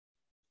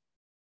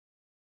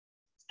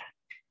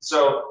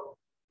So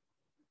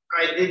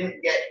I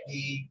didn't get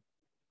the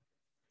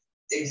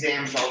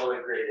exams all the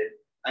way graded.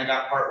 I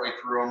got partway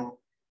through them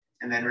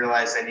and then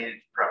realized I needed to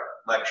prep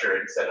lecture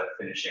instead of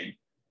finishing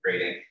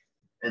grading.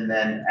 And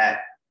then at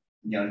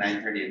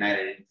 9:30 at night,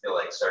 I didn't feel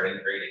like starting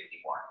grading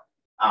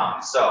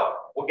anymore. So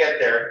we'll get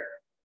there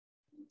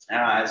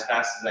as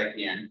fast as I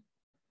can.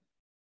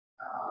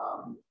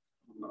 I'm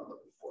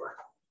looking for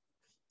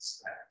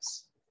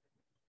stats.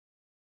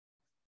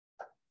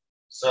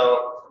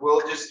 So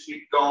we'll just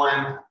keep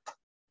going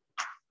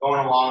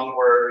along.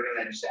 We're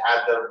going to just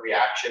add the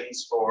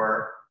reactions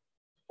for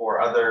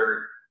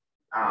other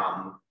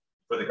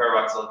for the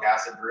carboxylic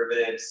acid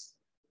derivatives,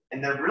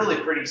 and they're really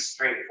pretty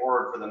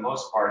straightforward for the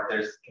most part.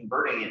 There's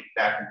converting it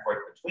back and forth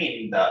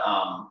between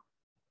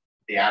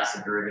the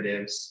acid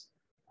derivatives,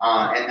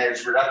 and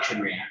there's reduction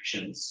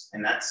reactions,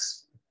 and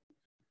that's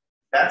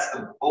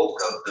the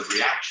bulk of the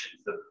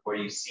reactions where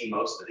you see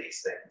most of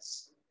these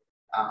things.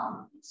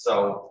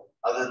 So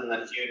other than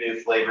a few new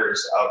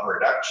flavors of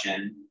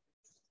reduction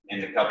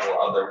and a couple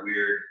other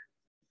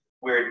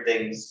weird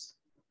things,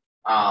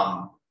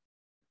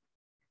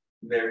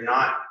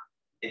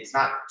 it's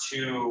not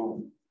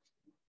too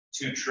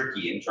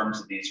tricky in terms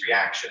of these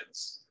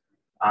reactions.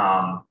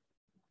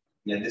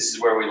 This is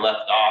where we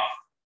left off,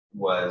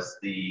 was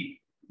the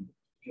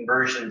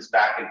conversions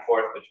back and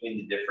forth between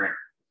the different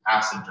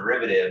acid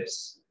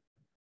derivatives.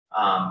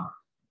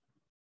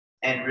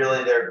 And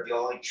really, the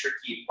only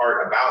tricky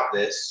part about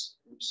this,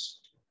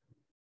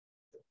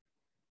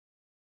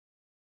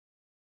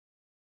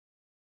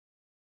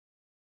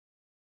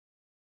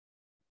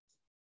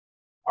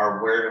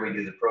 are where do we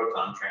do the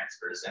proton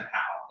transfers and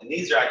how. And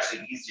these are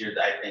actually easier,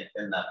 I think,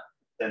 than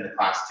the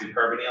class 2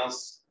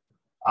 carbonyls,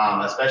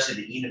 especially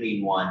the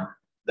enamine one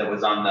that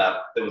was on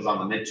the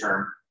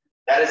midterm.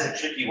 That is a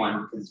tricky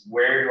one, because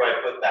where do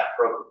I put that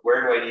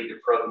where do I need to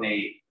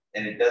protonate?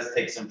 And it does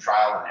take some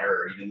trial and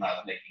error. Even though I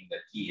was making the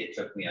key, it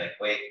took me like,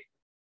 wait,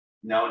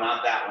 no,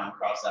 not that one,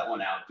 cross that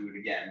one out, do it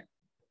again,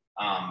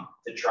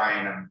 to try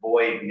and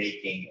avoid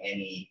making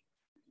any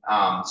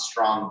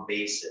strong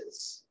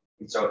bases.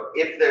 And so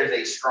if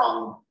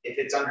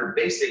it's under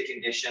basic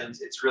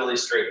conditions, it's really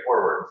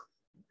straightforward,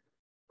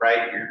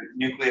 right? Your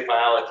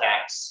nucleophile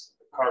attacks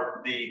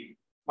the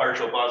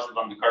partial positive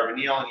on the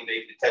carbonyl, and you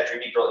make the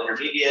tetrahedral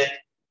intermediate,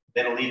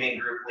 then a leaving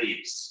group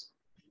leaves.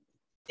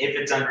 If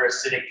it's under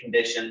acidic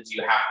conditions,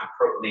 you have to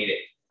protonate it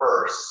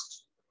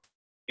first,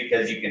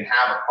 because you can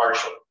have a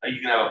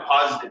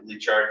positively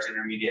charged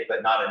intermediate,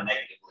 but not a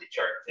negatively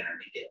charged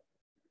intermediate.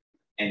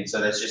 And so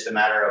that's just a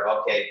matter of,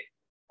 okay,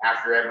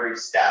 after every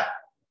step,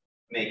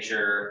 make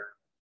sure,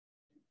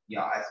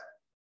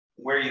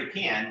 where you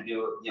can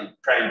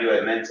try and do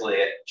it mentally,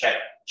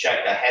 check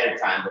ahead of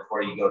time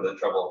before you go to the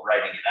trouble of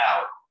writing it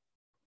out.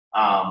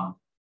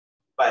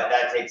 But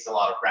that takes a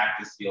lot of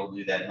practice to be able to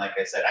do that. And like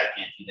I said, I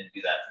can't even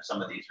do that for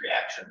some of these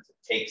reactions. It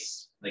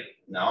takes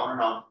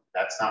no,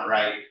 that's not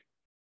right.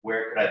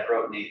 Where could I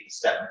protonate the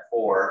step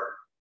before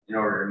in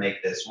order to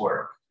make this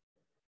work?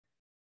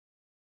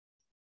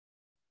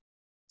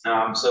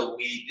 So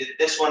we did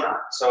this one.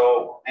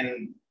 So,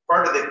 and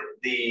part of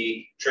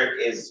the trick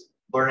is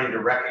learning to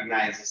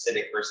recognize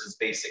acidic versus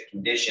basic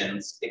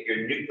conditions. If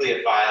your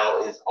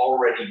nucleophile is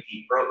already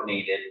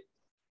deprotonated,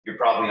 you're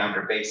probably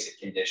under basic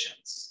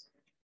conditions.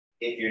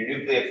 If your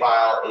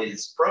nucleophile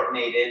is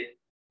protonated,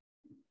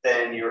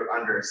 then you're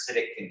under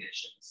acidic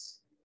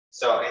conditions.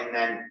 So,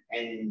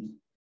 and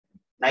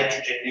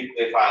nitrogen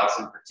nucleophiles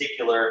in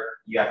particular,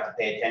 you have to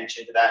pay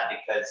attention to that,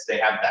 because they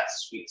have that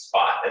sweet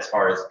spot as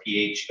far as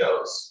pH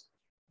goes.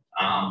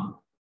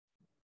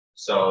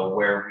 So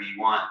where we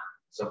want,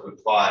 so if we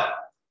plot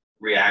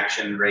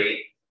reaction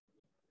rate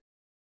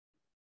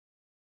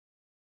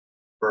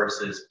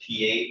versus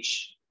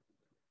pH,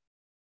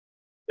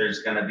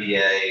 there's going to be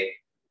a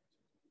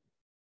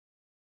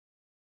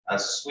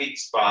sweet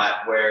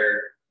spot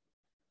where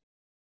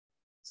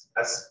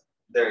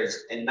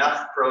there's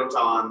enough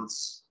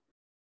protons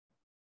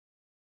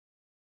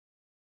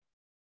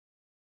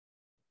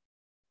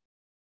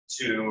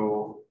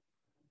to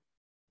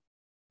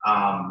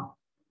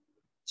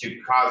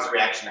cause the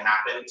reaction to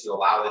happen, to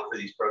allow it for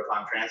these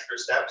proton transfer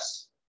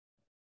steps.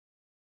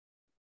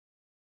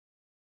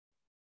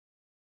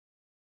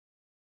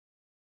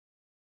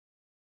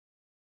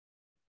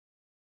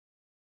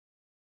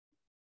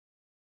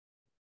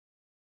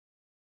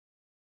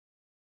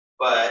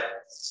 But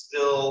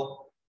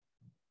still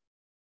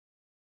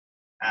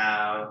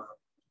have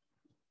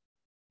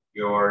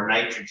your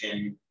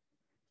nitrogen,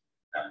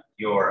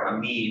 your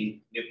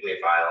amine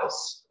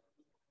nucleophiles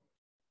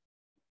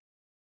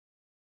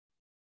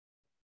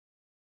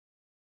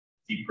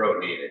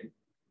deprotonated.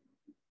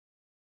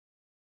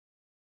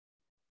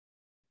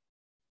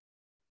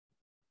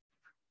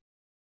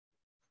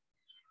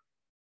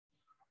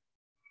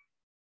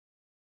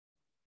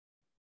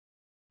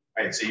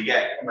 Right, so you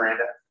get,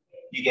 Miranda,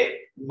 you get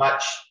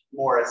much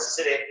more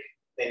acidic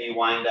than you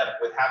wind up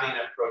with having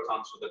enough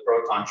protons for the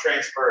proton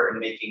transfer and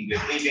making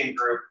good leaving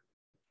group.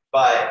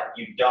 but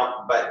you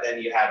don't, but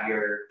then you have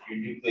your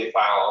nucleophile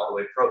all the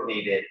way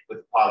protonated with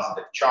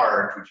positive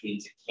charge, which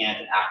means it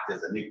can't act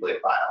as a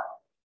nucleophile.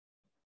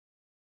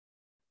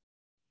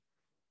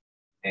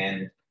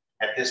 And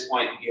at this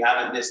point, you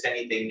haven't missed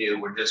anything new.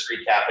 We're just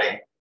recapping.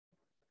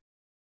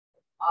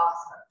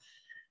 Awesome.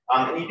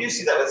 And you do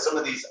see that with some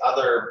of these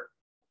other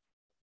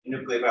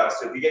nucleophiles.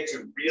 So if you get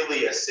to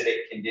really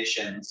acidic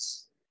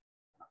conditions,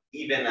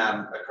 even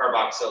a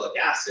carboxylic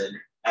acid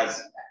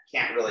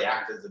can't really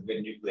act as a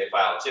good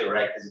nucleophile too,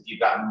 right? Because if you've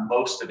got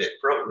most of it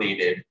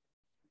protonated,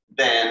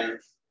 then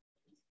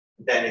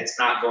it's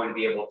not going to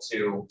be able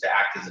to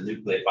act as a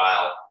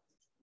nucleophile.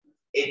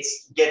 It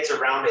gets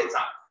around it. It's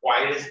not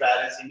quite as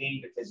bad as you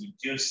mean, because you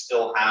do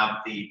still have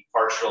the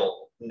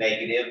partial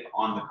negative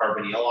on the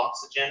carbonyl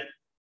oxygen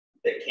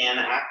that can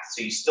act.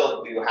 So you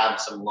still do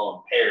have some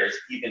lone pairs,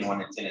 even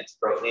when it's in its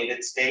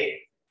protonated state.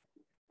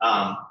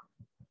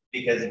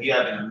 Because if you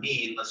have an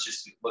amine, let's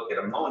just look at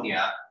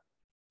ammonia,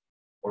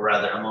 or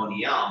rather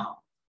ammonium.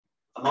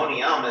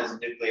 Ammonium is a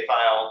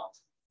nucleophile.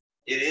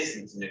 It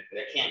isn't a nucleophile.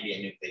 It can't be a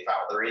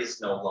nucleophile. There is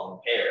no lone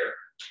pair.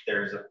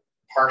 There's a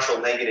partial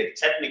negative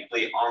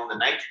technically on the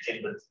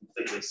nitrogen, but it's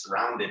completely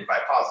surrounded by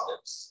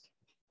positives.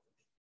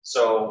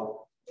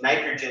 So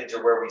nitrogens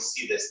are where we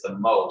see this the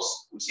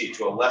most. We see it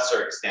to a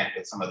lesser extent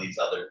with some of these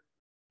other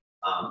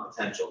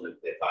potential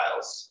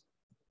nucleophiles.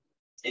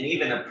 And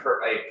even a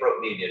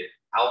protonated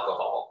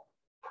alcohol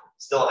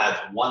still has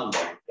one lone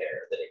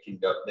pair that it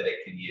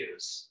can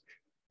use.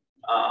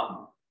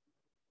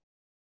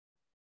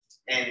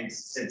 And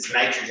since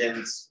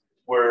nitrogens,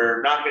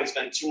 we're not going to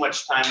spend too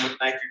much time with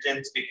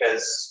nitrogens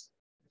because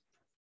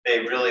they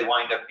really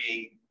wind up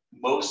being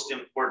most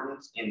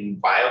important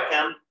in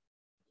biochem.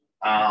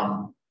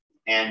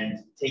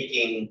 And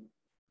taking,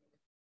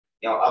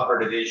 upper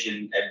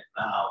division at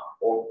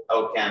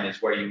OChem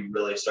is where you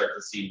really start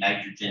to see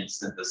nitrogen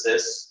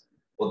synthesis.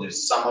 We'll do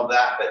some of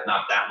that, but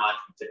not that much.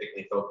 We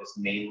typically focus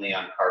mainly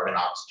on carbon,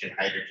 oxygen,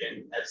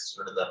 hydrogen as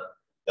sort of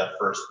the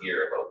first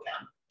year of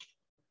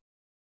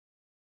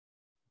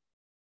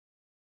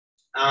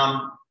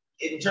OChem.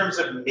 In terms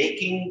of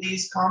making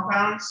these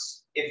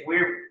compounds, if we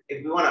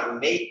want to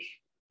make,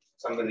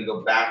 so I'm going to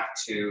go back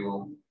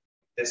to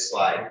this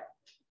slide.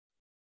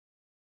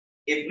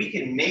 If we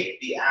can make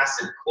the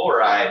acid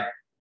chloride,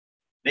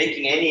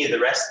 making any of the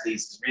rest of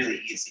these is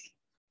really easy.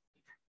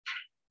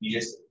 You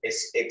just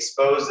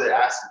expose the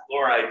acid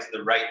chloride to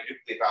the right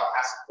nucleophile.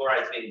 Acid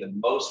chloride is being the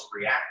most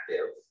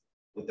reactive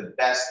with the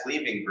best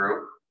leaving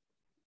group.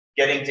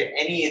 Getting to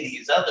any of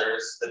these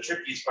others, the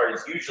trickiest part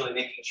is usually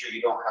making sure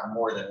you don't have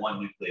more than one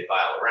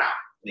nucleophile around.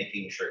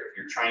 Making sure if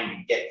you're trying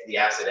to get to the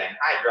acid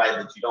anhydride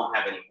that you don't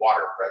have any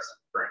water present,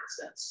 for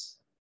instance.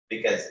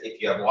 Because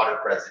if you have water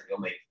present, you'll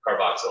make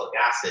carboxylic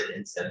acid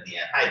instead of the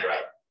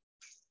anhydride.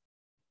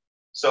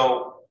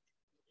 So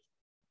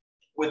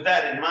with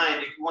that in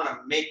mind, if you want to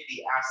make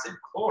the acid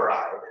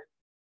chloride,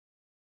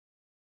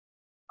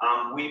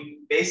 we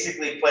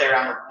basically play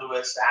around with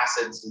Lewis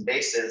acids and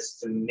bases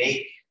to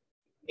make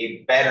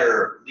a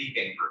better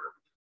leaving group.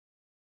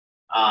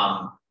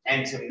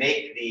 And to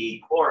make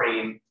the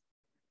chlorine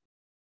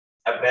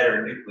a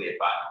better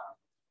nucleophile.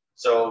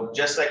 So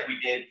just like we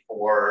did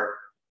for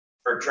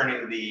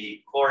turning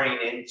the chlorine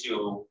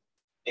into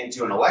an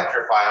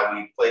electrophile,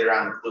 we played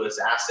around with Lewis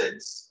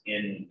acids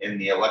in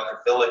the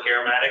electrophilic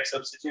aromatic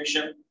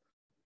substitution.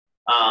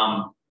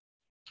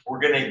 We're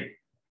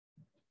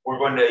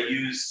going to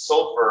use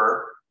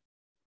sulfur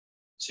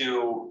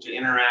to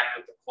interact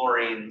with the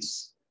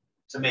chlorines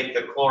to make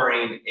the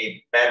chlorine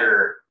a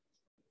better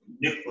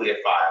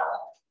nucleophile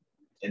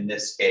in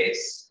this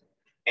case.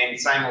 And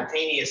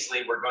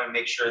simultaneously, we're going to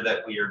make sure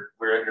that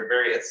we're under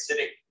very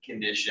acidic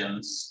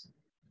conditions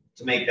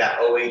to make that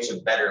OH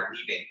a better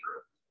leaving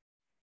group.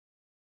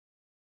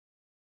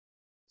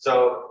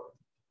 So,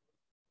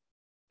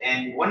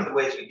 and one of the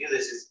ways we do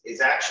this is we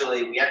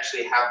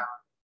actually have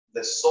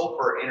the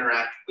sulfur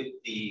interact with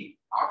the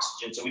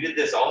oxygen. So we did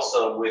this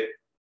also with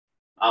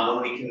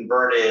when we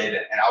converted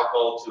an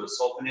alcohol to a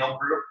sulfonyl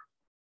group.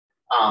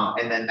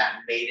 And then that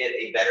made it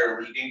a better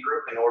leaving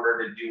group. In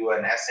order to do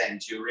an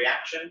SN2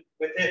 reaction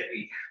with it,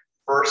 we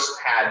first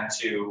had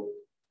to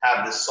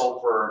have the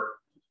sulfur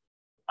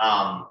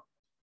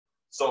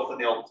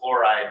sulfonyl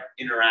chloride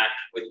interact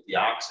with the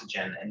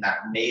oxygen, and that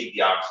made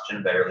the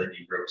oxygen a better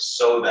leaving group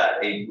so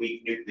that a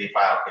weak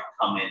nucleophile could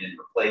come in and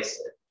replace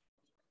it.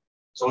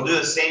 So we'll do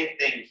the same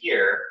thing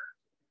here,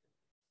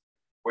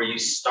 where you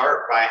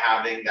start by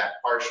having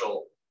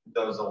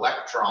those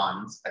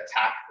electrons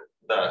attack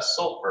the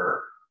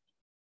sulfur.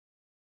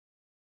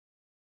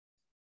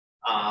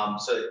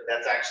 So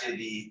that's actually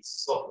the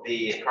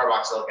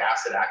carboxylic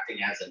acid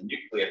acting as a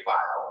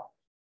nucleophile.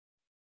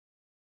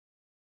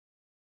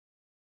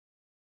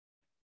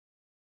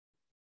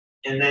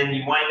 And then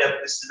you wind up,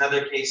 this is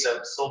another case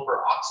of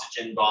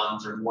sulfur-oxygen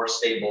bonds are more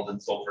stable than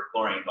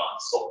sulfur-chlorine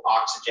bonds. So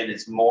oxygen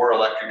is more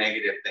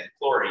electronegative than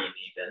chlorine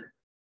even.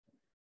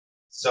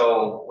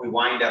 So we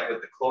wind up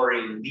with the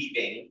chlorine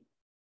leaving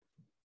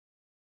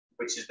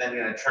which is then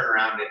going to turn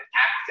around and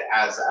act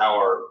as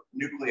our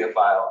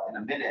nucleophile in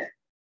a minute.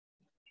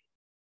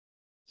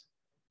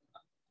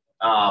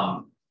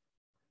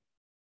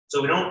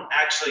 So we don't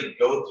actually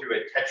go through a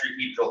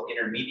tetrahedral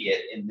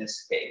intermediate in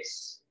this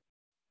case,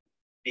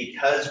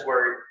 because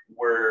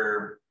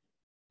we're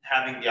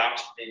having the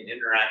oxygen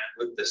interact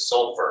with the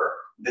sulfur.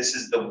 This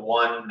is the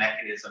one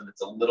mechanism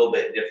that's a little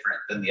bit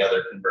different than the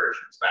other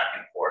conversions back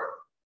and forth.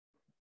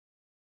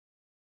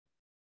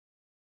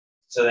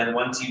 So then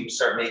once you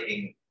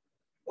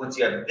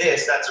have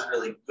this, that's a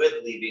really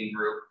good leaving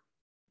group.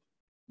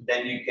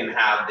 Then you can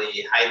have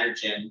the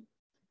hydrogen,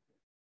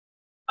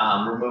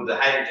 remove the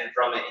hydrogen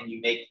from it, and you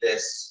make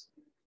this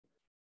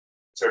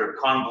sort of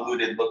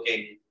convoluted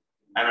looking,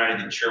 I'm not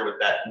even sure what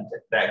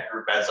that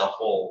group as a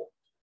whole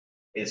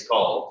is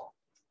called.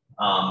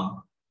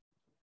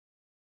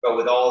 But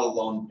with all the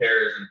lone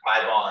pairs and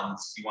pi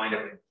bonds, you wind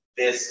up with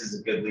this is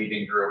a good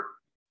leaving group,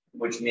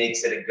 which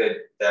makes it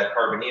the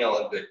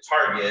carbonyl a good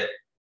target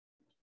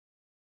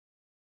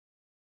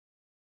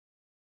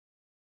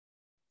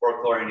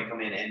for chlorine to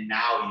come in, and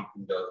now you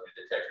can go through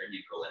the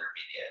tetrahedral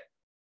intermediate.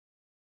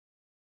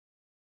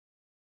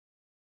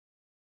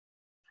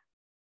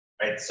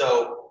 Right,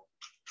 so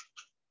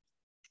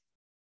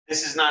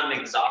this is not an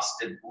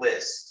exhaustive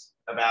list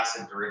of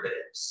acid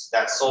derivatives.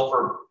 That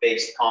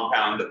sulfur-based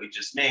compound that we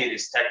just made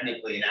is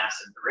technically an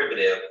acid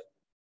derivative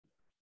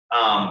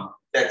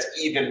that's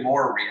even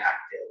more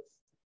reactive.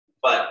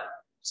 But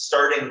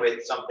starting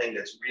with something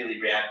that's really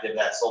reactive,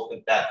 that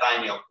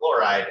thionyl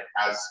chloride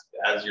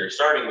as your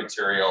starting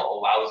material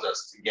allows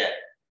us to get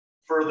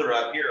further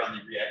up here on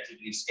the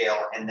reactivity scale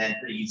and then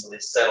pretty easily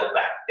settle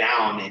back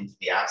down into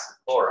the acid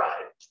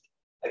chloride.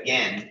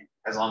 Again,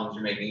 as long as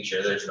you're making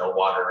sure there's no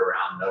water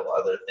around, no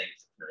other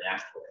things to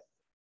react with.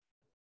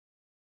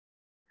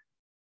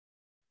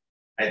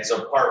 And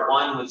so part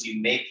one was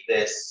you make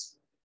this,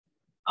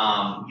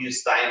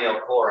 use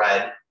thionyl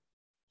chloride to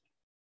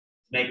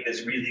make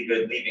this really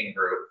good leaving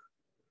group.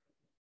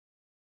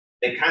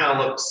 It kind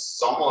of looks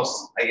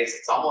almost, I guess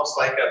it's almost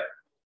like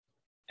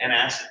an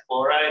acid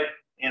chloride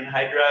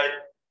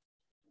anhydride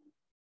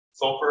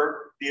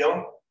sulfur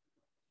deal.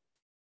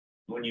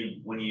 When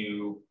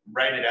you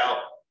write it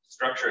out,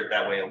 structure it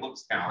that way, it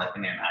looks kind of like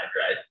an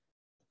anhydride.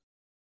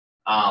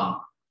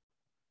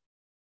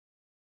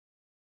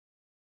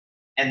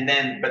 And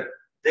then, but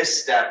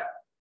this step,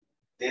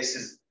 this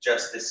is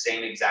just the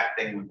same exact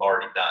thing we've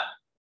already done.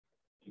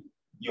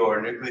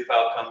 Your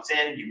nucleophile comes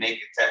in, you make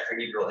a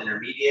tetrahedral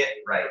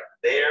intermediate right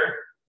there.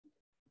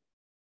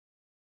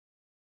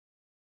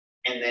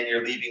 And then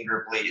your leaving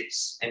group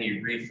leaves and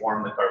you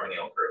reform the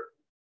carbonyl group.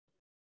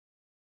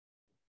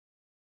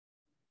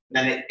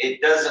 Then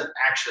it doesn't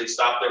actually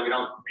stop there. We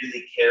don't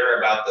really care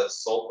about the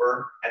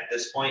sulfur at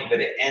this point, but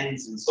it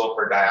ends in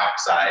sulfur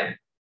dioxide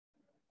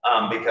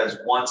because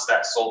once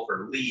that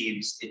sulfur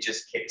leaves, it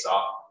just kicks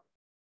off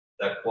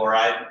the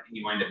chloride and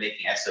you wind up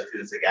making SO2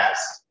 as a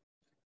gas.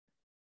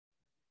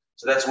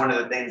 So that's one of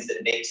the things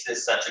that makes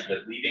this such a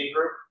good leaving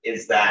group,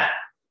 is that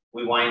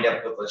we wind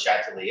up with Le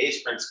Chatelier's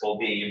principle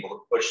being able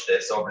to push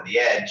this over the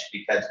edge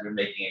because we're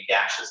making a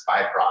gaseous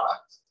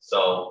byproduct.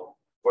 So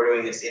we're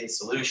doing this in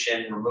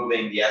solution,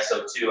 removing the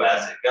SO2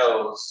 as it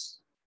goes.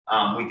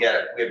 We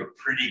have a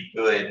pretty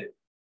good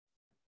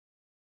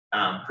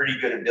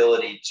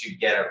ability to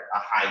get a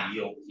high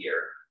yield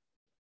here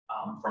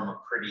from a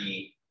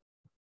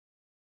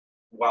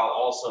while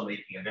also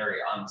making a very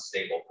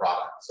unstable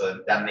product. So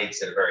that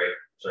makes it a very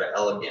sort of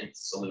elegant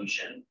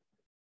solution.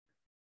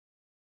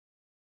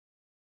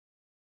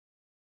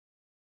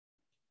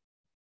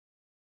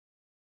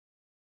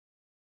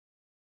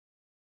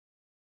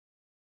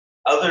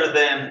 Other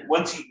than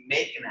once you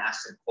make an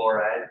acid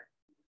chloride,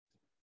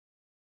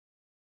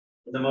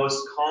 the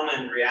most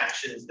common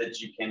reactions that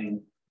you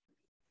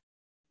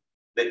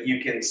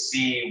can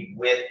see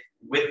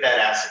with that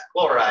acid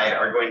chloride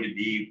are going to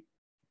be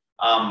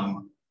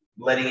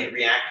letting it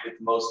react with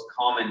most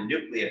common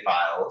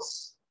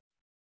nucleophiles.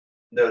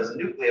 Those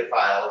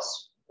nucleophiles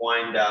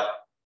wind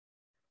up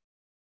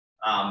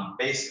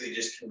basically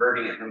just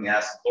converting it from the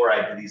acid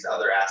chloride to these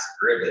other acid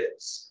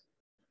derivatives.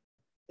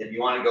 If you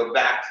want to go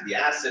back to the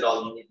acid,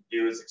 all you need to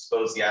do is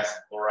expose the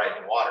acid chloride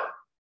to water.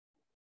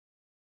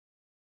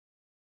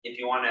 If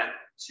you want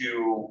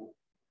to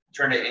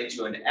turn it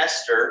into an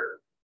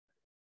ester,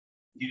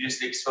 you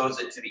just expose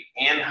it to the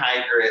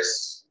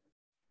anhydrous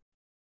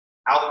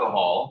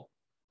alcohol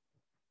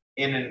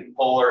in a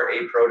polar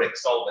aprotic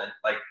solvent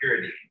like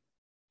pyridine.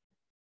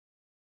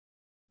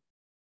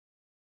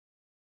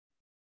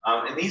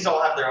 And these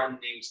all have their own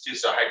names too.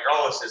 So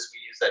hydrolysis,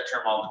 we use that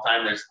term all the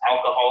time. There's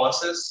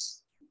alcoholysis,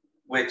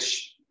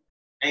 which,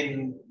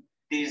 and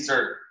these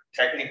are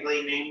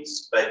technically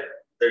names, but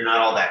they're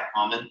not all that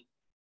common.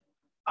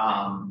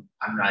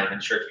 I'm not even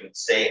sure if you would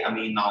say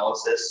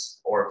aminolysis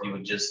or if you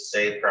would just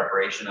say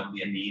preparation of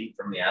the amine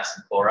from the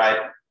acid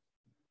chloride.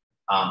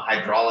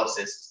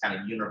 Hydrolysis is kind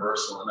of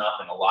universal enough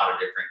in a lot of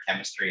different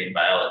chemistry and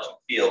biology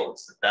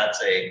fields that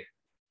that's a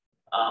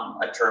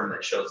term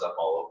that shows up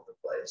all over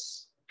the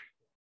place.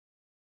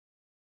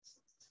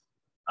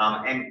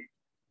 And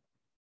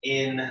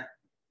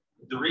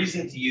the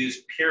reason to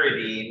use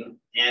pyridine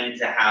and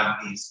to have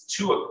these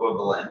two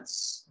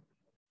equivalents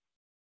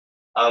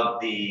of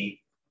the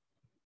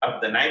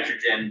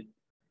nitrogen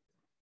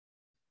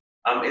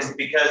is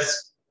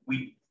because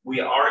we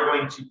are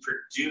going to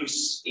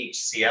produce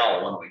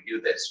HCl when we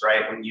do this,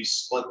 right? When you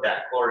split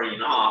that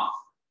chlorine off,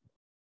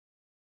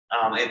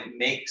 it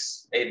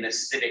makes an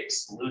acidic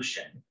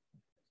solution.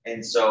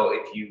 And so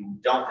if you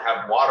don't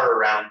have water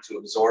around to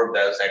absorb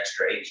those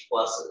extra H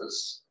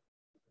pluses,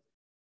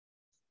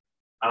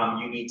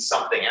 you need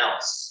something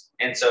else.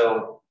 And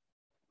so,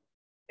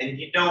 and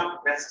you don't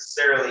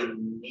necessarily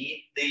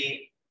need the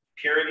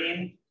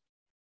pyridine.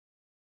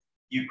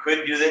 You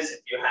could do this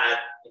if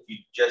you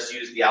just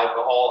use the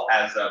alcohol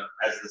as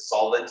the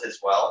solvent as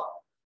well.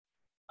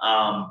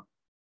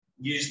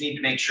 You just need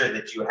to make sure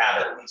that you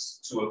have at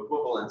least two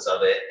equivalents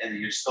of it, and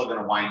you're still going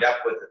to wind up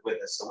with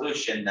a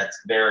solution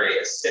that's very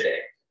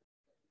acidic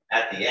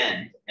at the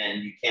end.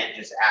 And you can't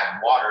just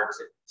add water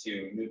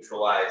to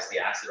neutralize the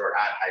acid, or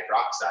add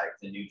hydroxide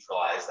to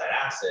neutralize that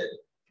acid,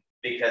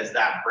 because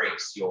that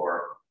breaks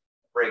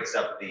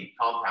up the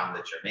compound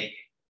that you're making,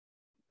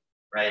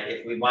 right?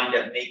 If we wind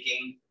up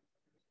making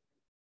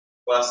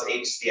plus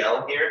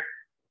HCl here,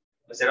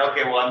 I said,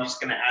 okay, well, I'm just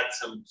going to add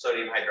some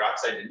sodium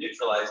hydroxide to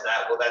neutralize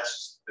that. Well, that's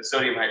just, the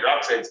sodium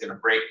hydroxide is going to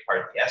break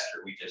apart the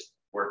ester we just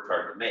worked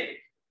hard to make.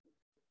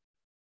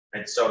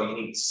 And so you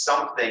need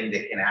something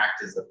that can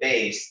act as the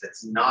base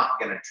that's not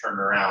going to turn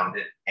around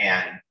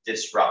and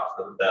disrupt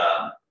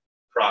the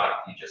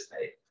product you just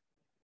made.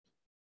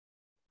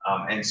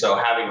 And so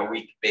having a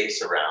weak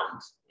base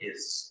around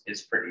is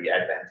pretty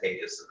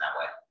advantageous in that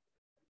way.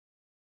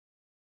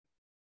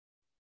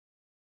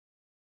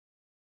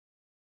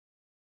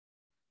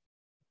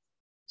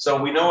 So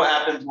we know what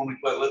happens when we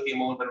put lithium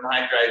aluminum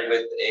hydride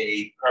with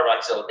a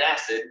carboxylic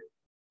acid.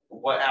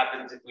 What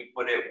happens if we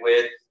put it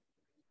with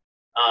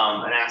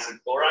an acid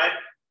chloride?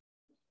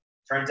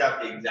 Turns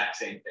out the exact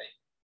same thing.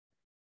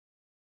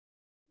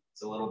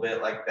 It's a little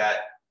bit like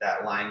that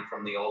line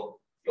from the old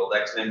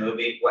X-Men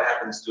movie. What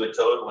happens to a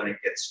toad when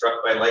it gets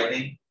struck by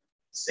lightning?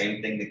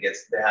 Same thing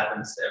that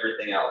happens to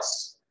everything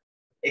else.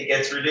 It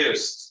gets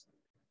reduced.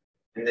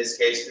 In this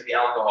case, to the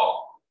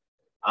alcohol.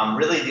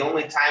 Really, the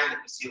only time that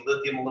we see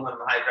lithium aluminum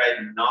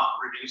hydride not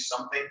reduce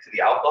something to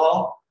the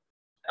alcohol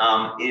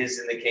is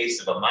in the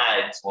case of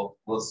amides.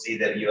 We'll see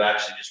that you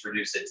actually just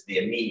reduce it to the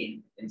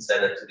amine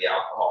instead of to the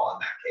alcohol in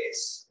that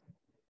case.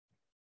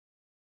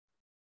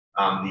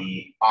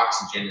 The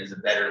oxygen is a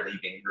better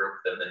leaving group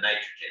than the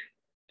nitrogen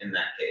in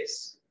that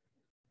case.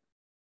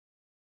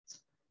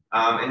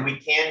 And we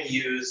can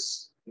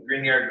use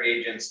Grignard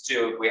reagents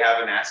too. If we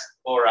have an acid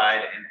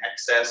chloride and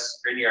excess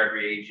Grignard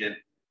reagent,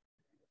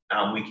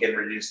 we can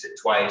reduce it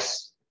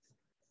twice.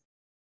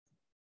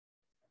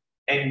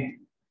 And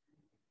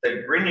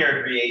the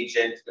Grignard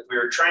reagent, if we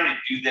were trying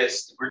to do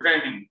this, if we're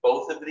trying to do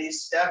both of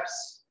these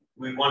steps,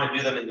 we want to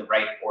do them in the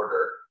right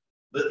order.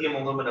 Lithium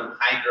aluminum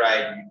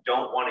hydride,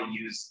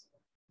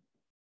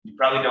 you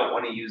probably don't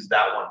want to use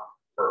that one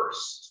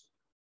first,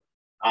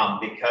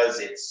 because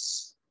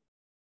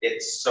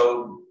it's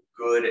so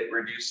good at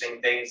reducing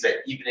things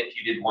that even if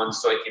you did one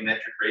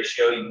stoichiometric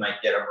ratio, you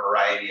might get a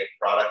variety of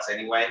products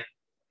anyway.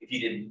 If you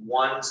did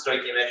one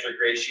stoichiometric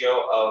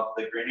ratio of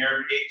the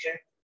Grignard reagent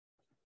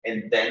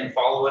and then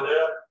follow it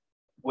up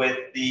with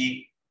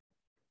the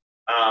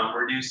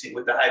reducing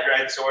with the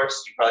hydride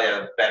source, you probably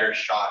have a better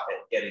shot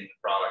at getting the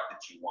product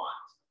that you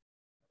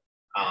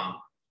want.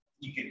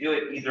 You could do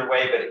it either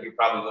way, but you're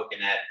probably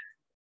looking at,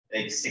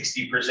 I think,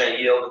 60%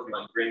 yield if you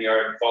want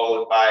Grignard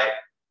followed by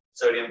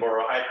sodium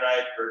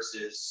borohydride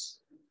versus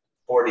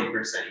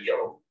 40%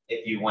 yield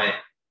if you went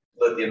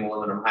lithium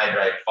aluminum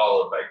hydride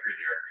followed by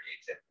Grignard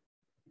reagent.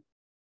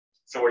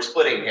 So we're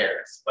splitting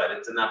hairs, but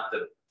it's enough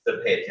to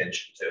pay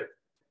attention to.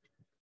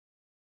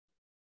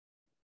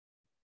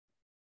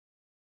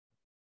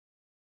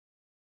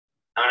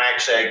 And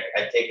actually,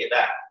 I take it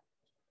back.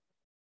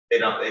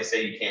 They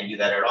say you can't do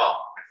that at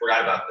all. I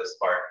forgot about this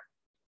part.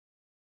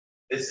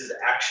 This is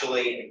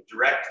actually a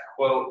direct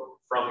quote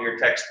from your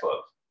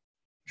textbook.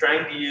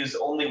 Trying to use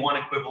only one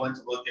equivalent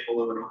of lithium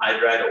aluminum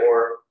hydride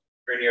or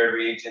Grignard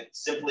reagent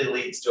simply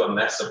leads to a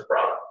mess of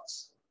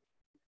products.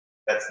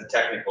 That's the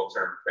technical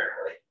term,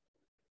 apparently.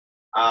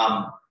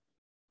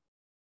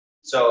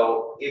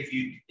 So if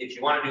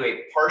you want to do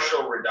a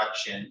partial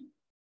reduction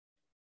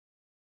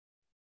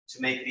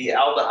to make the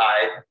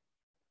aldehyde,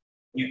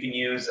 you can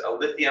use a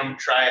lithium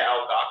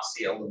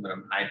trialkoxy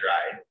aluminum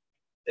hydride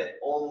that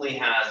only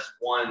has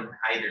one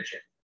hydrogen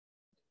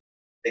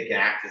that can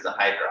act as a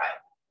hydride.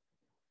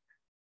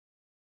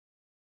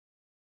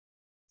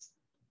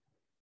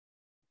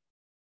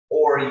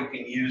 Or you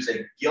can use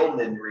a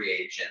Gilman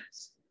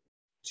reagent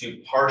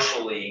to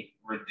partially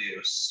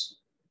reduce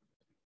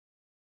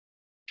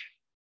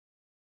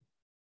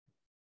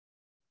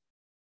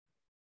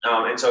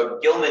and so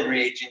Gilman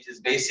reagent is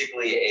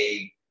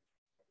basically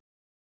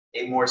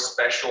a more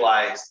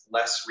specialized,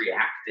 less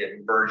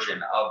reactive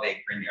version of a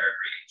Grignard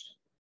reagent.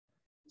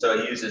 So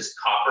it uses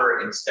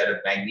copper instead of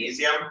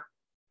magnesium.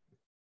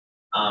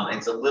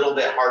 It's a little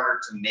bit harder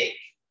to make,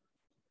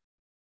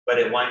 but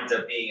it winds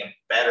up being a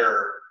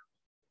better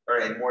or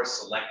a more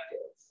selective.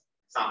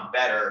 It's not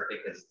better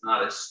because it's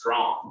not as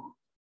strong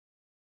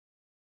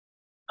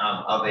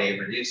of a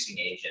reducing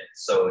agent.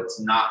 So it's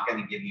not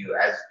going to give you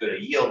as good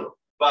a yield,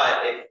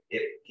 but if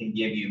it can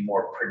give you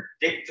more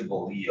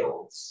predictable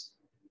yields,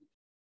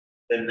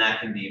 then that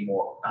can be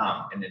more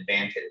an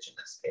advantage in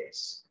this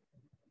case.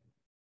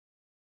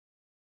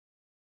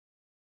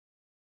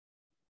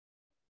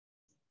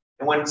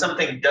 And when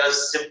something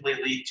does simply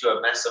lead to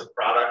a mess of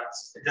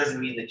products, it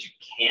doesn't mean that you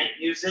can't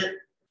use it,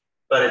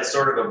 but it's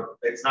sort of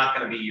it's not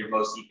going to be your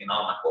most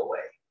economical way,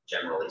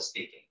 generally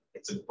speaking.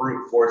 It's a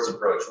brute force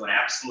approach. When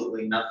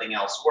absolutely nothing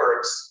else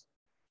works,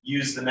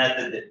 use the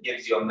method that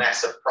gives you a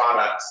mess of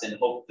products and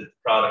hope that the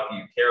product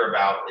you care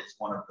about is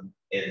one of them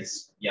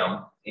is, you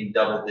know, in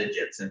double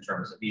digits in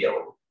terms of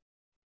yield.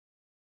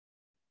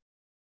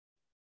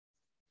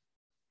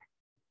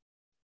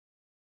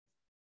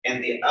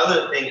 And the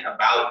other thing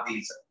about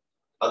these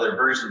other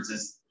versions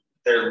is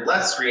they're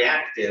less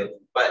reactive,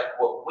 but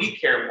what we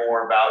care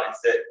more about is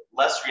that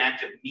less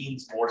reactive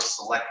means more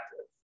selective.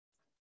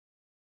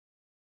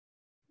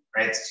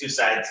 Right? It's two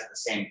sides of the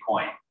same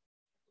coin.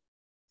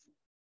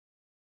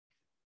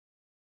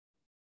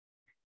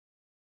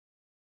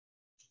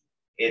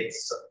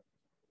 It's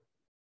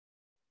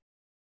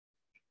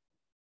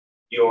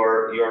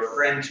your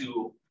friend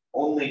who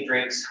only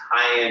drinks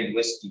high-end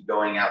whiskey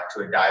going out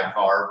to a dive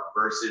bar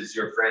versus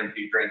your friend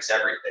who drinks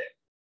everything.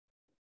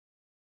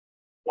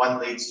 One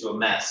leads to a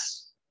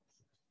mess,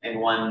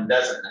 and one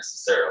doesn't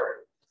necessarily.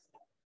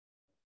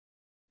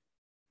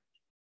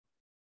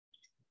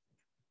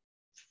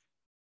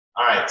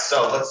 All right,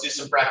 so let's do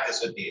some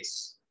practice with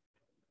these.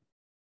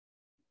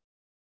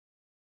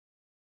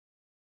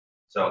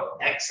 So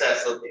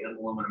excess lithium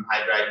aluminum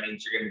hydride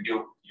means you're going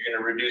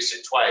to reduce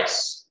it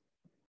twice.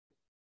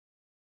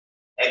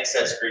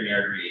 Excess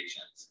Grignard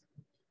reagent.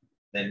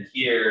 Then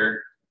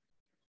here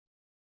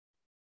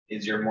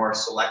is your more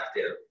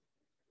selective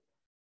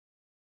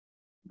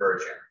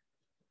version.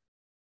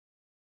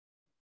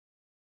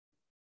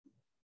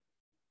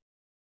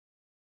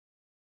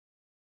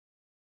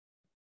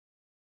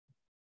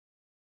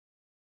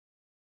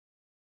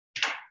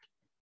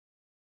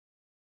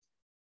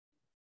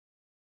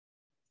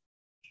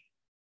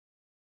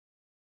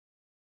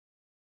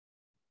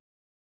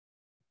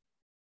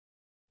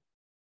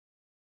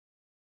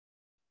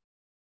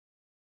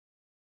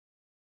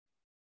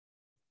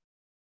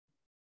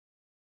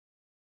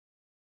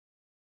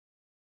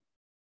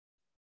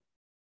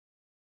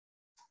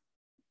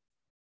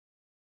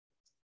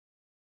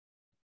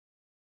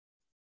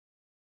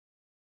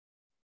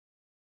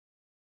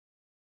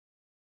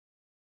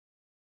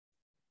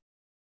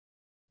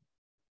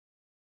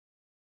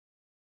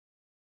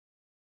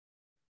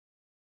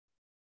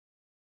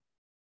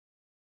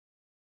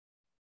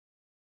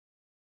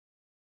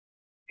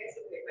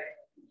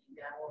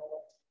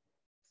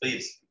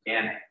 Please, you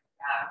can.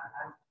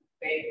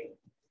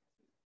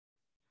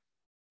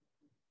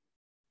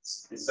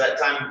 It's that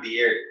time of the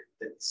year.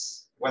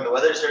 It's when the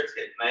weather starts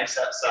getting nice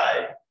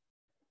outside,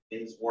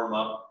 things warm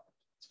up.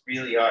 It's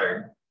really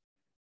hard.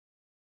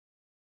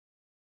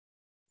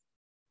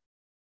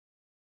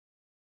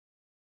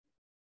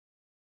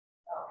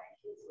 Oh, my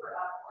kids were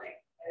up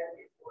like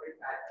every 45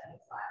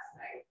 minutes last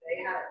night.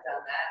 They haven't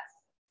done that.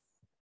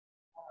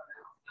 I don't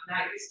know.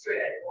 I'm not used to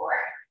it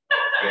anymore.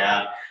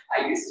 Yeah.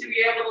 I used to be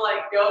able to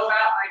like go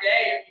about my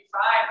day and be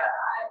fine, but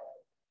I'm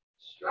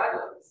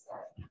struggling. So.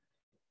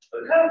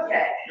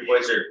 Okay. Your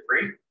boys are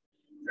free?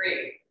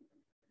 3.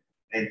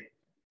 And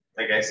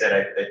like I said,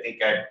 I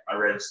think I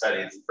read a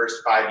study. The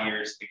first 5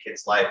 years of the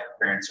kid's life,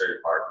 parents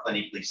are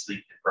clinically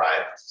sleep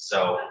deprived.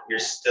 So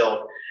you're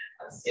still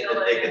in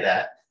the thick of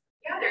that.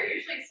 Yeah, they're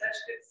usually such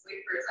good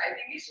sleepers. I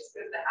think it's just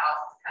because the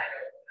house is kind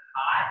of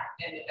hot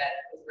and the bed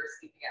because we're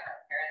sleeping at my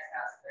parents'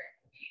 house during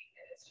the week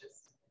and it's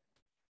just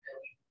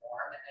really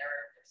warm and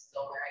they're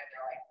still wearing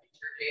their like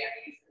winter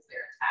jammies because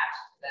they're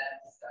attached to them.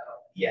 So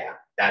yeah,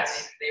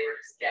 they were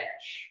just getting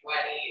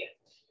sweaty.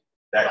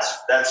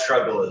 That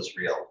struggle is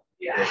real.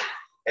 Yeah.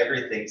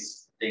 Everything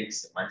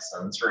stinks in my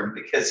son's room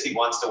because he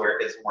wants to wear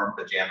his warm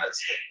pajamas.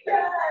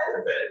 Yes,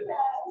 yes.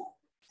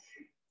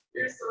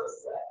 You're so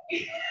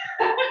sweaty.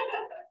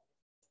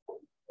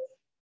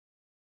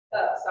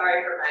 Oh,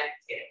 sorry for my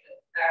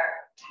tangent.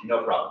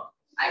 No problem.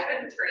 I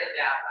couldn't turn it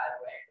down, by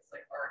the way. It's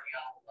like already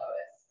on the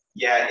lowest.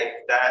 Yeah,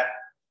 if that,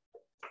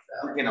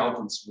 we can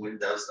open some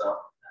windows though.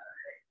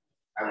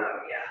 Yeah.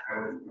 I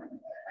got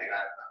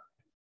it.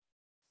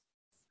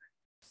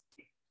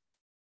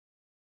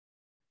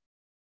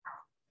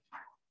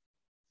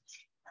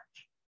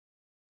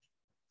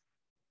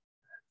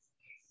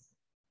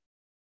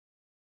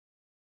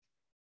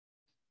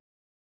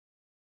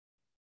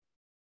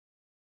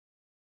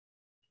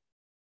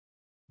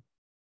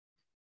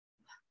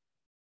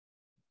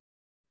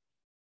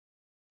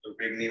 So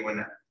Brigney,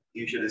 when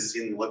you should have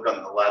seen the look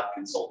on the lab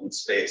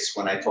consultant's face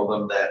when I told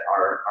him that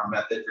our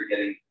method for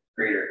getting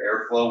greater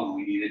airflow when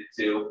we needed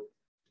to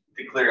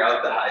clear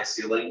out the high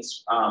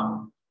ceilings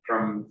from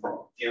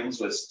from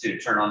fumes was to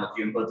turn on the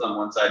fume hoods on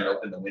one side and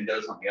open the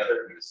windows on the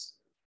other. He was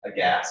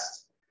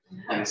aghast.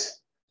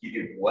 You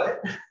do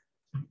what?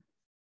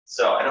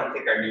 So I don't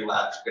think our new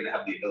labs are going to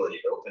have the ability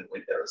to open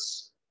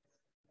windows.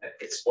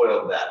 It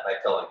spoiled that by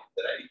telling him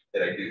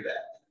that I do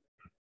that.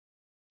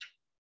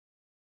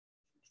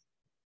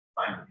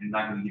 Fine, I'm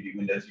not going to give you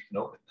windows you can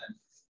open then.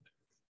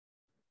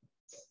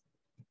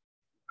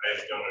 I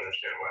just don't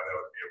understand why that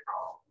would be a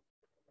problem.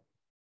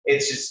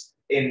 It's just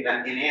in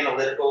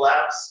analytical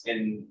labs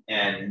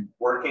and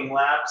working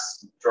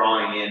labs,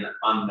 drawing in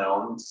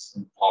unknowns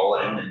and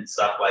pollen and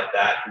stuff like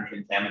that can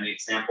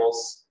contaminate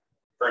samples.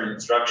 For an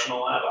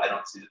instructional lab, I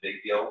don't see the big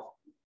deal.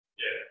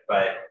 Yeah.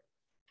 But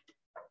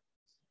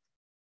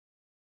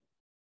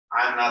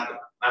I'm not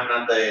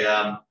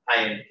the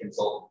high-end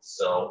consultant,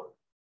 so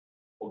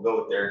we'll go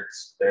with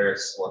their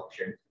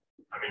selection.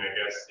 I mean, I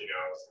guess, you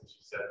know, since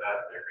you said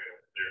that, they're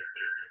gonna be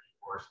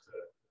forced to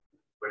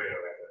put in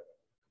like an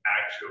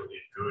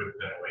actually good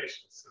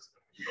ventilation system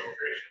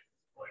filtration.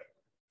 Like,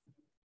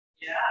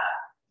 Yeah.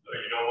 so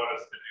you don't want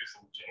us to do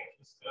some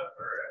janky stuff,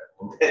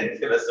 or And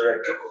give us the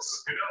right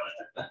tools. you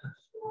know,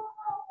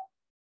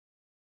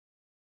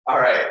 All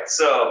right,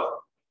 so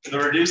the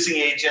reducing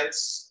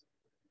agents,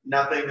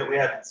 nothing that we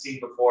haven't seen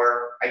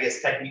before. I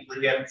guess technically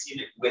we haven't seen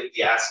it with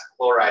the acid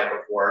chloride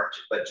before,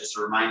 but just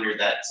a reminder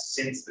that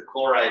since the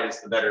chloride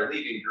is the better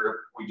leaving group,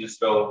 we just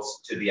go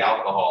to the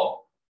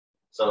alcohol.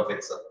 So if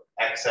it's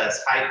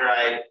excess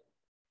hydride,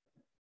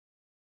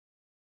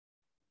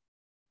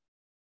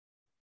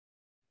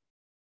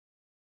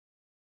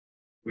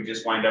 we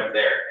just wind up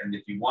there. And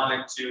if you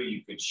wanted to,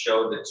 you could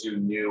show the two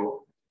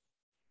new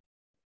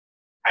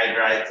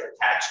hydrides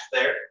attached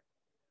there.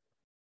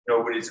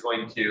 Nobody's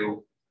going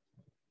to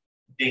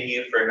ding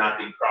you for not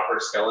being proper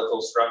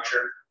skeletal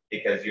structure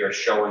because you're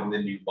showing the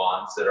new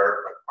bonds that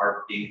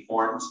are being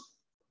formed.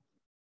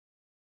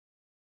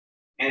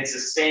 And it's the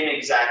same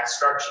exact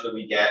structure that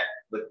we get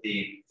with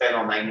the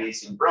phenyl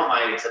magnesium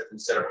bromide, except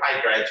instead of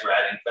hydrides, we're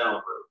adding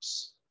phenyl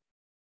groups.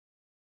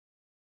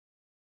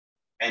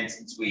 And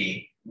since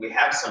we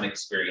have some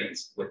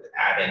experience with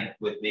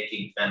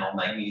making phenyl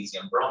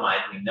magnesium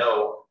bromide, we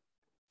know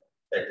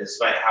that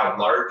despite how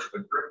large of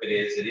a group it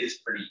is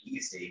pretty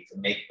easy to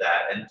make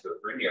that into a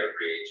Grignard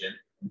reagent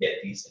and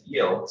get decent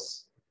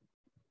yields.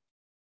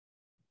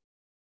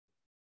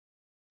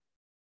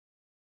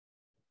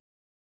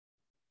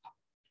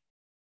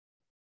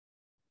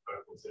 I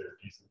would consider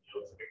decent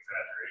yields an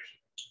exaggeration.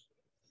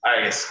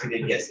 I guess we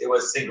did guess it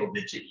was single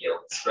digit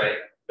yields, right?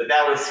 But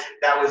that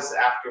was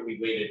after we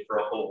waited for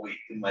a whole week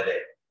and let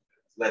it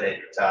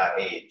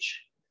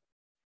age.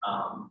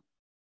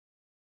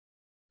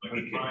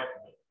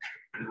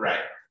 Right.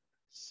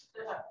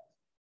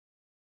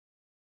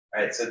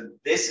 All right, so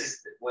this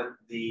is what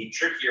the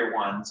trickier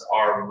ones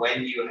are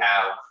when you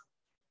have,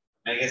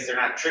 I guess they're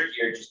not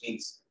trickier, it just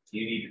means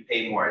you need to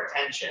pay more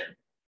attention.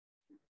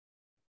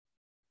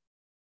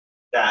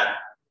 That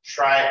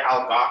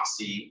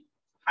trialkoxy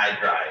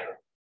hydride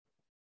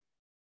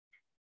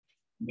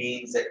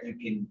means that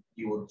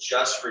you will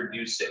just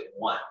reduce it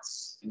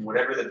once. And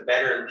whatever the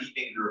better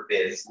leaving group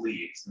is,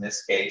 leaves. In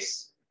this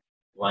case,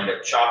 you wind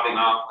up chopping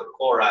off the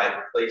chloride,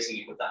 replacing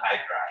it with the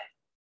hydride.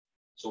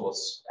 So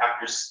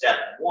after step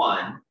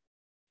one,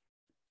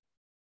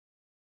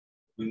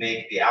 we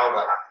make the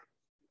aldehyde.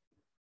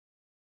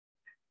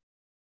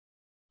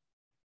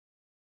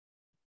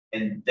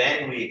 And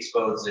then we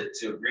expose it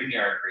to a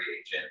Grignard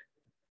reagent,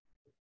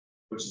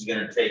 which is going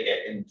to take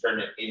it and turn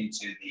it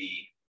into the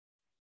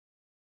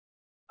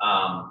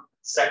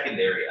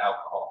secondary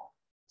alcohol.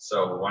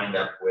 So we wind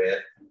up with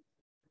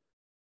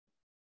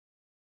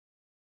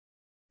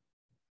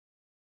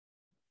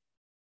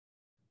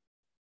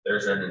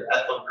there's an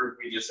ethyl group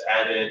we just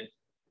added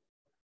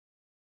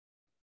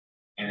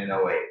and an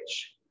OH.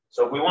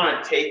 So if we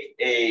want to take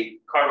a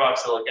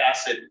carboxylic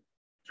acid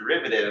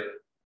derivative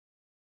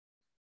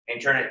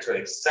and turn it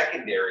to a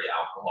secondary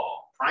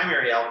alcohol,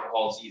 primary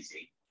alcohol is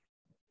easy.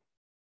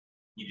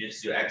 You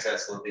just do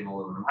excess lithium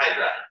aluminum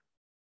hydride.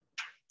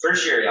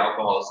 Tertiary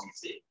alcohol is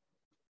easy.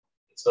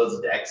 Expose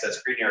it to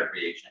excess Grignard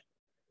reagent.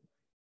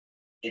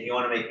 If you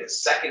want to make the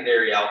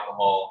secondary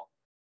alcohol,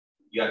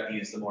 you have to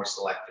use the more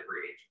selective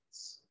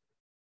reagents.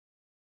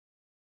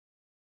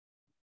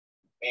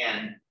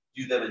 And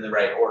do them in the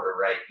right order,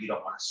 right? You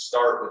don't want to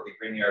start with the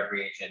Grignard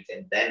reagent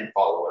and then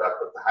follow it up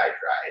with the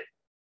hydride.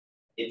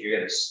 If you're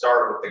going to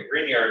start with the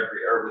Grignard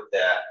or with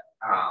the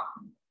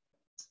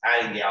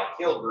adding the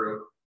alkyl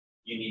group,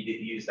 you need to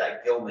use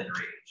that Gilman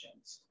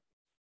reagent,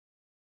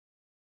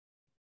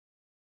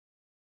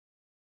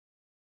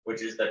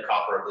 which is the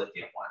copper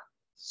lithium one.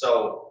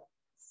 So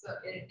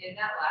in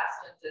that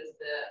last one, does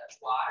the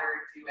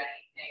water do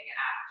anything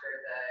after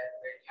the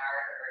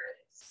Grignard,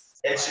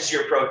 or it's just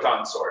your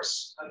proton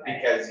source?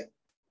 Okay. Because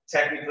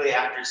technically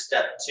after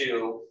step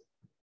 2,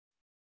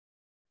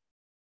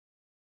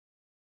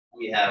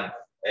 we have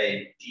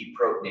a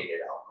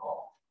deprotonated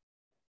alcohol.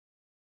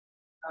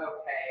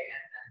 Okay,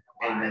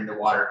 And then the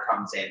water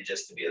comes in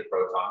just to be the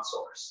proton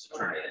source to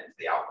turn it into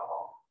the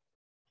alcohol.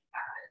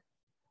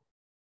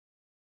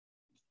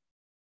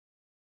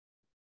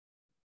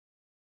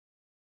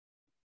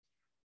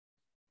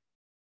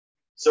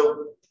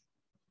 So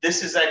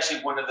this is actually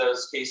one of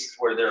those cases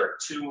where there are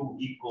two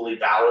equally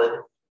valid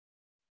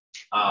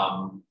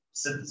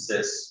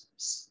synthesis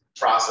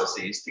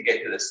processes to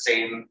get to the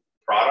same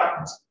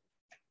product.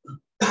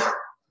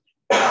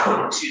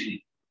 Excuse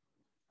me.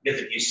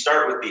 Because if you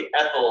start with the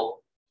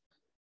ethyl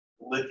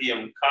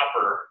lithium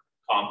copper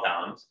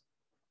compound,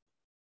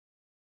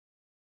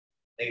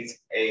 it's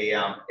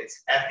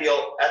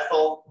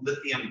ethyl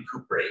lithium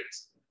cuprate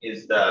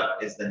is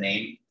the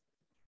name,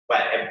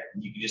 but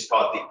you can just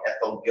call it the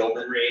ethyl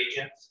Gildan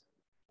reagent.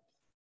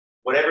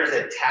 Whatever is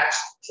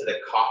attached to the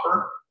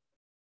copper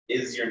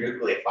is your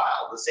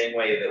nucleophile, the same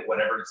way that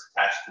whatever is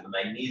attached to the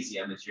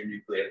magnesium is your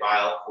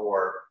nucleophile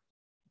for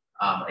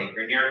a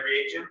Grignard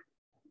reagent.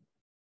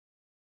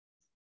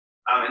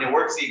 And it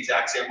works the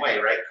exact same way,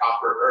 right?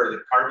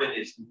 The carbon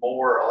is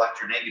more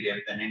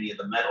electronegative than any of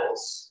the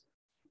metals.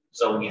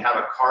 So when you have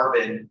a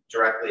carbon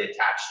directly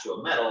attached to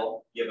a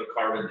metal, you have a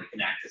carbon that can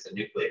act as a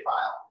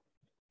nucleophile.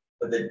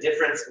 But the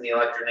difference in the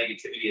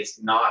electronegativity is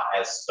not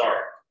as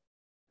stark,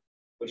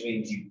 which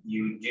means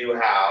you do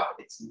have,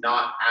 it's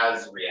not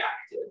as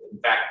reactive. In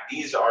fact,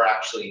 these are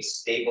actually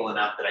stable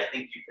enough that I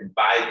think you can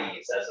buy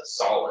these as a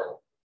solid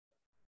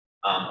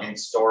and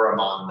store them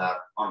on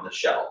the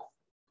shelf.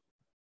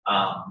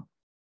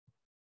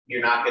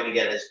 You're not going to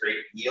get as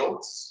great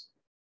yields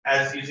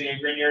as using a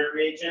Grignard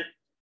reagent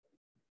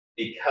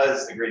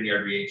because the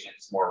Grignard reagent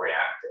is more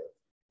reactive.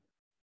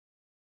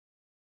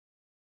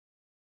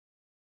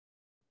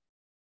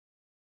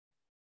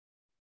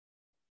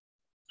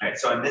 All right,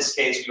 so in this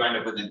case, we wind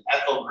up with an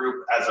ethyl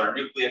group as our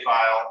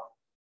nucleophile.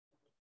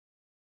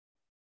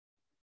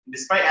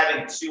 Despite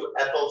having two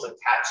ethyls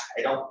attached,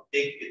 I don't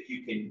think that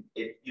you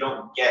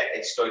don't get a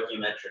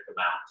stoichiometric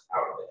amount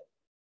out of it.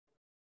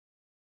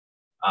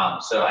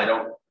 So I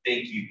don't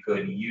think you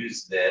could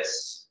use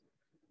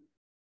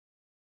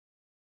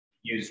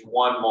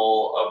 1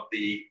 mole of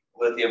the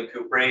lithium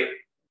cuprate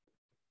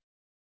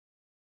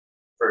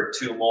for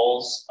 2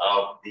 moles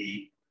of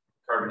the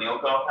carbonyl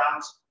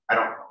compounds. I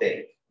don't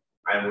think.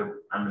 I'm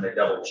going to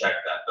double check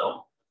that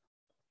though.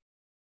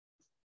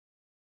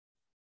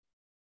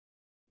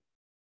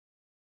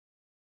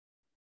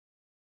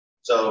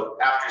 So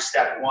after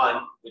step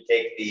 1, we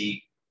take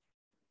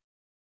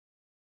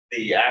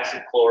the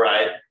acid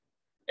chloride,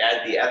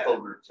 add the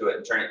ethyl group to it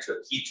and turn it to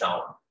a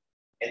ketone.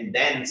 And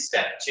then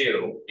step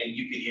 2, and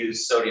you could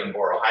use sodium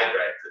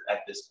borohydride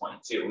at this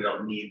point too. We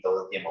don't need the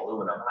lithium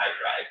aluminum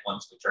hydride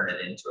once we turn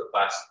it into a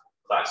class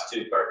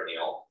 2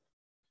 carbonyl.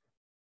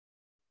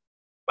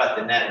 But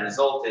the net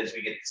result is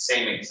we get the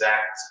same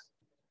exact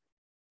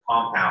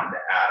compound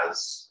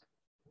as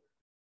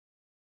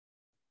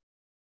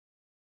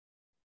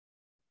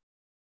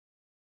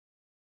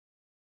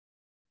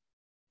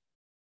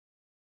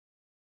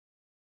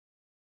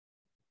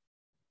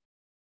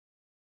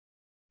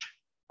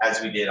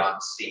we did on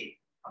C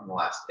on the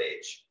last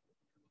page.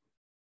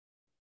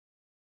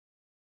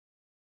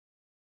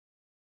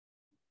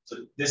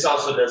 So this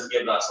also does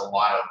give us a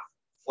lot of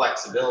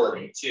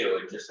flexibility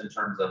too, just in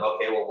terms of,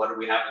 okay, well, what do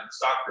we have in the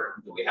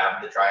stockroom? Do we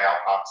have the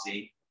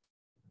trialkoxy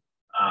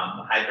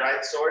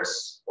hydride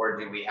source, or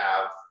do we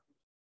have,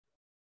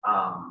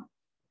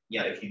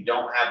 if you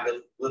don't have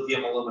the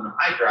lithium aluminum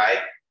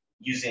hydride,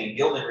 using a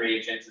Gildan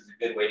reagent is a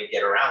good way to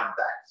get around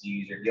that. So you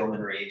use your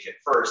Gildan reagent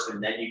first,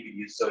 and then you can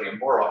use sodium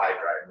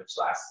borohydride, which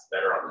lasts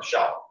better on the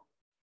shelf.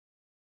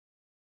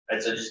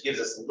 And so it just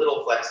gives us a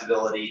little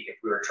flexibility if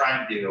we were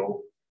trying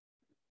to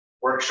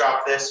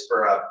workshop this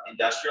for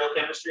industrial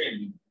chemistry and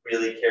we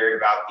really cared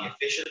about the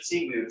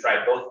efficiency, we would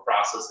try both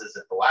processes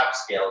at the lab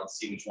scale and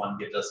see which one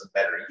gives us a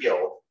better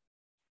yield.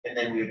 And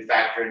then we would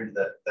factor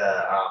into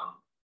the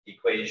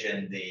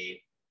equation the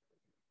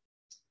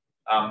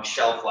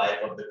shelf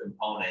life of the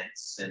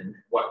components and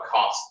what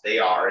costs they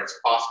are. It's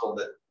possible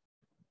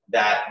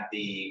that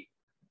the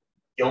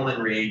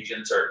Gildan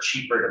reagents are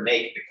cheaper to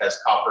make because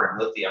copper and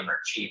lithium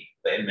are cheap,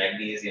 and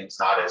magnesium's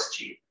not as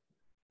cheap.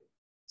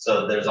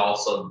 So there's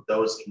also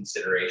those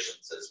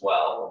considerations as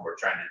well when we're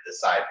trying to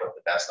decide what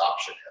the best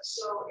option is.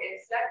 So in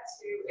step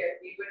 2,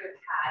 if we would have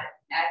had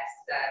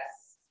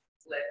excess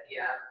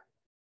lithium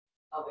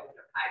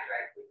aluminum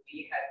hydride, would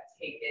we have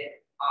taken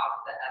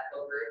off the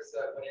ethyl group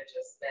so it would have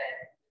just been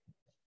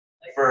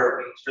like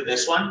for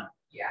this one?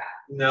 Yeah.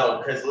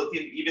 No, because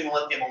even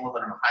lithium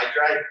aluminum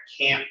hydride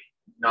can't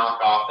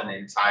knock off an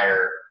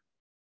entire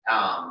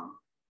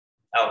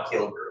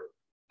alkyl group.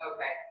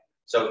 Okay.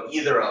 So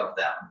either of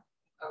them.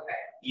 Okay.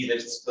 Either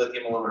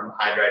lithium aluminum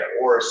hydride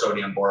or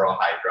sodium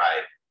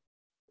borohydride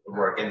would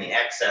work, and the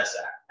excess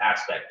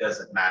aspect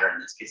doesn't matter in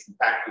this case. In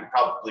fact, we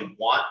probably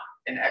want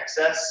an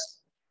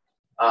excess,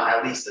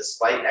 at least a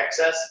slight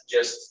excess,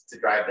 just to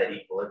drive that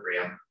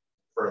equilibrium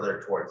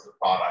further towards the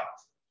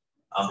product.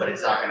 But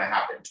it's not going to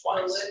happen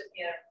twice. The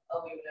lithium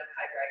aluminum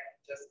hydride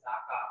can just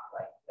knock off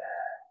like the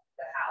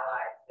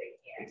halides. They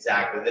can't.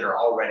 Exactly, that are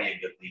already a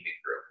good leaving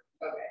group.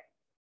 Okay.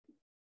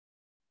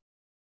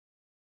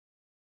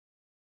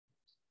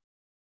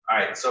 All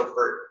right, so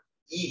for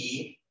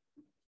E,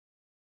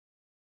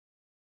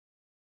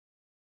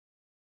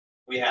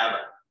 we have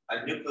a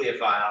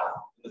nucleophile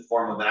in the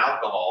form of an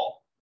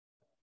alcohol,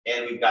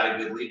 and we've got a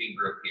good leaving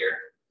group here.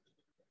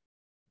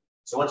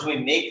 So once we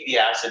make the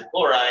acid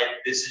chloride,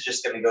 this is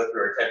just going to go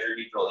through our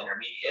tetrahedral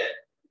intermediate.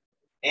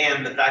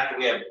 And the fact that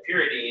we have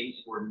pyridine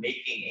and we're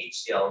making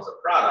HCl as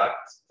a product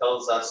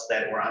tells us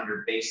that we're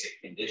under basic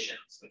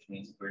conditions, which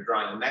means if we're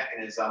drawing a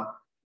mechanism,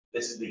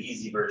 this is the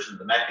easy version of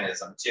the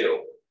mechanism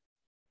too,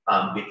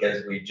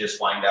 because we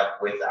just wind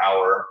up with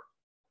our,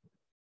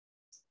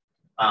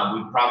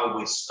 we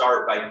probably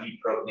start by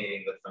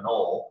deprotonating the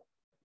phenol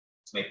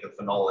to make the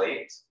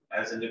phenolate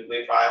as a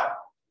nucleophile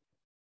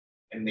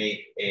and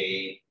make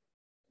a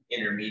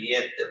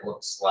intermediate that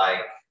looks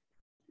like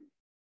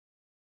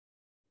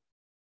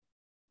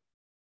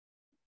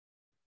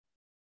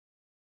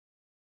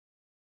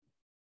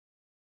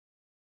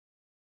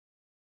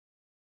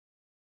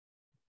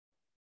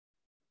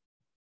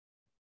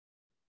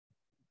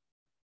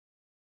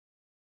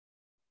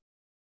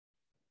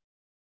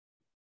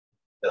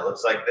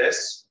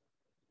this.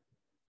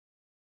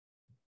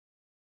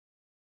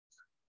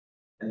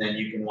 And then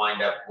you can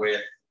wind up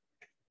with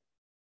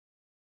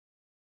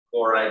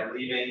chloride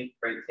leaving,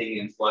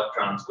 taking its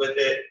electrons with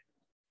it.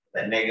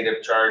 That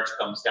negative charge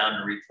comes down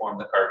to reform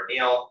the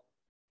carbonyl.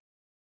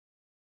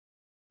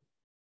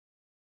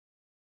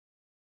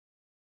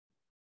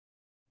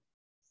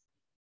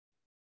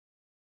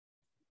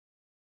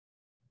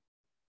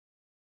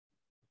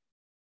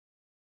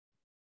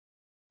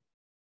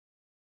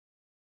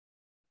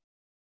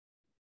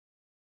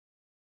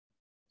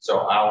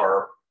 So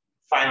our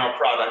final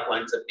product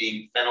winds up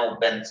being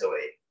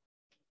phenylbenzoate.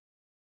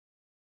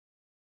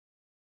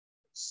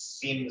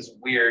 Seems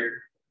weird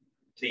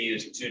to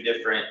use two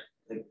different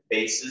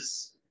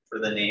bases for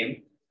the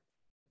name.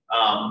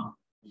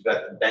 You've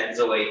got the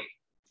benzoate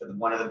for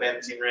one of the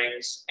benzene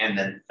rings, and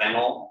then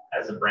phenyl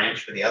as a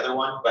branch for the other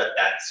one, but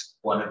that's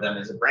one of them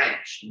is a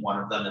branch and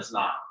one of them is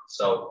not.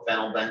 So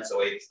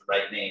phenylbenzoate is the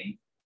right name,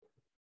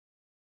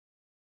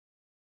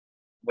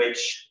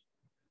 which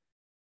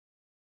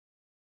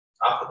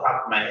off the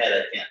top of my head,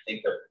 I can't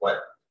think of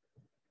what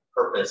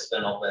purpose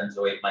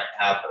phenylbenzoate might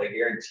have, but I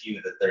guarantee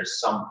you that there's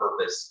some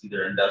purpose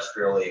either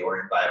industrially or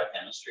in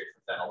biochemistry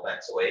for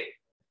phenylbenzoate.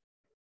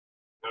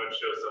 No, it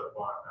shows up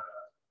on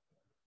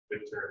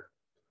midterm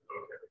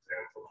vocab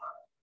exams a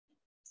lot.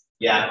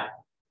 Yeah.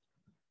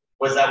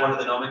 Was that one of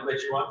the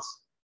nomenclature ones?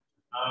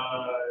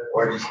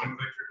 Or just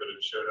nomenclature, but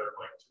it showed up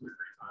like 2 or 3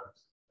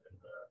 times.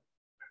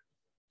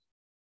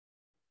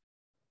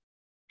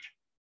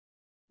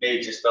 Maybe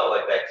it just felt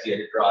like that because you had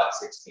to draw it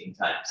 16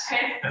 times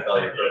with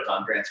all your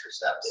proton transfer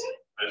steps.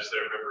 I just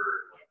remember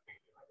like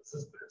thinking like, this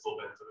is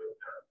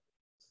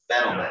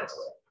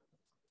phenylbenzoate.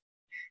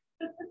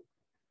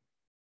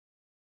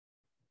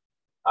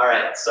 All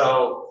right,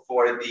 so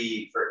for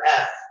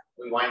F,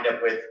 we wind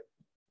up with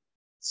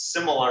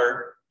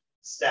similar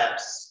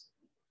steps,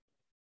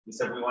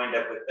 except we wind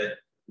up with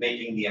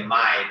making the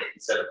amide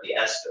instead of the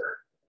ester.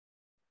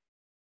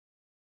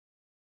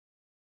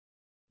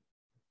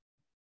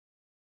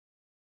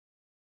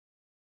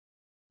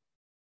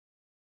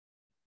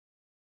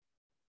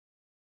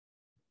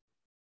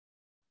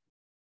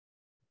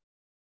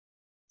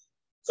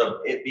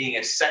 So it being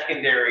a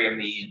secondary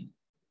amine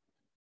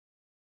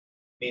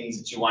means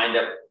that you wind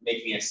up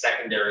making a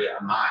secondary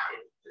amide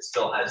that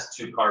still has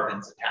 2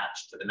 carbons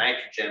attached to the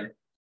nitrogen.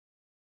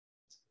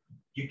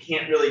 You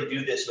can't really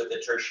do this with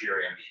a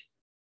tertiary amine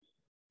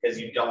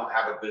because you don't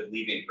have a good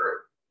leaving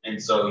group.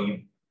 And so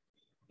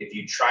if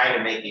you try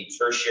to make a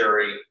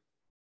tertiary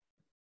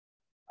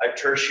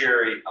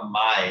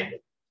amide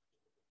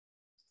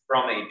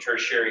from a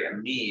tertiary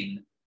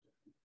amine,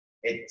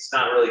 it's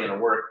not really going to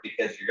work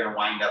because you're going to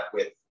wind up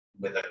with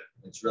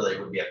it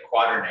would be a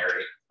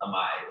quaternary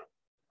amide,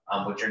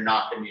 which are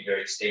not going to be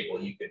very stable.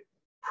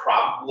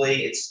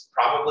 It's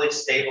probably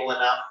stable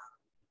enough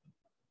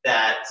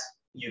that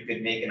you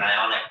could make an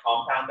ionic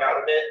compound out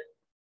of it,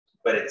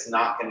 but it's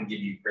not going to give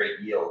you great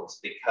yields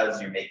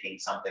because you're making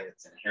something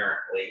that's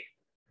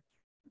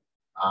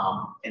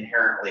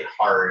inherently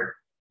hard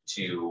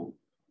to,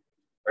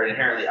 or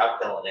inherently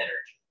uphill in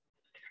energy.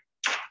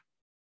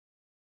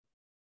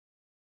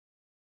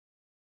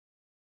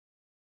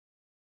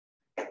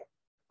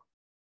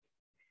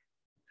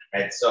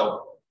 Right,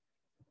 so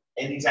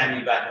anytime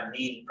you've got an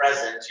amine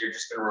present, you're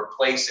just going to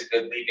replace a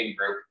good leaving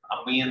group.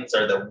 Amines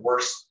are the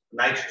worst,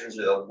 nitrogens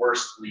are the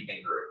worst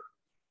leaving group.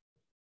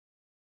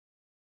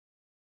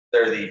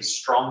 They're the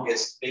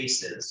strongest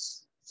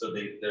bases, so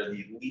they're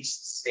the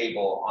least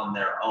stable on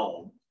their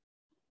own.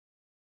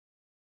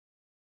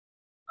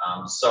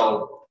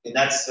 And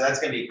that's going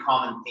to be a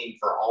common theme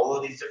for all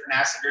of these different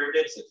acid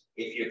derivatives.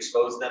 If you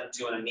expose them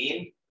to an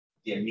amine,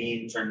 the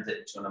amine turns it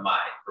into an amide,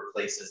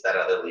 replaces that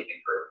other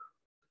leaving group.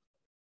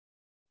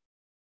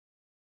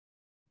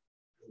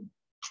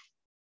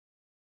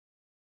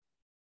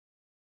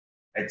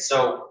 And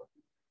so,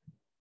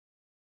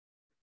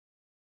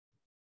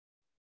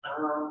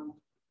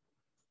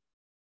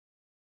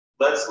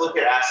 let's look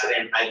at acid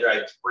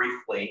anhydrides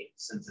briefly,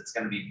 since it's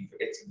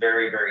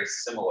very, very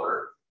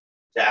similar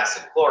to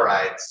acid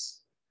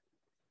chlorides.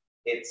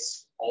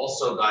 It's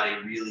also got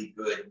a really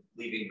good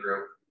leaving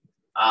group.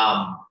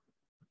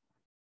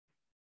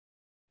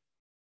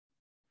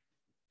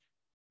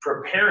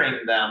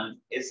 Preparing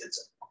them is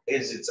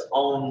its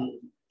own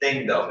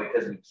thing though,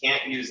 because we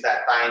can't use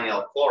that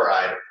thionyl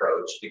chloride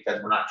approach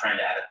because we're not trying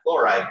to add a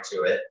chloride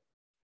to it.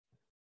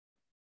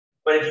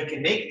 But if you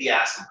can make the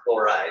acid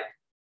chloride,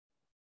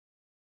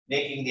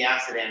 making the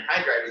acid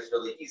anhydride is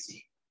really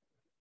easy.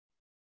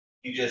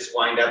 You just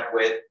wind up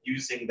with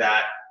using the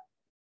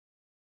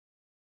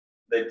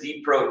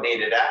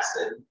deprotonated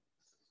acid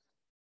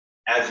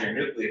as your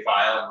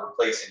nucleophile and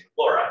replacing the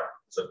chloride.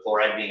 So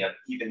chloride being an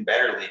even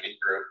better leaving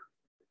group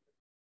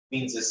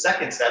means the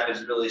second step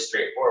is really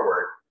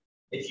straightforward.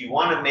 If you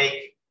want to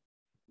make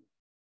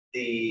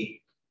the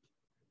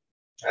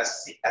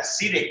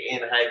acetic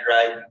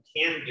anhydride,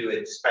 you can do it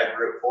just by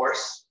brute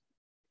force.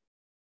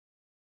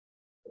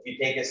 If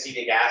you take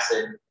acetic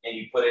acid and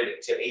you put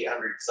it to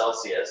 800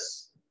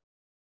 Celsius,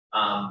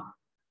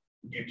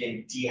 you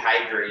can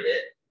dehydrate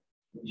it.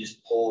 You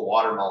just pull a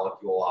water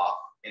molecule off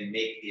and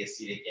make the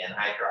acetic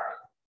anhydride.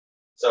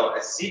 So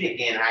acetic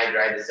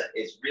anhydride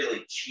is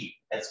really cheap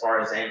as far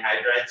as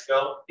anhydrides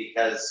go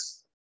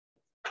because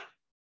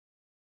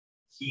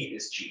heat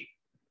is cheap,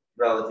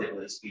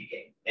 relatively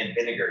speaking, and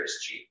vinegar is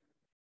cheap.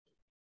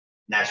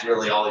 And that's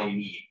really all you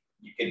need.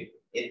 You can,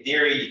 in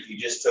theory, if you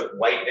just took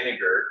white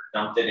vinegar,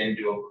 dumped it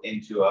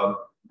into a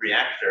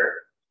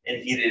reactor,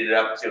 and heated it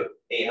up to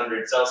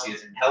 800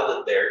 Celsius and held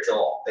it there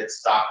till it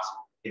stopped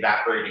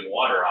evaporating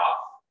water off,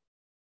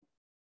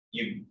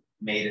 you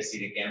made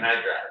acetic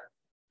anhydride.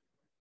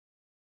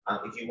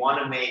 If you want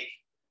to make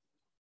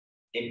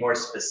a more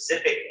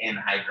specific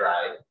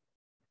anhydride,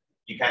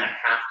 you kind of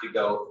have to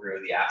go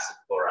through the acid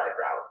chloride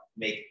route.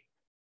 Make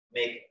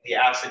the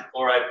acid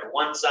chloride for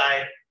one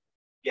side,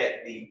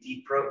 get the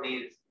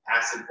deprotonated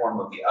acid form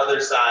of the other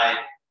side,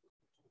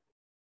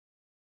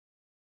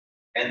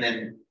 and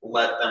then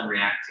let them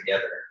react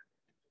together.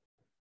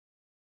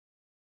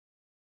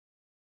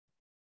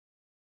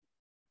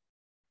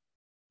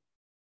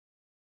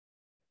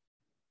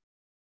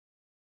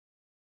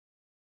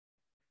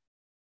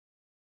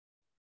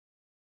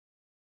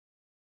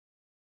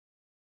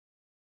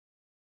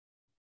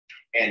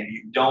 And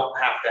you don't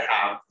have to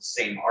have the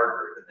same R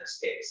group in this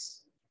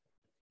case.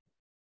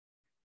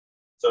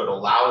 So it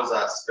allows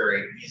us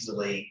very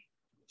easily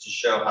to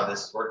show how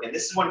this works. And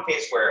this is one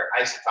case where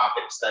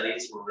isotopic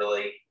studies were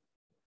really,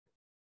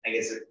 I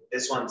guess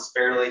this one's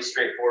fairly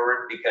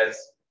straightforward because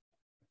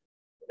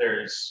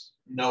there's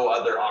no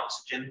other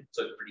oxygen.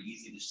 So it's pretty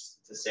easy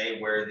to say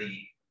where the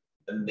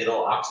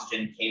middle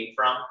oxygen came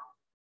from.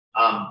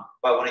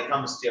 But when it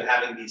comes to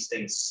having these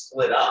things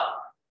split up,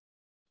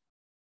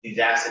 these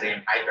acid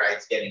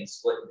anhydrides getting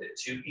split into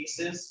two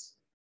pieces,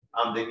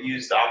 they've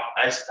used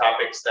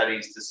isotopic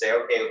studies to say,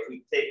 okay, if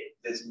we take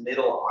this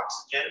middle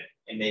oxygen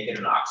and make it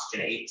an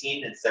oxygen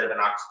 18 instead of an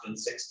oxygen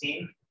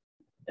 16,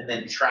 and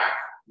then track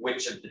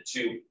which of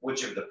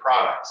the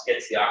products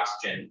gets the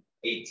oxygen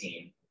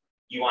 18,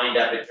 you wind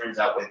up, it turns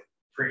out, with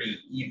pretty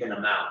even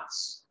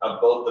amounts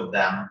of both of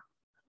them,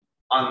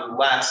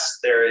 unless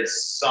there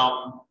is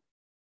some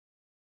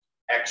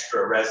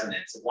extra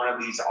resonance. If one of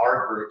these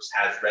R groups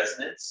has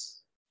resonance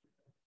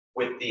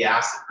with the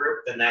acid group,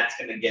 then that's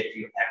going to get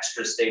you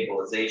extra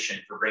stabilization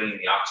for bringing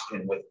the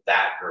oxygen with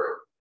that group.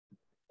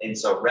 And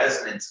so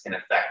resonance can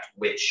affect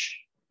which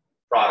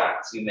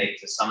products you make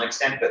to some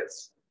extent, but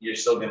you're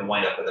still going to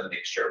wind up with a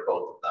mixture of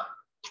both of them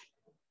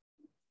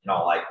in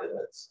all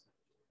likelihoods.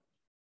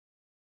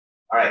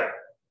 All right.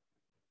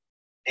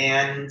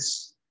 And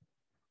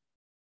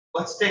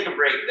let's take a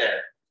break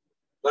there.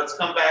 Let's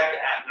come back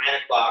at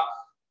 9 o'clock.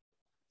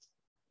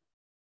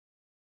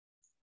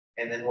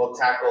 And then we'll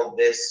tackle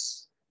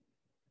this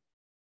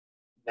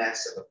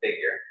mess of a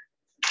figure.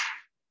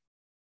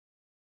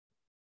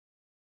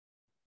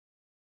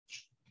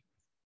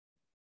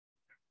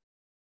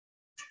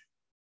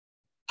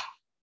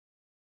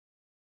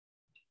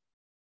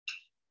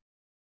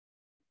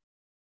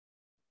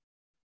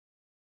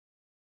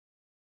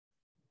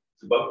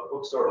 Is the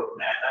bookstore open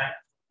at 9?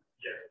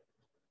 Yeah.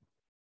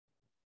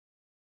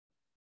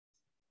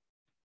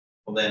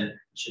 Well then,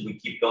 should we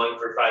keep going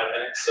for 5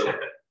 minutes so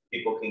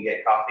people can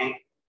get coffee?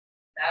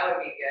 That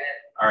would be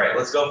good. All right,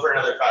 let's go for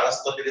another 5.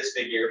 Let's look at this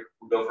figure.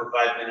 We'll go for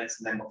 5 minutes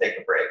and then we'll take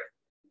a break.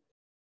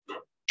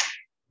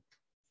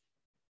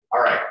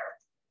 All right,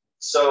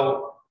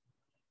 so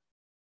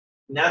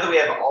now that we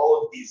have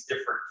all of these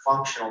different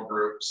functional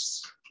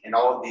groups and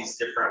all of these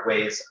different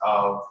ways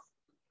of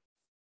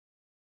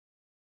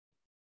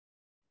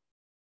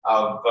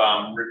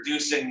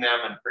reducing them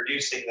and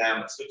producing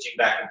them and switching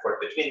back and forth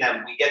between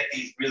them, we get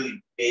these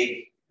really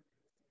big,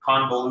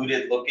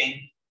 convoluted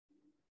looking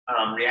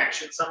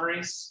reaction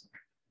summaries.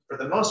 For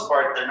the most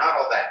part, they're not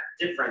all that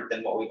different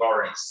than what we've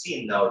already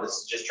seen, though. This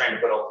is just trying to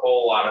put a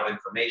whole lot of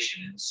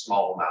information in a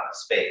small amount of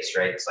space,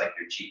 right? It's like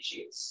your cheat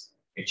sheets.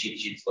 Your cheat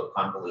sheets look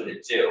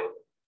convoluted too,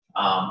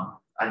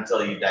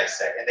 until you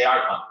dissect, and they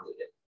are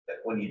convoluted. But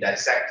when you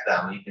dissect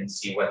them, you can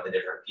see what the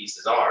different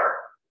pieces are.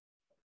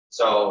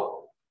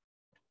 So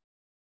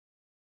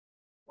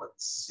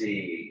let's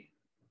see.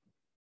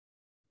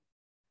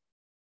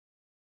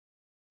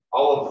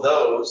 All of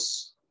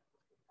those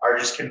are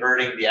just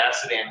converting the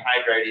acid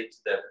anhydride into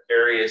the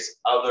various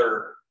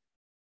other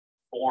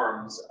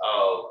forms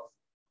of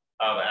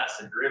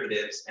acid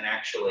derivatives. And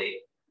actually,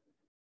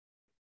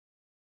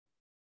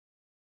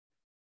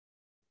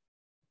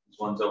 this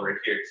one's over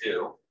here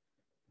too.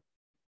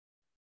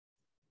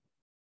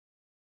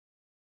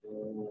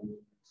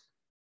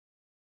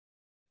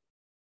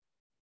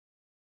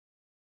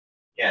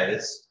 Yeah,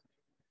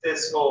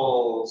 this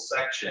whole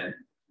section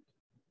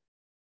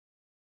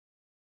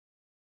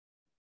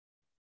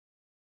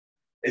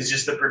is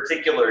just the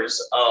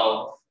particulars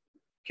of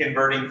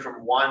converting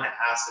from one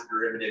acid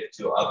derivative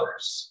to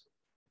others.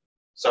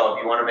 So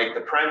if you want to make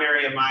the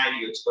primary amide,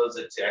 you expose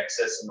it to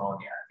excess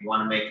ammonia. If you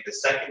want to make the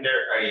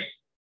secondary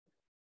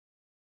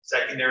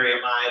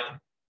amide,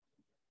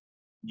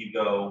 you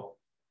go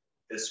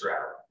this route.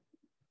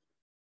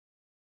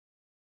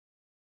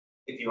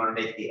 If you want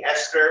to make the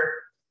ester,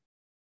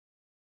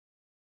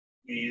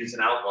 you use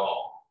an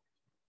alcohol.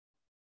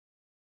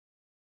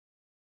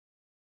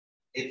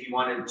 If you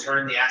want to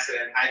turn the acid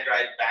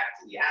anhydride back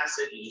to the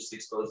acid, you just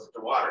expose it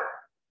to water.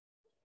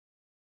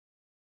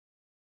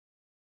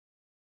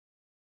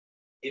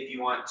 If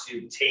you want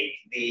to take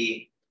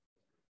the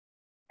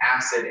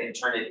acid and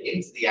turn it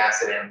into the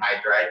acid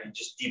anhydride, you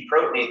just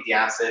deprotonate the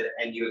acid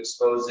and you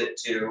expose it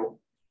to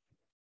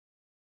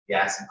the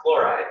acid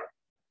chloride.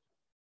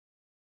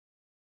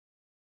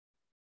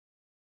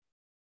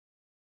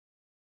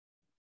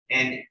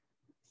 And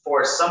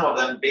for some of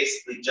them,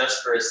 basically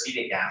just for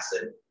acetic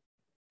acid,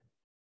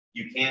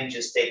 you can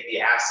just take the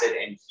acid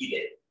and heat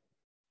it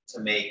to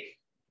make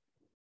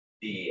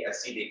the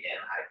acetic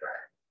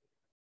anhydride.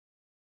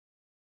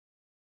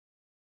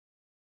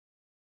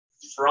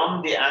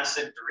 From the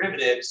acid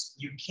derivatives,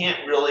 you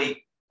can't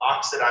really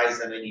oxidize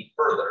them any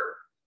further.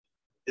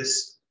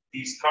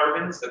 These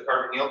carbons, the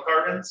carbonyl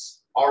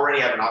carbons, already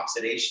have an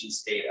oxidation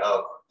state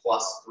of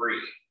 +3.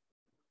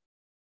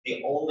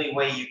 The only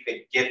way you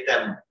could get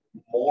them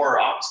more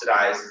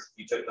oxidized is if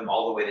you took them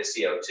all the way to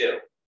CO2.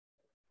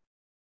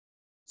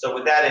 So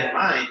with that in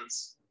mind,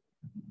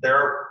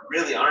 there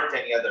really aren't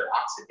any other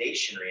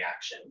oxidation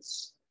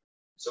reactions.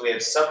 So we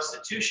have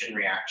substitution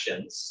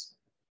reactions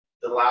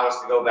that allow us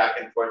to go back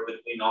and forth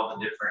between all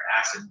the different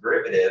acid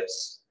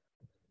derivatives.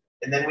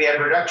 And then we have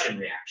reduction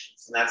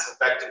reactions, and that's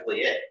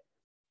effectively it.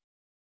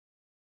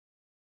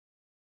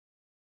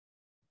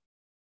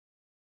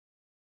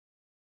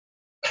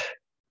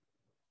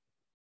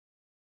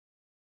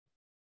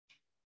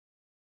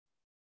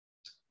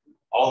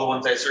 All the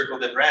ones I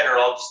circled in red are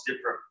all just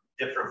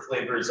different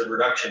flavors of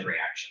reduction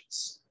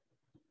reactions.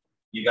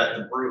 You got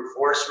the brute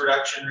force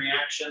reduction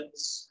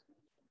reactions,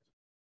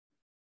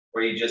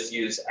 where you just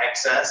use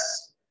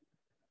excess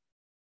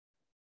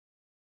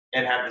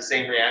and have the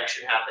same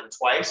reaction happen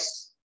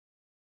twice.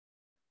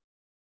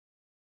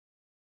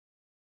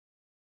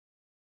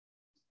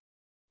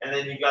 And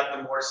then you got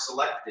the more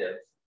selective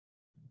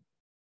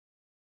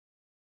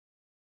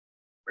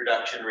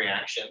reduction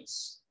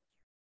reactions,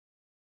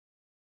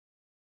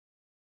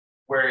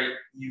 where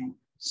you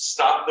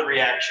stop the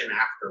reaction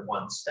after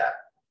one step.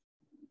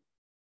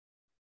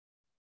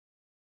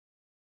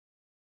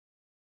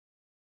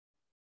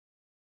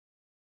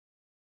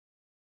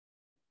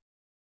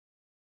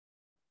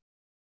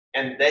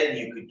 And then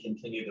you could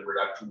continue the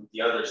reduction with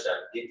the other step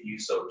if you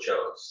so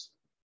chose.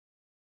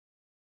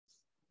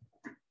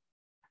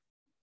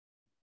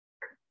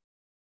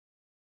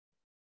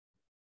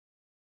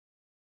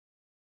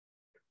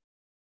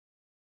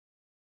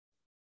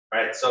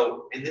 Right,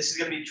 so, and this is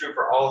going to be true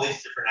for all these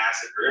different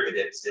acid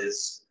derivatives,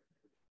 is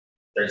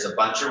there's a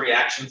bunch of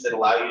reactions that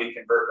allow you to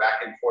convert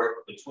back and forth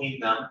between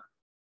them.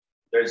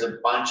 There's a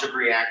bunch of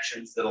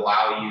reactions that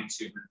allow you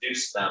to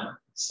reduce them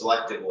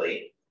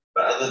selectively.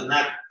 But other than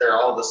that, they're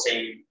all the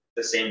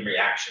same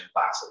reaction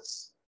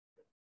classes.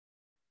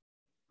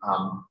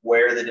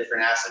 Where the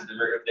different acid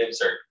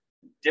derivatives are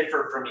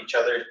differ from each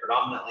other is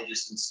predominantly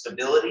just in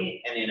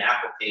stability and in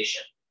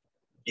application,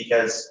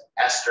 because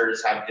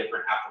esters have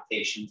different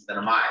applications than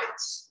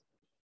amides,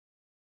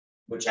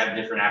 which have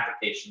different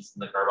applications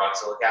than the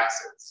carboxylic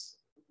acids.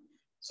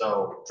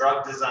 So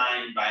drug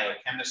design,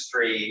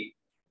 biochemistry,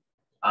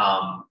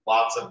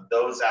 lots of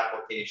those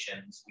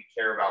applications, we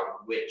care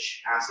about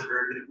which acid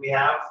derivative we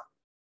have.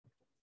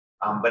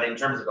 But in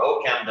terms of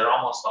OChem, they're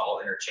almost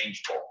all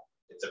interchangeable.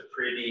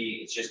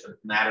 It's just a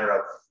matter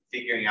of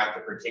figuring out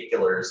the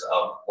particulars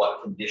of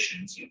what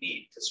conditions you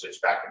need to switch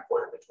back and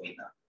forth between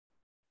them.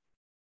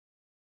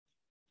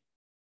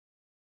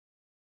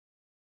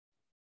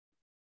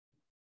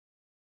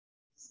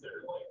 Is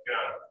there like,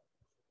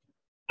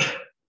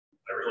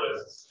 I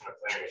realize this is kind of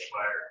playing with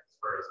fire as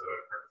far as the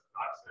carbon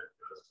monoxide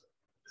goes.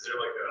 Is there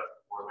like a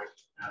formic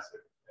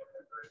acid?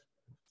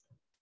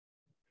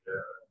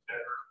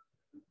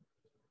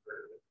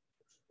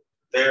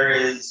 There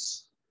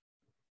is.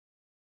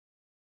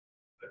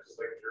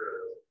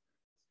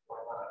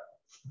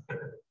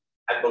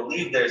 I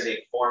believe there's a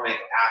formic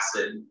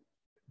acid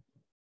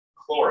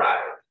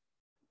chloride.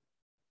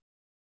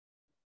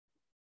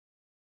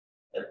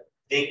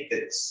 think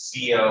that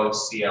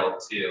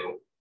COCl2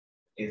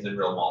 is a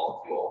real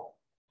molecule.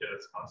 Yeah,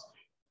 that's possible.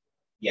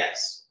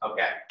 Yes.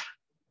 Okay.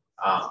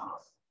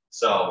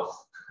 So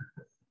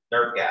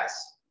nerve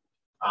gas.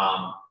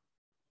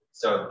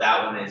 So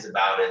that one is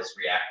about as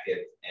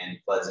reactive and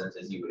pleasant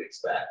as you would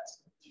expect.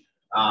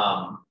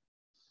 I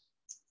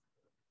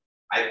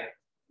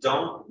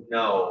don't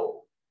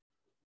know.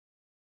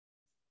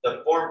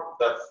 The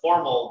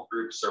formal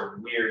groups are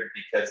weird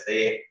because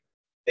they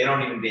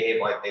don't even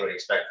behave like they would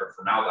expect for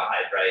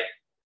formaldehyde, right?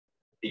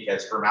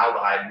 Because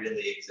formaldehyde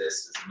really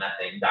exists as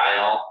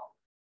methanediol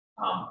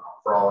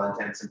for all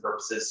intents and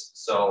purposes.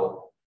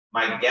 So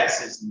my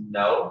guess is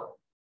no.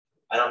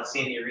 I don't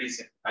see any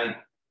reason.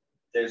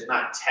 There's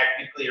not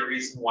technically a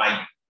reason why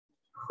you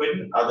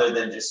couldn't, other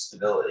than just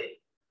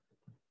stability.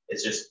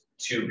 It's just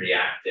too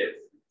reactive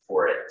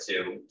for it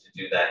to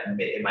do that.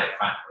 It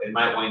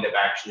might wind up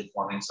actually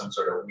forming some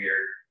sort of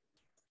weird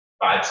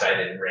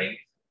 5-sided ring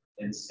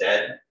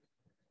instead.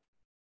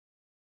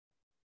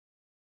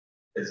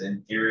 Because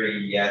in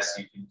theory, yes,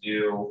 you can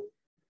do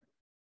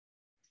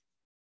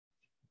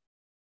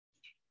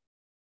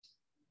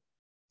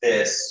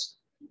this,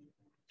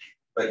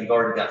 but you've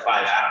already got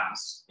 5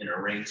 atoms in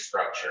a ring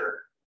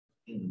structure.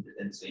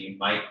 And so you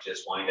might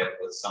just wind up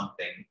with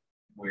something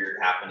weird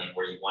happening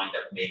where you wind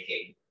up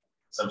making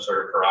some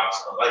sort of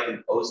peroxide, like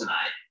an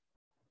ozonide.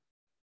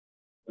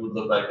 It would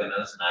look like an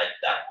ozonide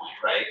at that point,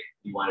 right?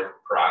 You want a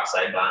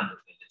peroxide bond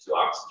between the 2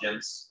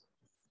 oxygens.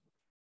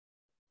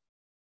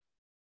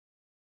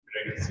 But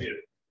I can see it,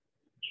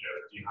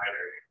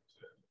 dehydrating.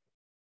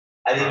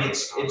 I think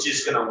it's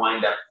just going to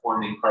wind up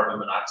forming carbon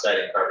monoxide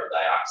and carbon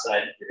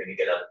dioxide. You're going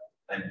to get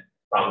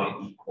probably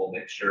an equal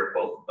mixture of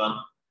both of them,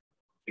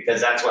 because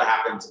that's what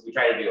happens if we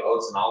try to do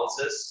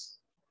ozonolysis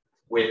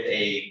with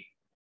a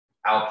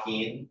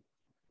alkene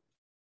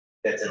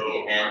that's at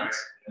the end.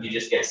 You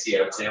just get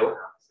CO2.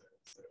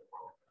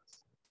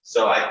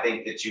 So I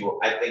think you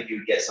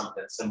would get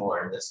something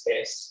similar in this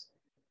case.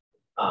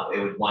 It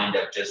would wind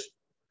up just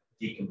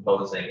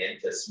decomposing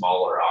into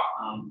smaller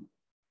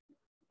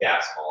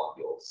gas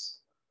molecules.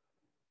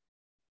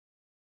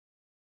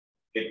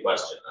 Good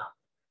question, though.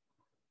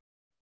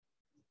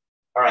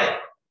 All right,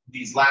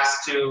 these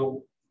last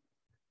two.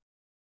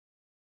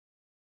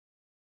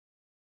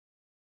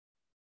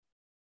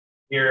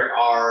 Here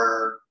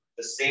are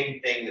the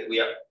same thing that we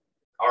have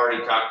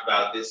already talked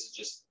about. This is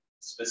just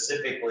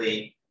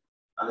specifically,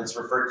 it's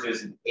referred to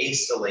as an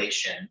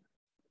acylation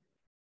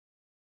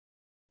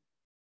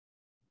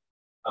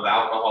of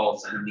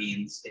alcohols and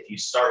amines. If you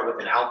start with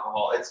an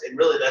alcohol,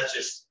 that's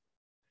just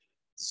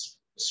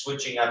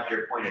switching up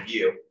your point of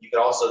view. You could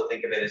also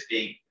think of it as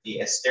being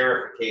the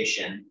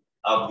esterification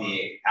of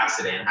the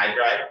acid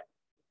anhydride,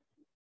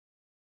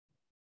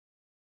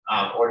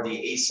 or the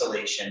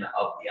acylation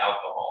of the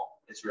alcohol.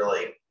 It's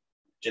really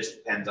just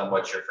depends on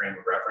what your frame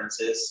of reference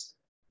is.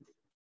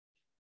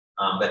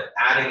 But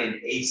adding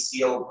an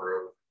acyl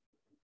group,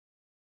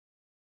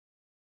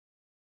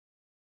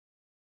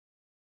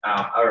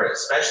 or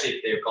especially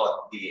if they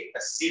call it the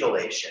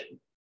acetylation,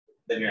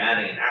 then you're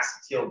adding an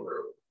acetyl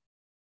group.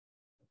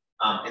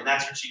 And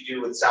that's what you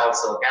do with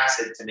salicylic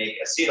acid to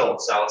make acetyl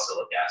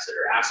salicylic acid,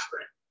 or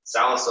aspirin.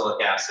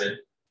 Salicylic acid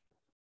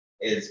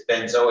is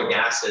benzoic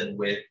acid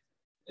with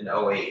an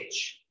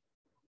OH.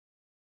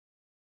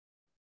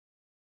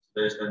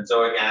 There's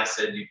benzoic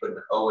acid, you put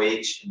an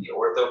OH in the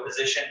ortho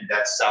position,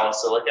 that's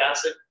salicylic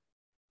acid.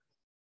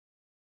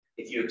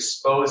 If you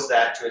expose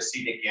that to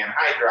acetic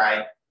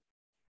anhydride,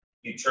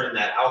 you turn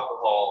that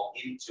alcohol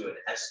into an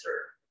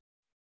ester.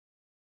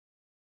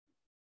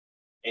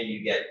 And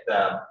you get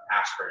the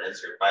aspirin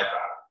as your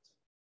byproduct.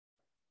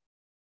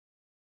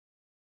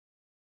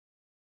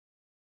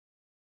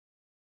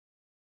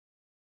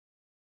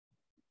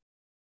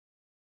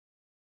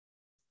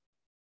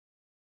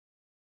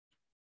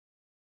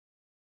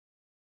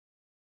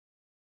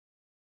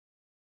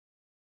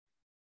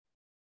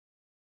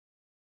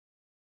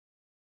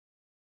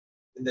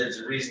 And there's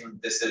a reason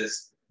this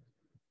is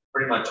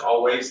pretty much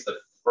always the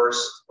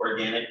first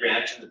organic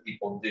reaction that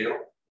people do.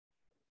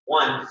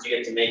 One, because you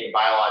get to make a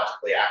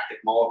biologically active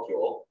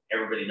molecule.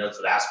 Everybody knows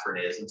what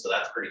aspirin is, and so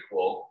that's pretty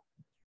cool.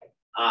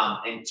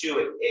 And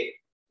two,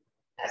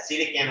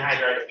 acetic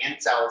anhydride and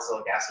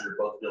salicylic acid are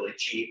both really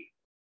cheap,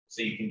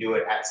 so you can do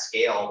it at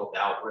scale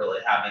without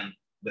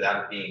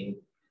it being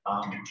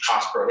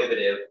cost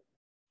prohibitive.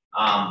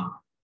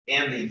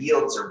 And the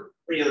yields are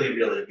really,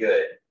 really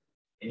good.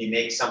 And you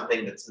make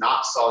something that's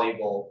not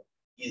soluble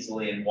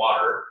easily in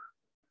water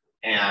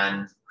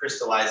and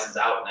crystallizes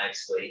out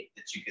nicely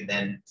that you can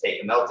then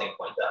take a melting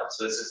point of.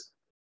 So this is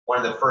one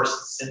of the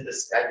first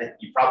synthesis. I think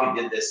you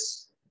probably did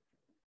this.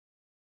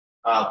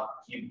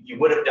 You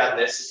would have done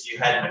this if you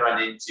hadn't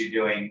run into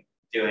doing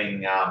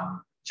Gen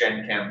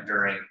Chem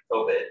during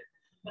COVID.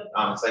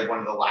 It's like one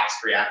of the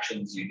last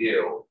reactions you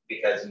do,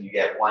 because you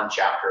get one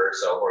chapter or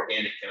so of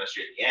organic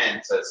chemistry at the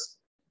end. So it's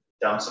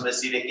dump some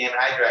acetic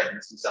anhydride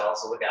and some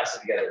salicylic acid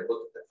together.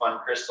 Look at the fun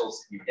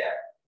crystals that you get.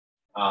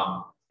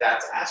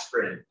 That's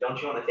aspirin.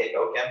 Don't you want to take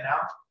OChem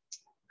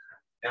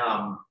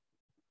now?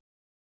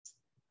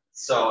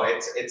 So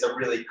it's a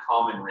really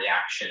common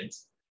reaction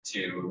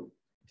to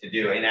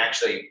do, and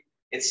actually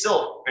it's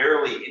still a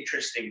fairly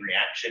interesting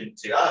reaction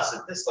to us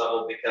at this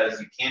level because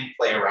you can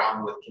play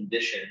around with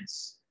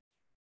conditions,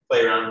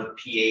 play around with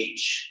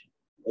pH,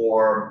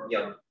 or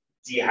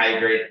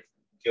dehydrate,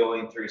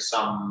 going through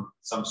some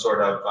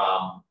sort of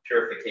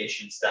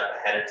purification step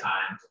ahead of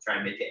time to try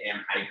and make it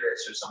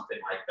anhydrous or something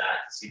like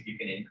that to see if you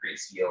can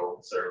increase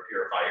yields or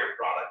purify your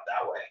product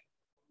that way.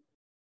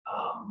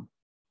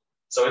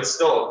 So it's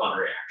still a fun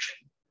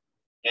reaction,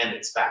 and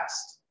it's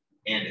fast,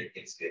 and it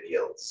gets good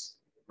yields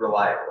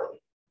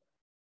reliably.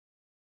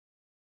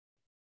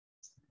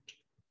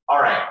 All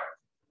right.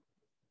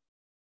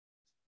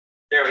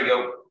 There we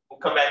go. We'll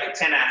come back at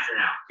 10 after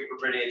now. Give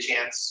everybody a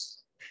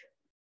chance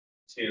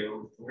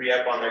to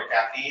re-up on their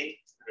caffeine.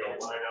 Come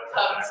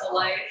to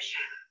life.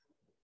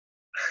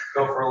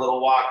 Go for a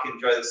little walk,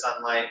 enjoy the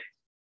sunlight.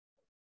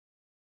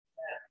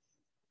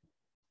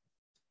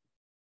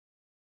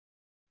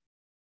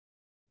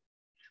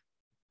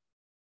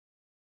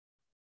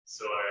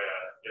 So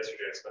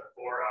yesterday I spent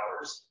 4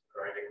 hours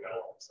grinding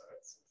metal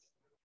sides.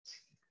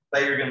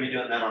 Thought you were going to be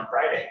doing that on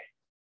Friday.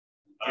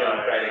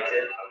 Friday,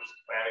 kid. I was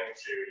planning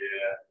to,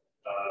 yeah.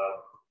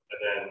 And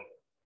then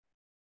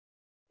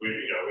we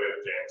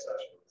have jam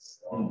sessions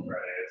on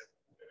Fridays.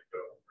 I'm gonna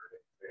go for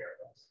anything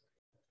else.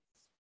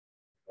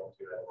 Don't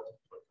do that.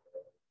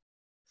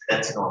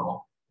 That's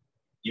normal.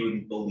 You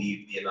wouldn't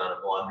believe the amount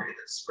of laundry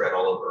that's spread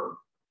all over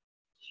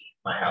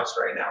my house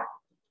right now.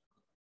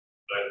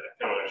 But I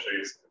kind of want to show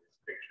you some of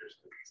these pictures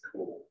because it's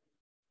cool.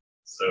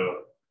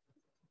 So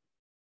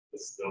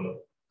this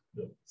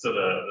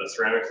the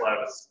ceramics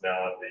lab is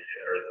now the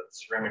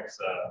ceramics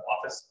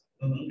office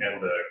and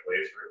the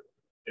glaze room.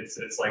 It's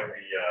like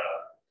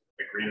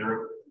the green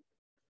room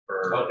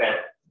for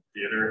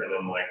theater, and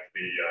then like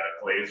the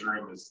glaze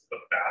room is the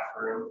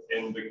bathroom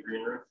in the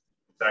green room.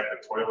 In fact,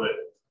 the toilet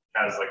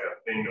has like a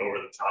thing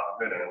over the top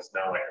of it, and it's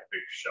now like a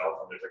big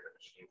shelf, and there's like a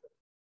machine that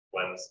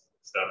blends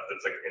stuff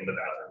that's like in the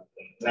bathroom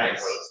in the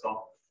toilet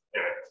stall.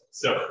 Anyway,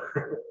 so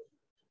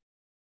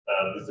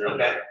these are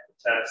the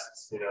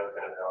tests, kind of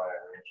how I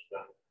arranged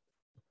them.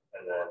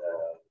 And then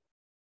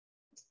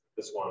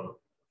this one,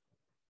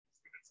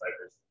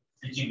 Cypress.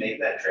 Did you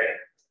make that tray?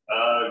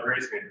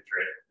 Grace made the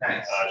tray.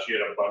 Nice. She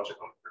had a bunch of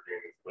them for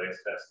doing these glaze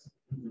tests.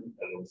 And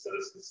then, so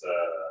this is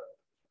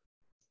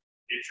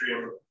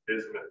yttrium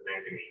bismuth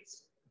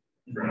manganese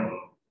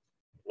from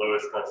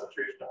lowest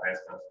concentration to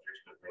highest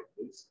concentration of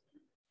manganese.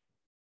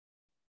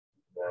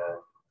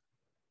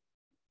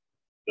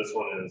 This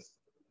one is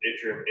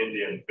yttrium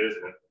indium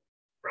bismuth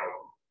from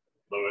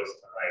lowest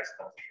to highest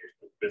concentration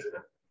of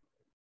bismuth.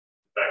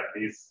 In fact,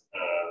 these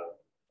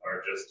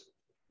are just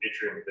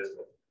yttrium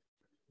bismuth.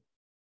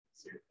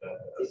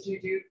 Did you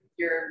do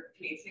your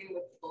painting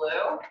with blue?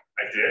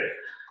 I did.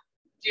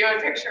 Do you have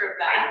a picture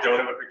of I that? don't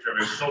have a picture of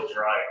it. It's still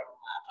drying.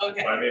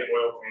 Okay. I made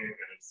oil painting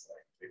and it's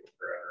like taking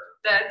forever.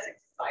 That's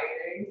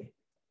exciting.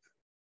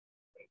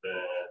 And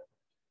then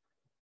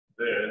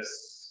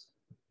this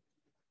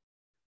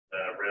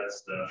red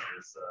stuff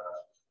is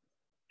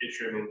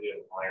yttrium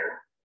indium iron.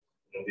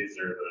 And these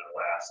are the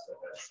last of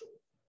it. So,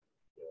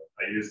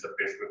 I used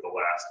basically the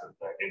last of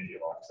the indium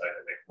oxide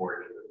to make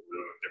more into the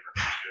blue of different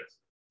ratios.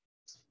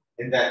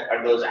 And that,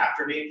 are those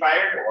after being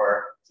fired,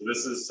 or? So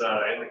this is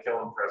in the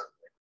kiln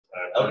presently.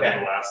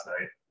 Last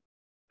night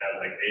at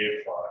like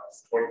 8 o'clock.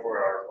 It's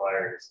 24-hour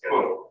firing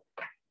schedule.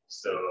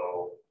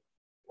 So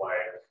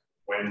like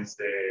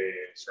Wednesday,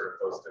 sort of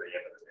close to the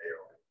end of the day,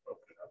 I'll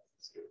open it up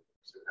and see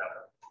what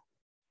happens.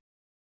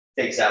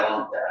 Takes that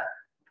long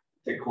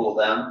to cool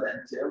down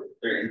then too?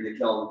 They're in the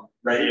kiln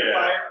ready to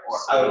fire?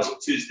 Or,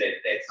 it's Tuesday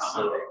today, it's not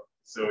Monday.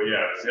 So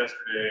yeah, it was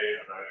yesterday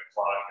at 9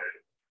 o'clock.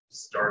 It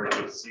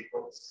started the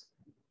sequence,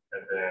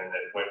 and then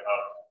it went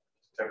up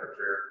to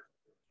temperature.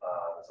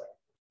 It was like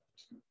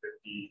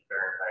 250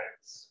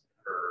 Fahrenheit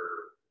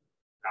per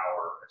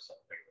hour or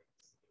something.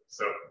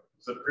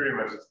 So pretty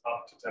much it's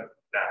up to temp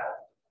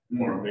now,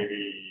 or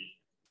maybe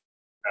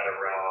at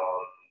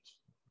around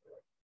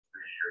 3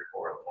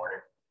 or 4 in the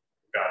morning,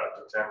 got up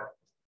to temp,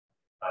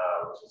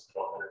 which is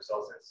 1200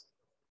 Celsius.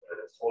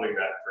 And it's holding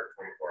that for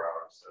 24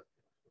 hours. So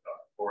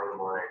about 4 in the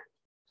morning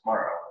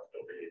tomorrow,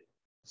 it'll be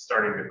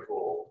starting to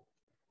cool,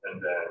 and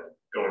then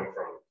going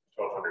from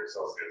 1200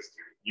 Celsius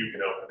to you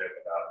can open it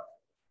without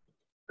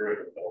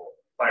ruining the whole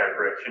fire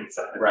brick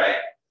inside.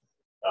 Right.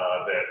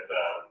 That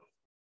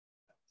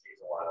takes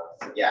a while.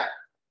 So yeah.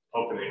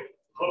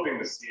 Hoping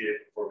to see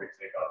it before we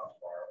take off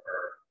tomorrow,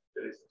 or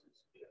today's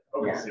Tuesday.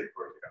 Hoping to see it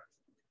before we take off.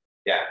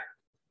 Yeah.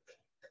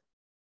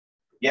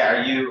 Yeah.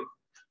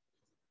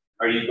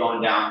 Are you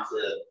going down to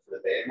the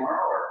bay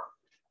tomorrow, or?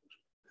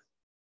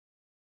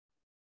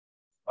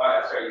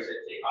 Oh, sorry, you said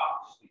take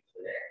off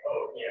today.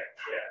 Oh yeah.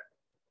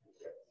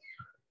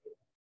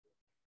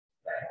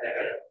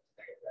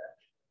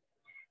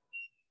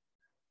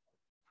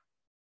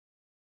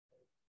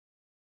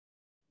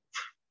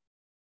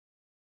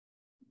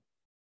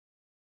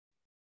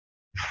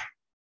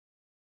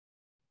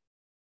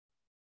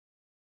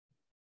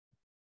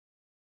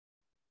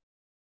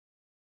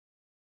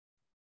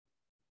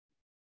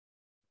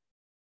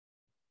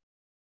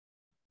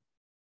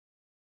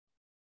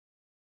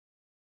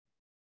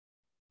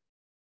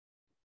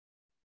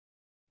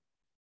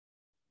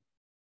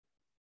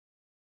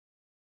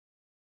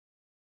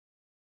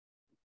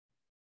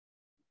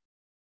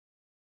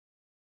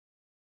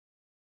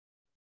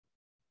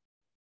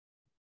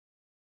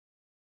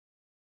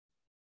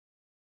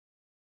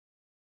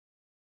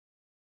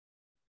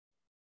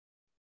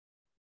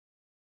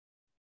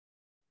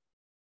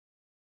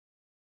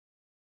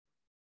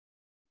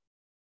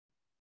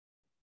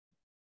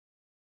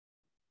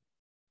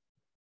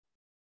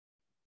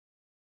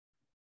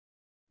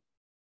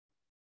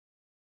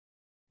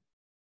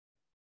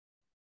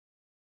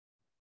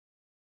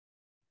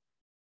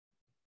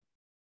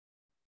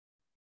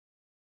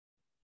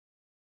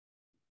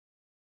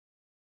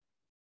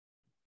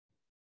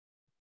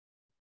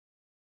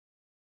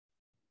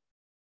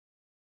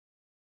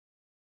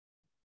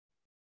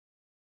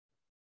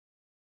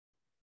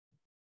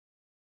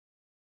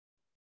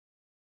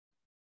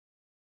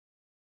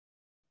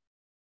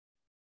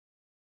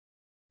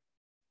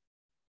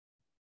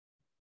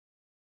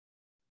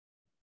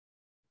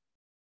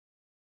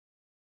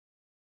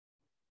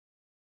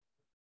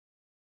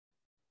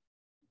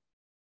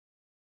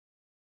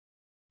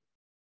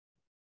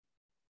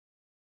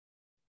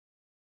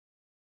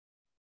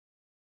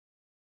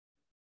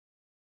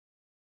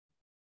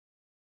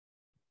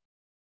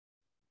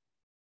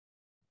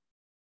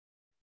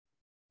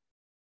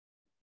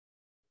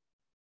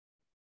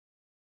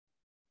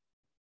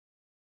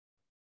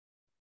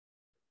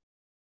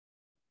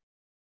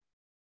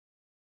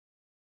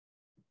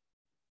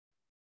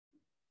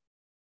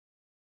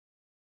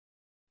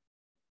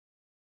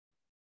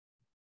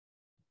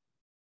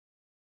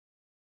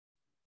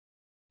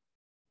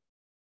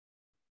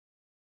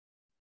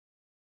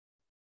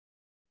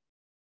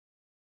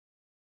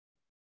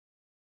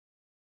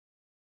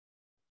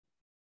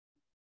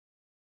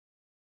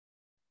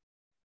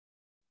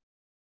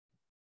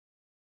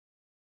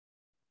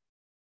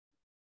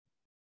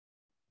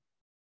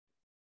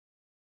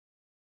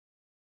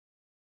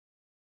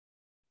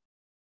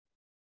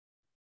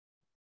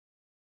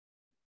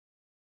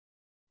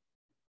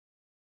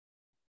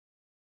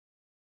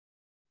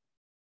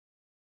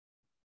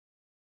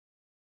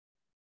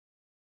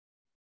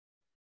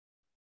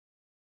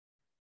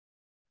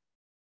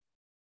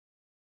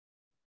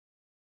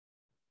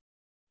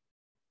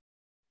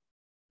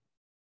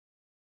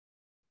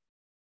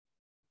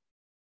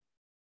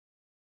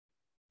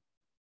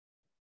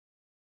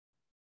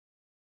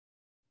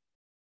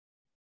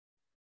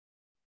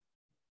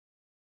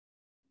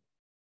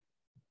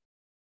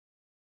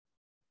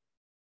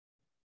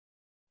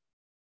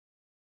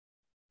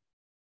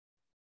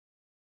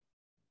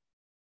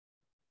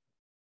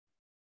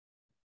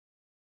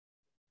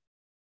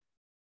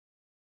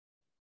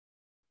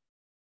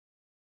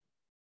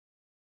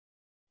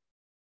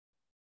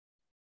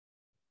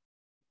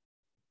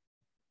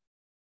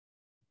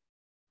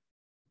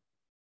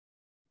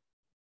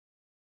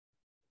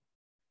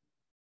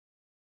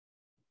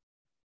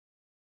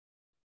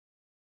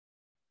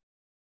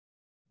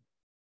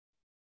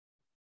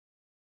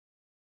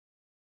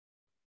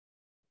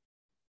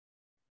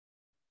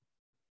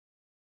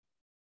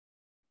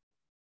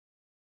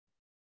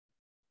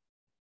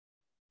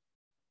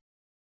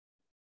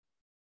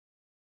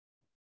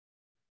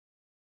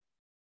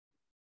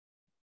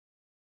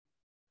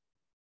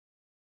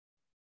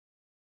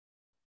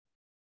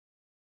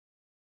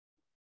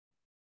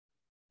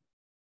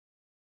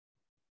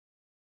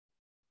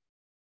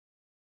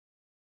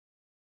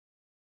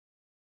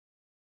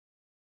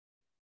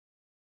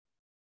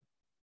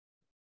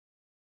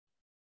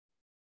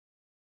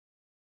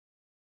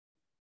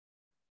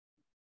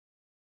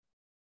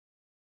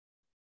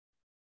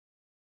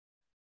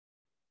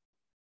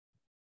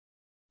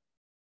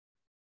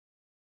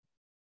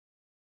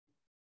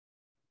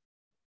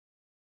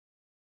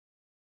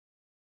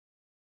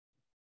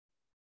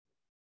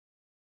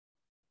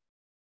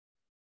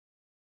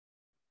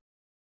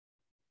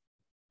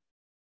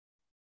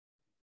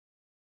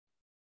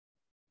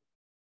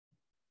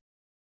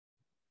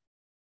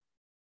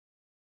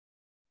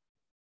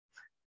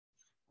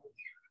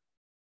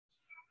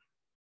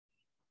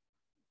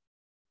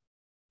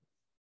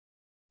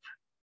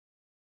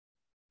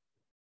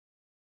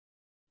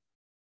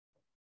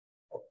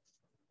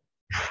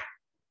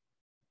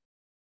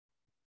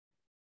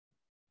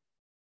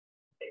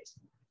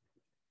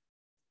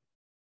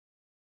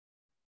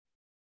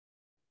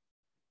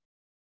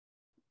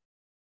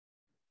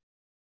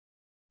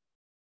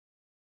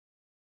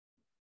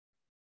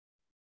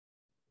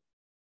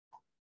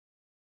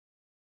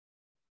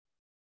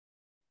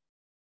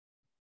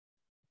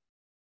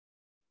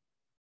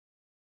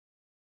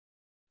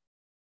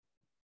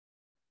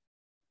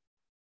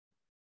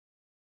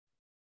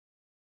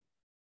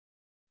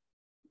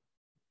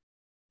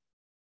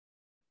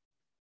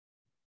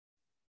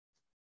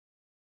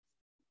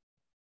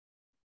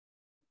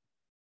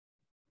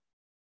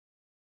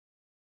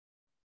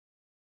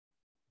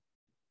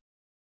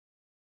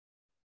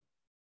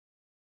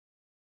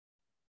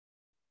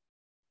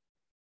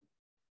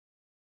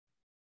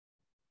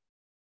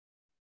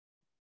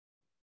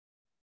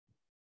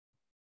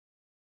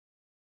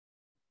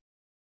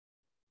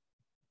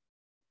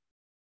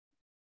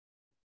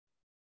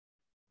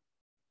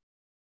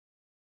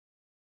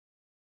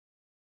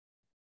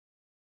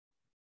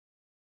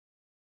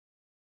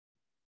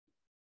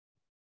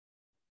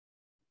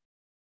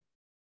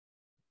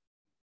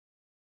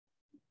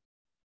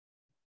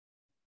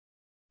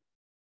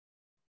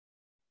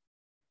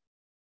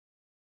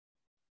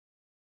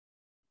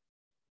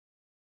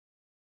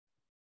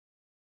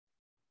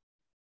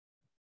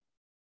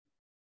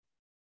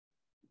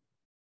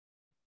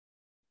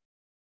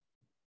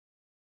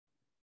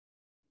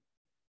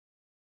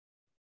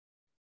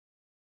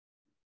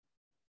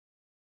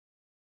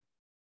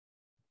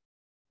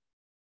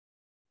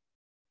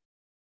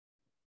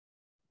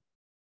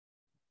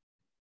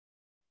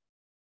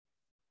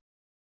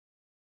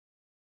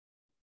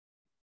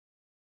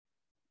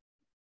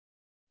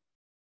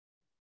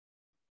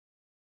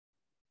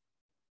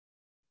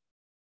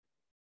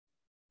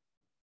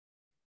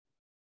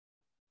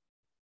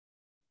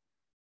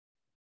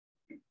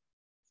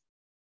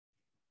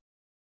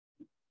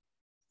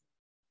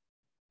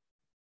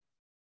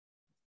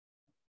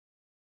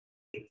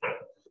 Pretty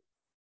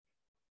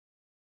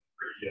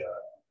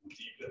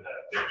deep in that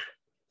addiction.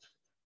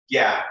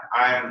 Yeah,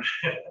 I'm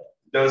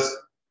those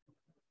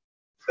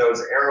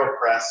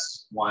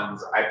AeroPress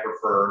ones I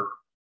prefer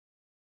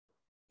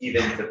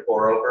even to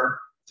pour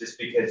over, just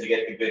because you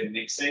get the good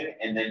mixing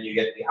and then you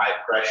get the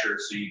high pressure,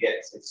 so you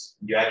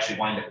actually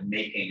wind up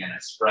making an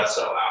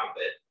espresso out of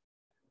it.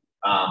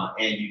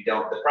 And you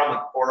don't. The problem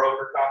with pour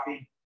over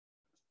coffee,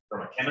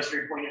 from a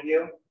chemistry point of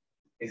view,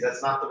 is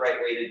that's not the right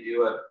way to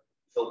do a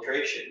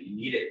filtration. You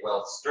need it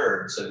well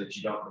stirred so that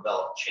you don't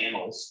develop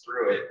channels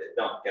through it that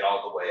don't get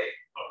all the way.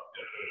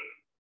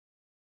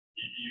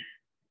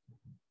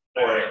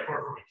 Pour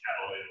from a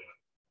kettle in.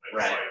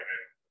 Right. I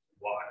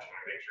watch and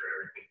I make sure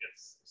everything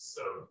gets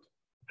soaked,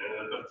 and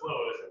then the flow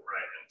isn't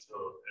right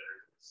until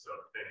everything's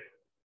soaked in.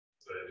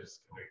 So I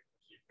just kind of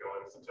keep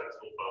going. Sometimes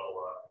it'll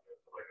bubble up, and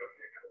I'm like,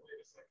 okay, I gotta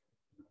wait a second.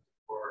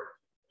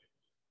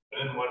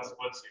 And then once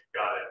you've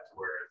got it to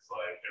where it's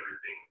like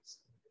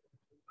everything's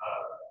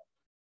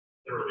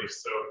thoroughly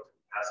soaked,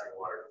 passing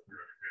water through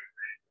at a good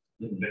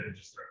rate, then you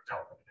just start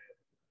dumping it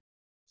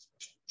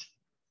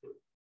in.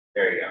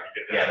 There you go.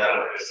 You Yeah, that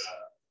works.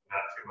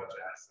 Not too much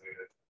acid,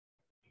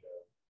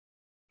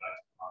 not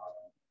too hot.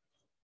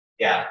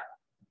 Yeah,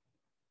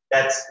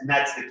 that's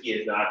the key,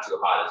 is not too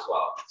hot as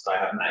well. So I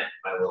have my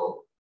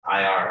little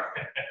IR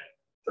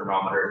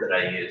thermometer that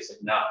I use.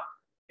 No,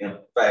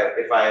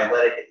 if I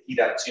let it heat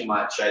up too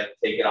much, I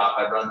take it off.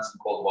 I run some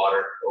cold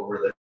water over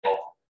the kettle,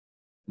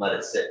 let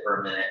it sit for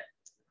a minute,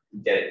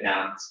 and get it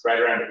down. It's right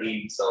around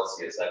 80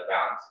 Celsius, I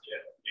found. Yeah,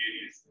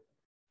 80s.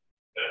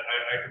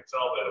 I can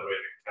tell by the way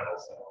the kettle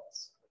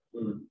sounds.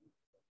 Mm.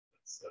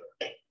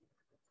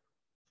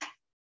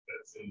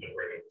 That's in the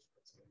range.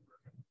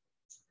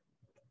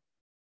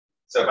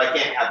 So if I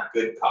can't have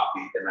good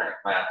coffee, then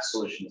my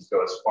solution is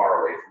go as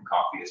far away from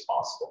coffee as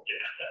possible.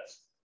 Yeah,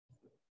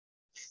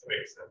 that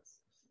makes sense.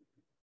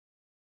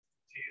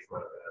 Tea is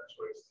not a bad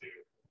choice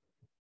too.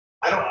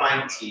 I don't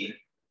mind tea,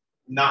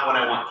 not when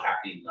I want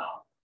caffeine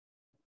though.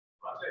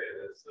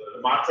 Mate is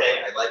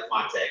Mate, I like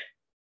mate.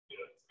 You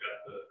know,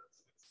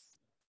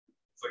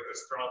 it's like the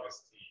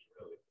strongest tea,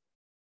 really.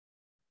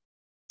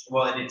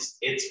 Well, and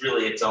it's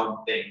really its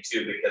own thing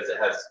too, because it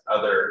has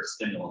other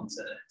stimulants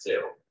in it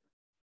too.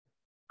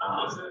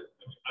 Is it?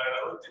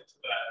 I looked into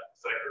that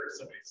because I heard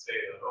somebody say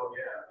that, oh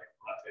yeah, like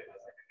mate has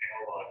like an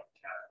analog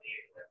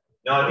caffeine.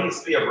 No, I think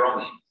it's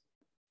theobromine.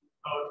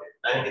 Oh, okay.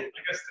 I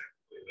guess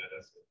technically that's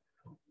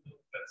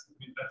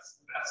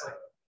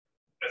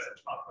a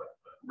chocolate.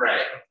 But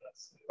right.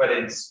 But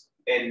it's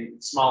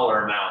in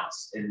smaller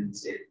amounts, and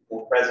it's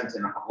present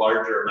in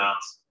larger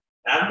amounts.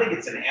 And I don't think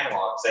it's an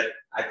analog, because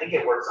I think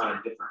it works on a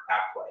different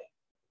pathway.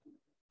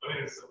 I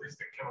mean, it's at least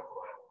a chemical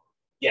analog.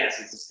 Yes,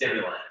 it's a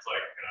stimulant. It's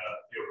like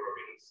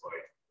theobromine is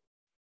like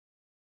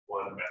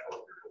one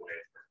methyl group away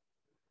from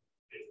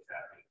being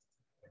caffeine.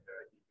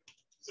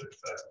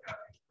 Synthesized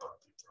caffeine from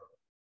theobromine.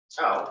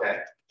 Oh,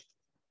 okay.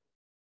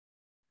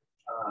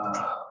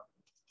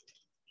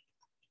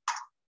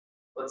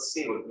 Let's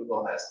see what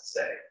Google has to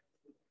say.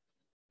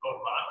 Oh,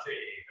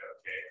 mate,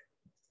 okay.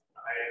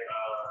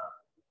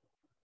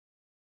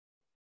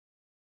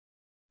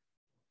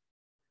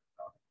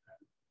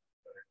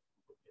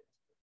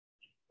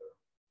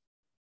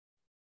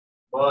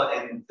 Well,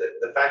 and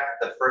the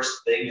fact that the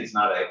first thing is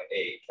not a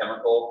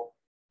chemical.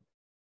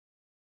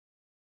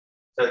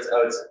 So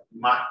it's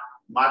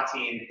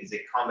matine is a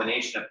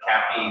combination of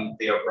caffeine,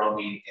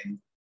 theobromine, and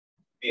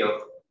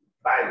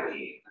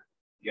theophylline.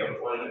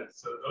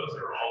 So those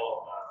are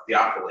all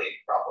Theophylline,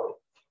 probably.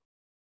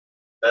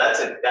 But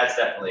that's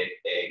definitely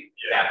a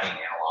caffeine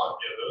analog.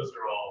 Yeah, those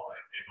are all like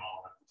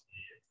involved in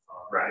tea.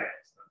 Right.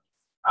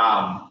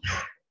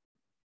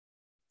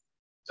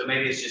 So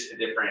maybe it's just the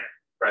different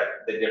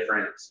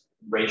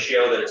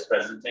ratio that it's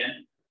present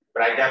in.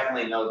 But I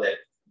definitely know that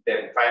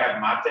if I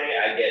have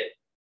mate,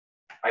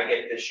 I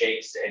get the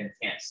shakes and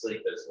can't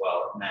sleep as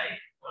well at night,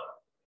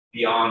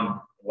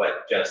 beyond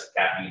what just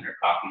caffeine or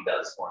coffee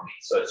does for me.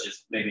 So it's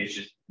just maybe it's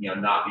just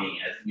not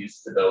being as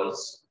used to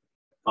those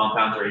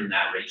compounds or in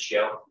that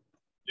ratio.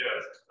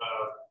 Yes,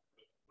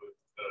 with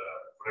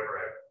whenever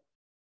I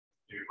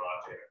do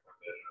mate,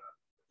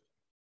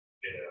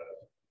 it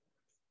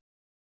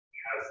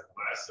has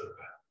less of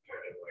that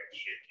kind of like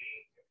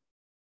shaking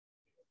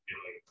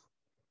feeling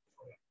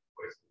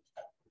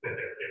than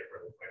I get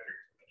from if I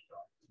drink too much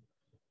coffee.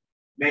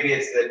 Maybe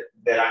it's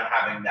that I'm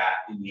having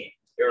that in the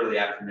early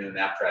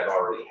afternoon after I've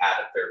already had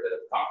a fair bit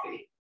of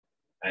coffee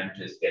and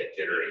just get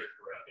jittery.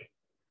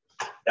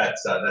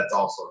 That's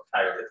also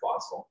entirely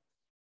possible.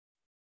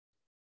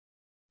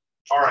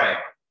 All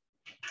right.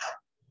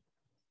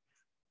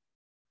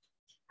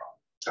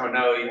 Oh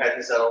no, you had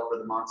to settle for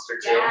the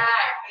Monster too? Yeah,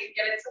 I couldn't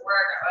get it to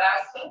work.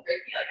 That was so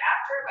tricky. Like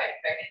after my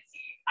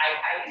pregnancy,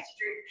 I used to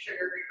drink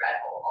sugar-free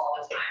Red Bull all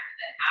the time. And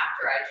then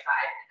after I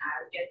tried,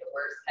 I would get the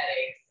worst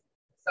headaches.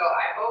 So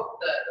I hope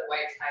the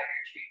white tiger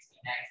treats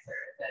me nicer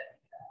than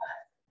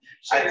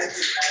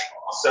sugar-free Red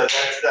Bull. So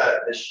that's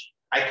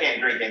I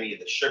can't drink any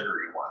of the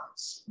sugary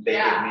ones. They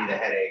give me the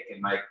headache,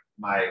 and my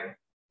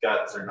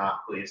guts are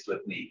not pleased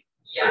with me.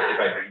 Yeah. If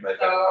I drink like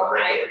a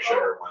regular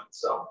sugar one.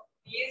 So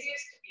these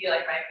used to be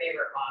like my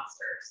favorite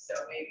monsters.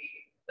 So maybe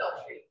they'll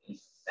treat me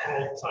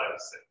better. Full time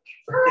sick.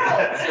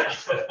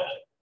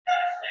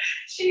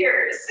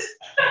 Cheers.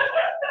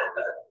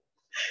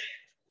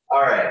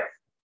 All right.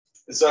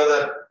 So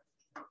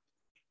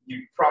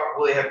you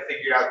probably have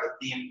figured out the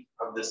theme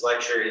of this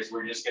lecture is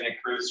we're just going to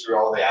cruise through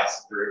all the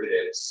acid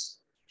derivatives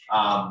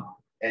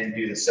and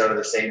do sort of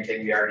the same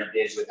thing we already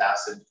did with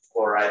acid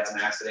chlorides and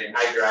acid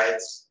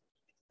anhydrides.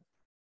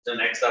 So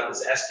next up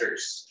is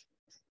esters.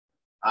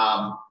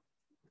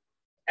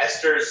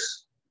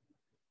 Esters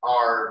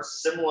are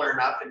similar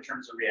enough in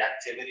terms of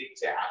reactivity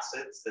to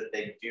acids that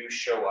they do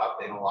show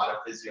up in a lot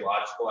of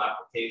physiological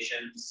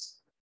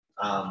applications.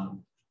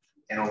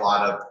 And a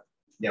lot of,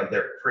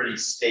 they're pretty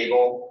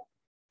stable.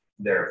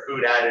 They're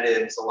food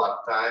additives a lot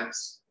of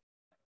times.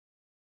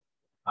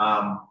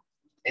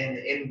 And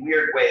in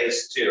weird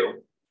ways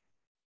too.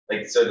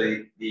 Like, so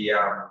the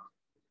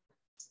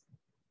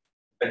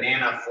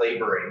banana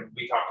flavoring,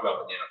 we talked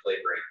about banana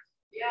flavoring.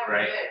 Yeah,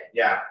 right?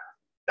 Yeah,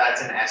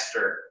 that's an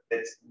ester.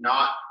 It's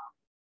not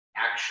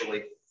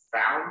actually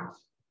found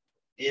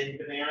in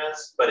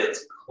bananas, but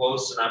it's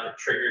close enough. It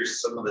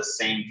triggers some of the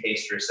same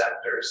taste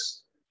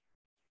receptors.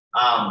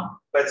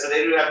 But so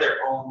they do have their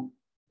own.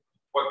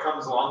 What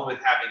comes along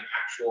with having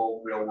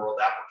actual real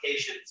world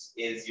applications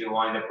is you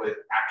wind up with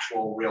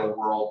actual real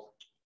world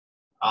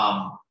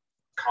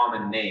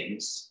common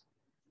names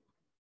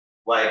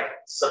like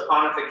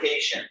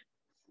saponification.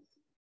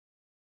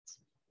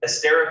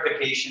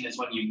 Esterification is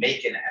when you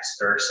make an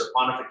ester.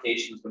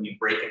 Saponification is when you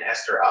break an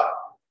ester up.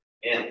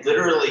 And it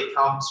literally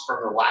comes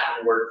from the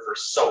Latin word for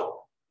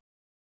soap.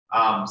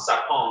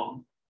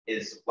 Sapon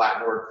is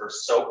Latin word for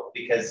soap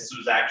because this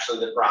was actually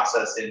the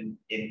process in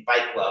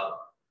Fight Club.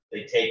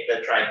 They take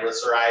the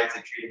triglycerides,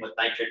 they treat them with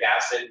nitric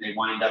acid, and they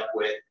wind up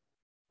with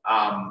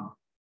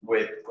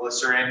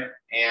glycerin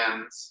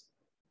and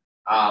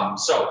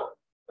soap,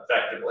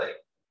 effectively.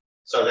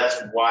 So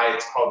that's why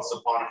it's called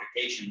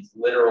saponification. It's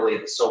literally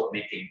the soap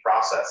making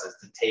process is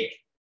to take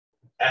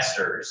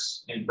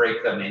esters and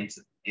break them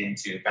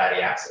into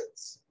fatty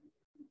acids.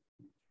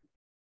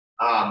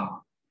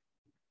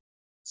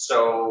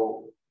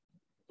 So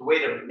the way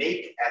to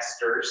make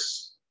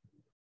esters,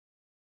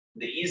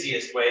 the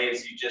easiest way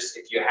is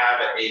if you have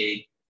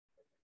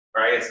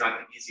right, it's not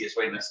the easiest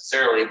way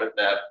necessarily, but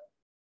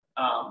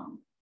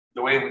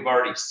the way we've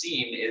already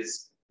seen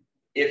is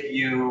if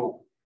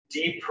you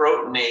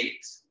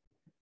deprotonate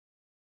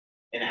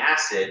an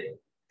acid,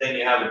 then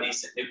you have a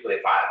decent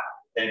nucleophile.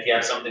 Then if you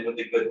have something with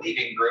a good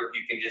leaving group,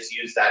 you can just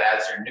use that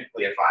as your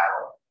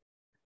nucleophile.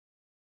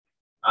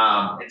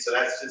 And so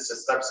that's just a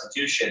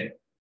substitution,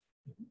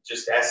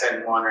 just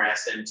SN1 or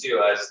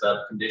SN2 as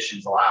the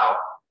conditions allow.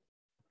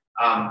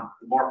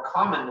 More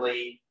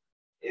commonly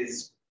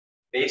is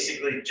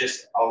basically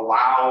just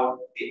allow,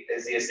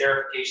 as the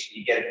esterification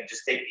you get, if you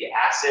just take the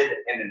acid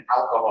and an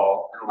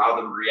alcohol and allow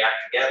them to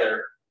react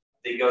together,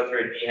 they go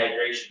through a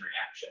dehydration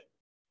reaction.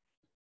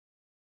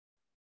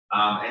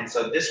 And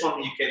so this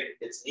one,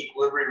 it's an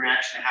equilibrium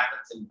reaction that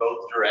happens in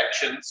both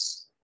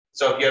directions.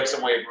 So if you have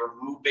some way of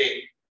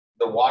removing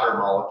the water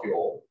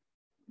molecule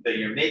that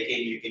you're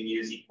making, you can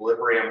use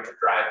equilibrium to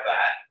drive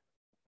that.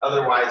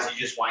 Otherwise, you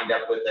just wind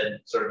up with a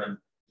sort of an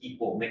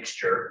equal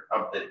mixture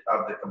of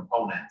the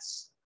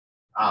components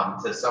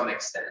to some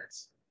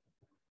extent,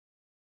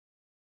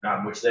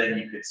 which then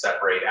you could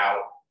separate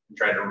out and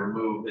try to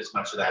remove as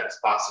much of that as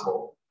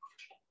possible.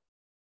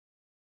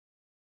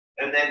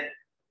 And then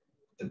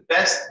the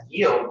best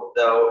yield,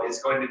 though,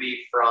 is going to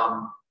be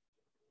from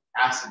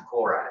acid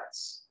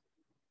chlorides.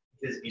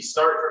 Because if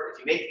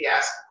you make the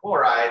acid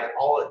chloride,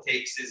 all it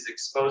takes is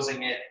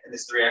exposing it, and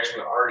this is the reaction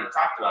we already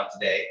talked about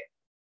today.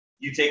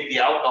 You take the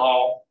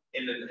alcohol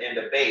and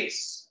a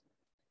base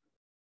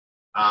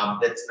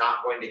that's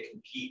not going to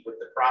compete with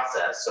the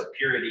process. So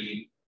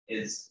purity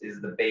is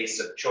the base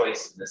of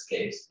choice in this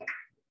case.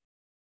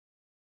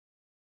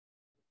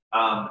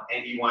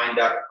 And you wind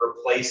up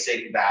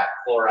replacing that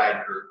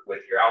chloride group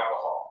with your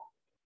alcohol.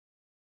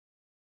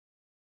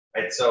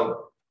 Right,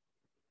 so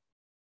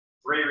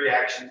 3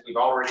 reactions we've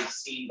already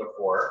seen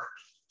before.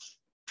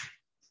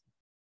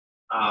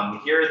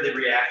 Here are the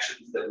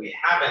reactions that we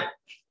haven't.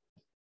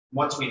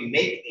 Once we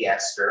make the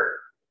ester,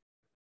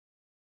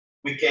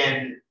 we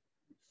can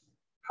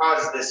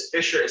cause this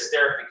Fischer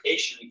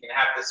esterification. We can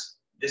have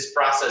this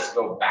process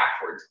go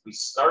backwards. If we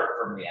start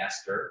from the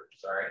ester,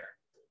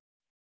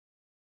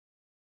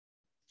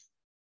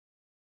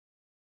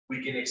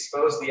 we can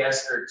expose the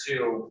ester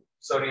to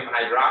sodium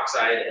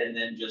hydroxide and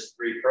then just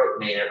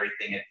reprotonate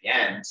everything at the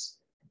end.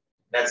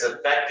 That's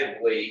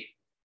effectively,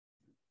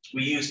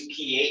 we use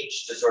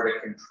pH to sort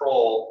of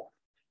control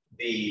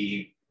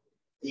the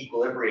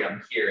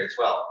equilibrium here as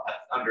well.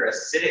 Under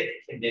acidic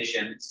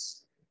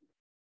conditions,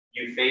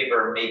 you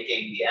favor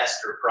making the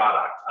ester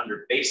product.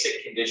 Under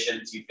basic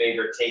conditions, you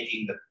favor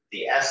taking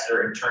the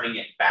ester and turning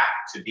it back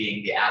to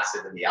being the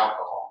acid and the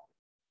alcohol.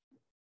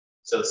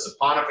 So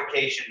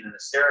saponification and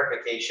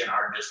esterification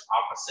are just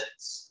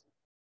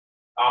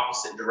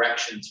opposite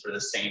directions for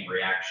the same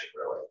reaction,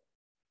 really.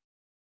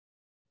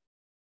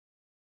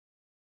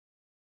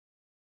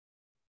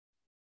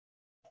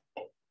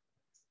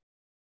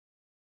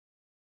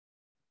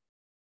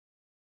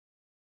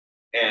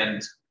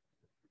 And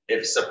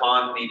if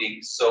sapon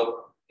meaning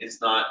soap is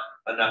not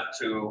enough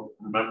to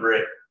remember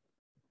it,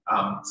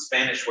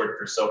 Spanish word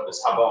for soap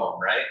is jabón,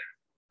 right?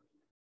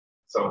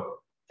 So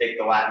take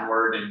the Latin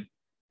word and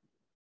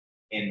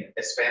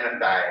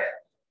Hispanify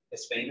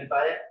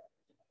it,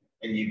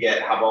 and you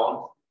get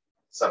jabón,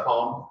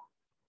 sapón,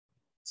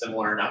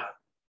 similar enough.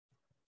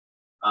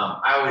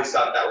 I always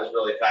thought that was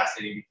really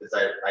fascinating because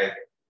I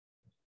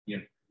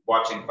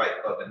watching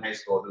Fight Club in high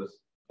school, it was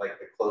like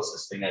the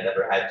closest thing I'd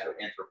ever had to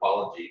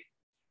anthropology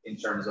in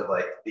terms of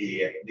like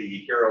the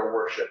hero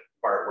worship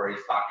part where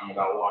he's talking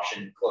about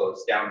washing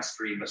clothes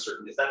downstream a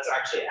certain, that's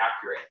actually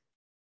accurate.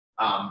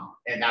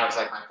 And that was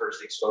like my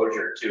first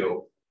exposure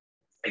to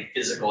like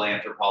physical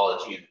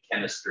anthropology and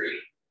chemistry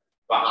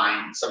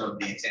behind some of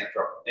these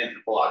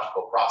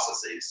anthropological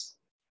processes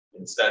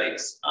and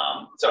studies.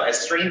 So as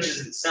strange as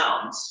it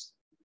sounds,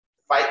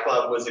 Fight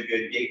Club was a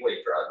good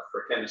gateway drug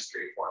for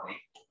chemistry for me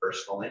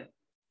personally.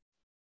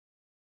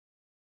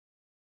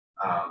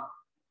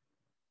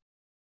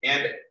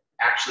 And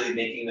actually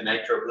making the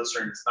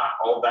nitroglycerin, it's not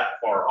all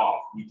that far off.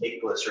 You take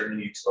glycerin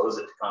and you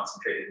expose it to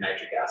concentrated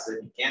nitric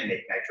acid. You can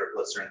make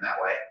nitroglycerin that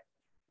way.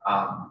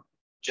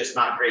 Just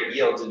not great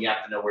yields, and you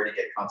have to know where to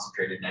get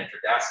concentrated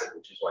nitric acid,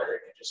 which is why they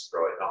can just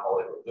throw it in a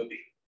Hollywood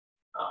movie.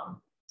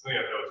 Something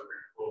I thought was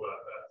pretty cool about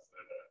that is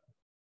that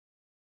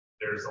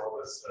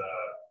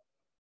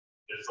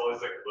there's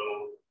always like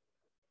little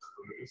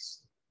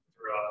clues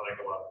throughout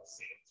like a lot of the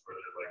scenes where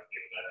they're like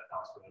in that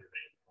house where they're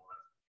making all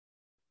that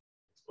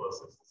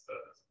explosives and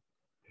stuff.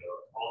 You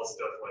know, all the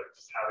stuff like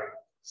just having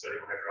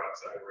sodium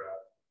hydroxide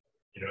wrap,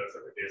 you know, it's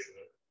like the case of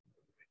it.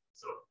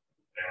 So,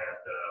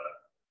 and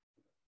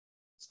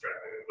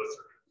extracting the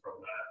glycerin from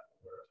that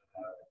in order to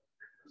have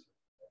precursor.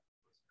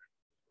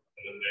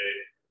 And then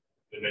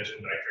they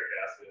mentioned nitric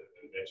acid and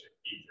they mentioned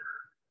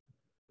ether.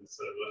 And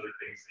so those are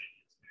things that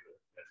you use to do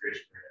a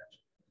nitration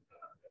reaction.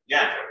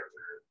 Yeah.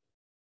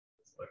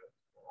 It's like,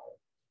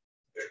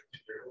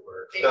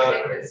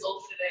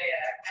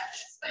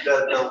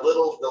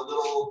 the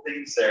little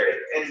things there,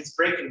 and it's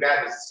Breaking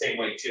Bad was the same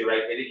way too,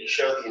 right? They didn't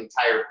show the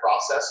entire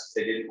process.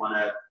 They didn't want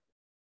to.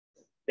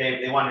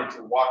 They wanted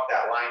to walk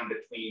that line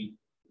between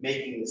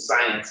making the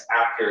science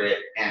accurate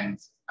and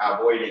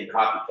avoiding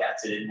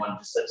copycats. They didn't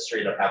want to just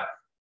straight up have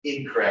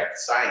incorrect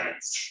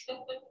science,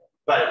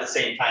 but at the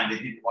same time, they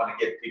didn't want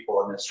to give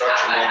people an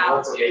instruction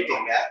manual for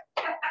making that.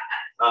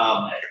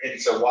 And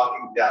so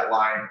walking that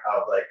line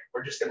of like,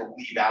 we're just going to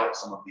leave out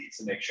some of these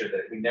and make sure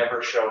that we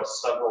never show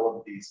several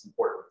of these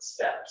important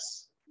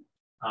steps.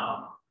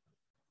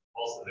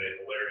 Also, they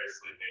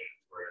hilariously made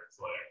it where it's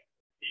like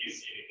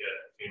easy to get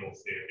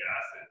phenolphthalic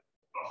acid,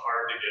 but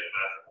hard to get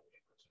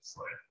methylene, which is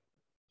like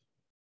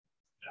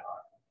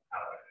not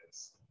how it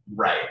is.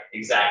 Right,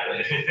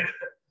 exactly.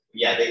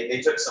 Yeah,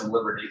 they took some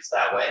liberties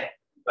that way,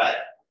 but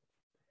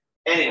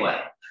anyway.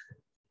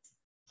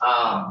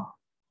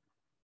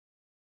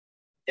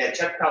 Yeah,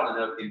 Chuck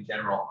Palahniuk in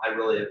general, I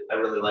really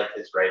like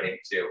his writing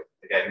too.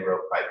 The guy who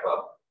wrote Fight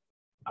Club.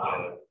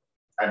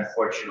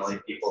 unfortunately,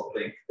 people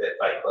think that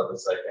Fight Club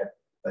is like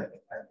an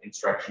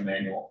instruction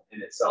manual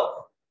in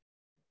itself.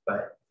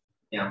 But,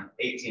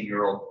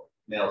 18-year-old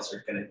males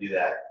are going to do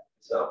that.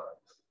 So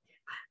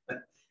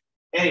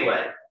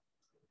anyway,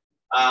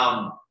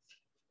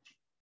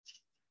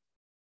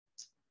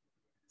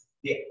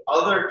 the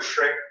other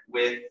trick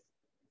with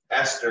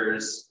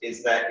esters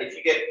is that if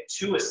you get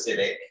too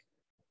acidic,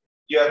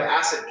 you have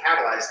acid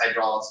catalyzed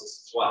hydrolysis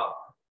as well.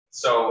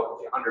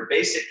 So under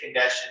basic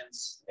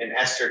conditions, an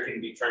ester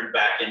can be turned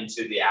back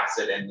into the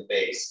acid and the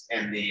base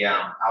and the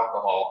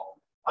alcohol.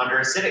 Under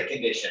acidic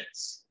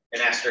conditions,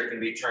 an ester can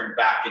be turned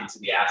back into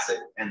the acid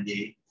and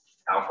the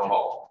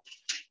alcohol.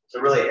 So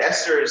really,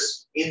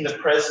 esters in the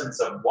presence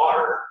of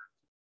water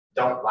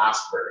don't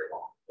last very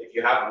long. If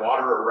you have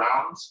water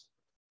around,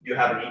 you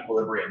have an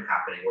equilibrium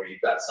happening where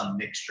you've got some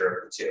mixture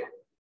of the two,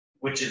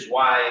 which is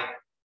why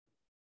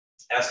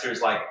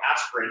esters like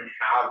aspirin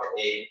have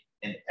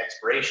an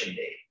expiration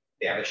date.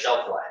 They have a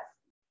shelf life,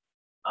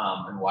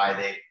 and why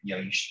they,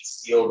 you should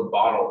seal the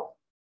bottle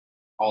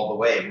all the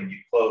way when you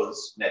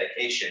close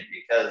medication,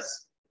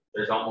 because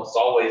there's almost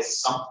always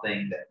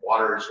something that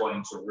water is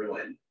going to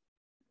ruin.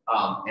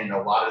 And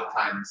a lot of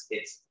times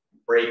it's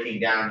breaking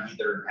down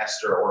either an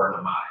ester or an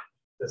amide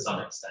to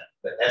some extent,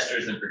 but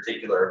esters in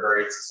particular are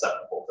very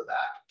susceptible to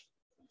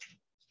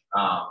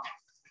that.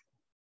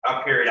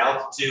 Up here at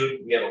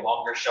altitude, we have a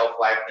longer shelf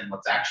life than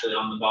what's actually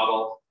on the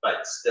bottle,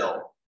 but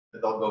still,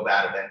 they'll go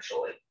bad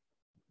eventually.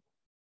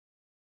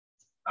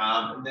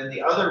 And then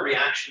the other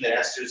reaction that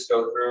esters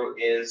go through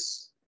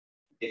is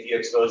if you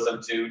expose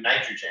them to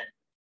nitrogen,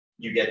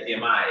 you get the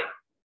amide.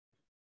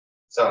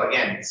 So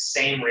again,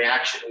 same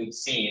reaction we've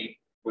seen,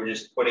 we're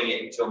just putting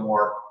it into a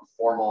more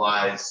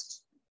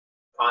formalized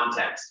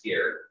context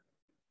here.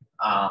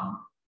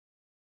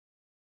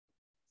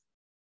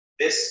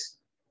 This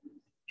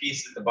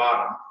piece at the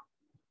bottom,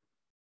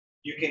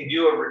 you can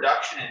do a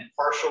reduction and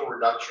partial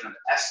reduction of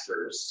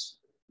esters,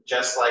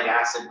 just like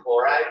acid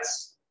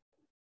chlorides,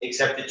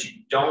 except that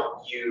you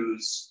don't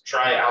use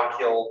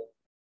trialkoxy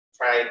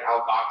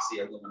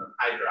aluminum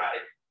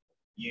hydride.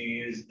 You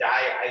use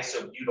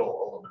diisobutyl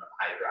aluminum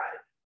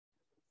hydride,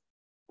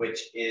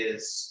 which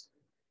is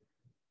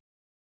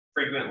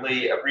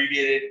frequently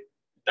abbreviated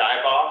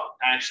dibol,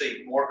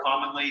 actually more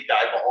commonly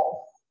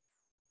dibol.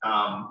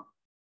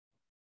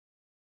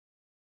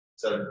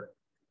 So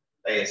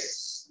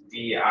it's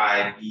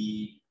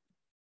D-I-B-A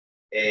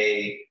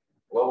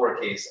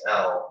lowercase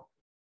l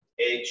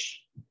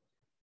H.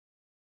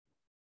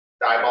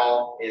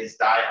 Dibol is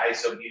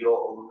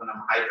diisobutyl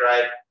aluminum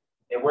hydride.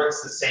 It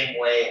works the same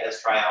way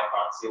as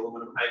trialkoxy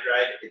aluminum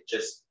hydride. It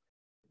just,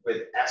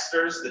 with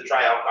esters, the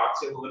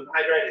trialkoxy aluminum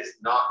hydride is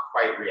not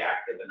quite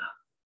reactive enough.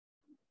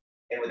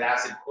 And with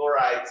acid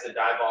chlorides, the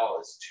dibol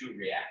is too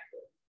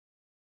reactive.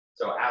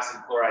 So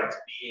acid chlorides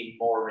being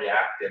more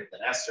reactive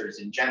than esters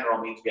in general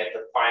means we have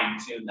to fine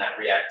tune that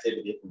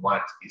reactivity if we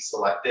want it to be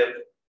selective.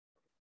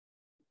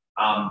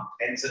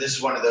 And so this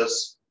is one of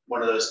those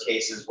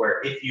cases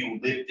where if you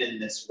lived in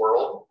this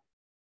world,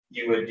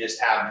 you would just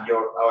have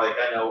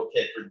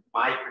okay, for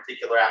my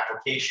particular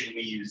application,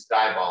 we use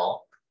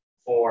dibol.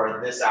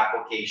 For this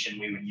application,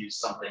 we would use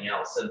something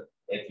else. And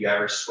if you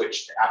ever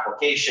switched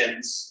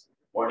applications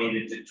or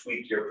needed to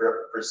tweak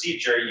your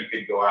procedure, you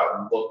could go out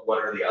and look what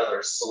are the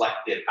other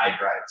selected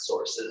hydride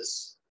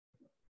sources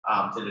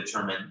to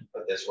determine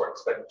if this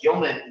works. But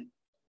Gilman,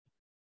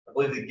 I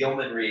believe the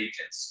Gilman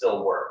reagents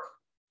still work.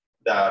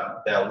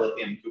 The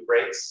lithium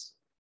cuprates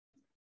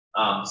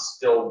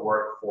still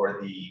work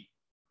for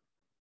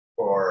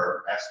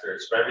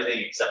esters, for everything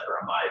except for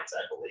amides,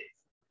 I believe.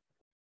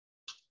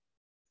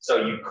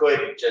 So you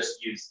could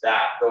just use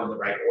that, go in the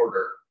right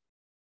order,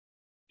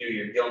 do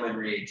your Gilman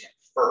reagent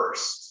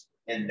first,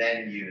 and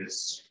then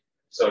use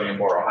sodium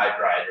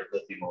borohydride or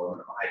lithium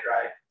aluminum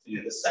hydride to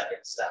do the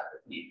second step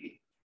if need be.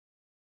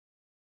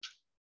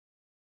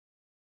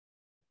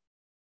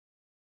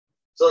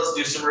 So let's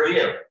do some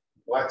review.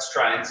 Let's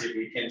try and see if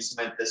we can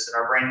cement this in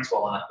our brains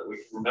well enough that we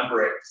can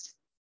remember it.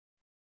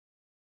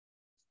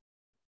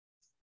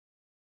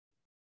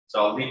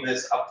 So I'll leave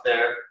this up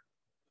there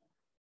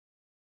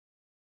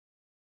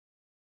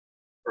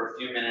for a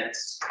few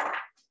minutes,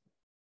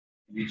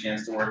 give you a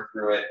chance to work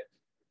through it.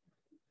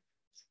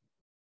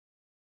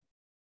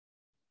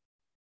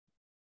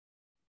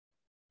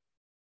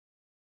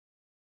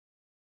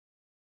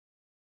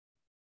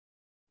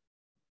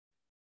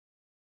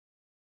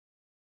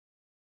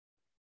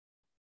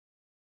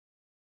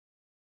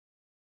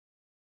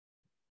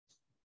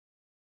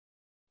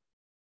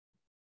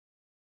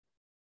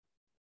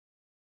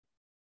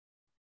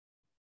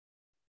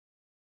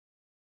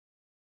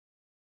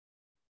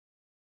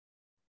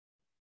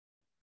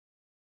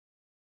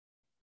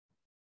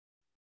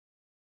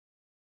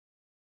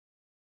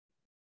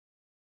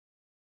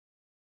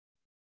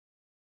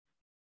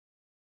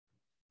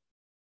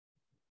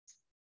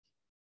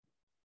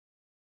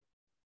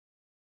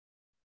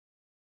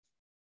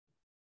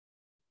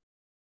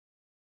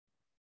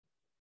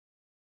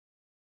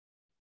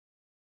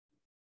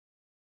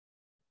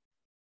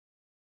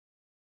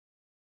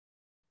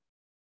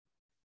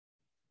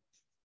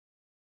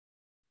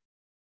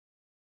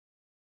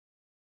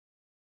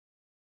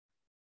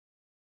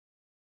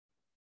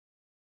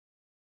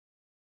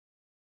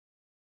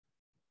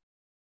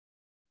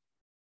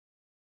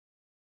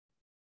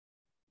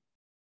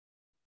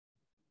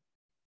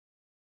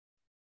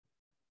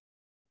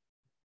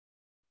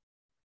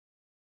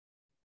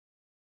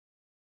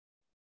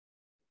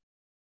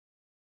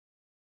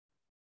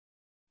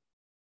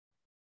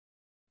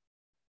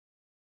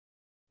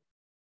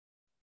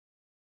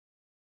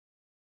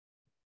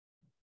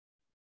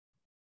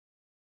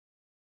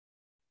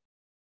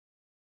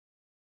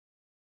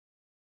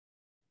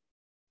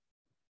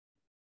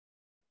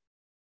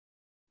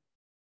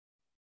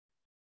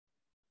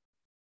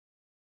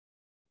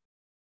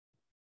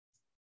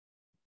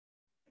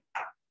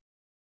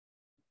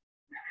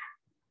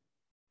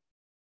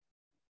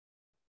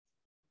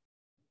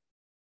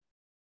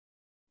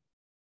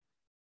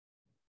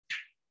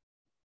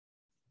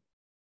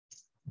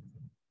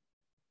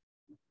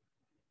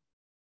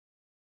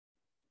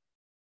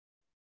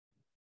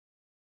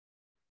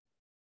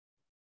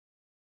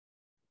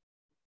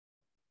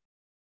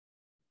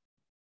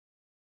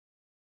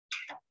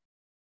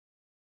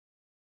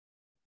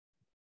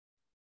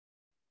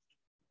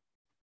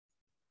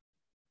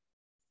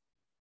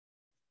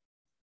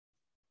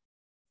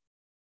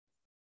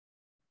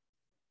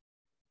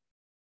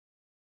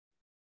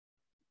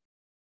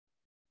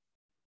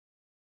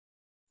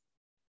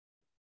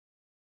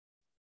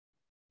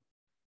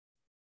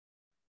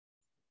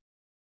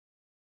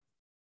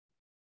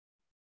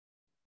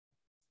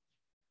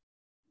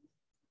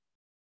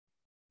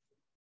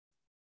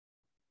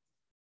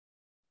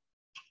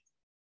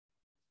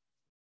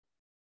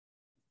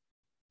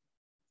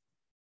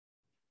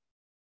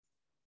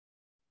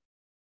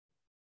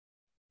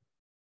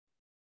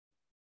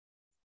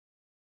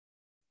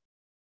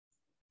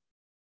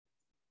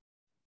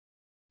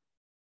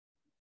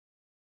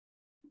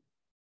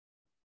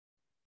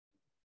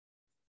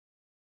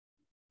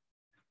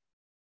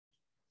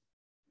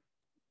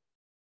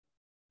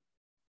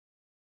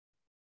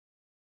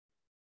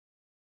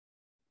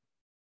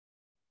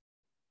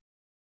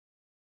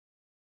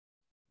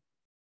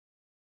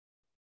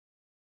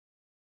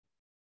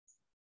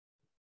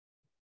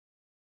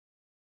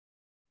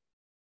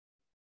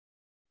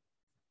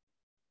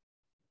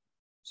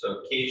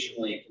 So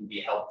occasionally it can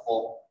be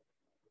helpful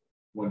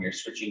when you're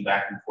switching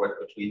back and forth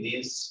between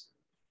these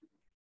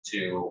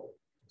to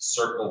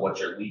circle what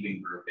your leaving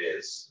group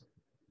is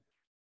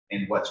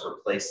and what's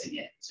replacing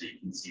it, so you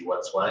can see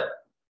what's what.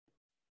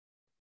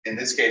 In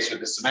this case,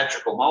 with the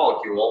symmetrical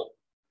molecule,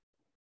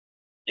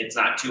 it's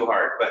not too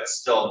hard, but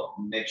still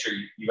make sure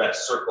you got to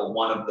circle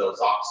one of those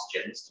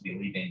oxygens to be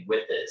leaving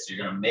with it. So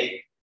you're going to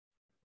make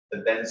the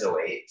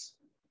benzoate.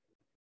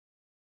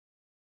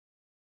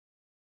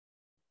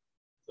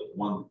 So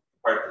one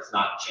part that's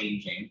not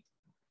changing,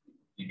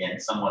 again,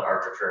 somewhat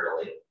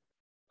arbitrarily.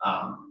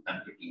 I'm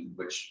picking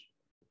which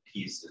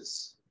piece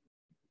is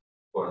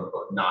quote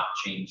unquote not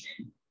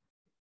changing.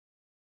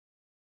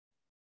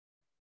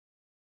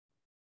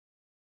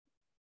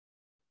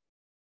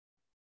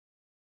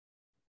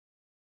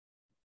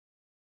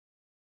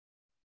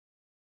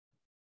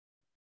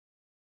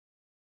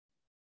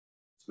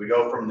 So we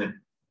go from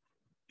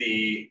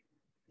the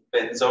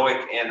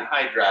benzoic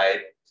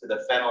anhydride to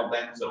the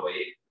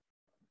phenylbenzoate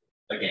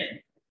again.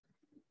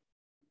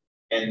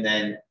 And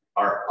then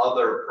our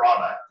other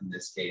product in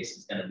this case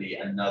is going to be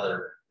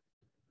another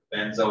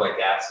benzoic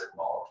acid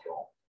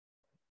molecule.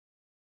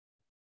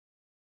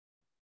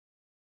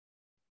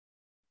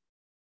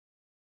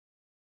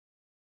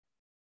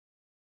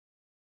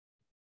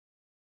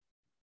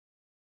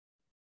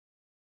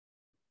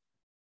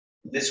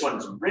 This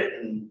one's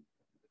written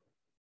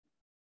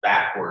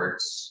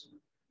backwards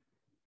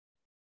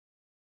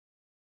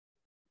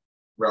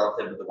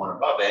relative to the one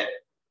above it.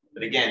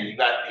 But again, you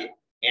got the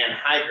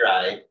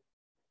anhydride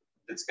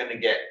that's going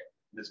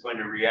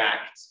to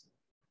react.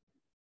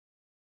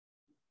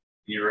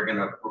 You're going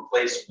to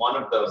replace one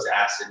of those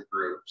acid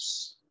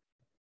groups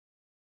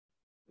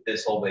with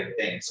this whole big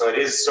thing. So it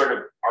is sort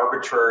of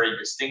arbitrary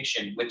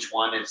distinction, which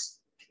one is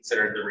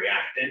considered the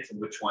reactant and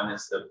which one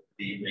is the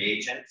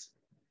reagent.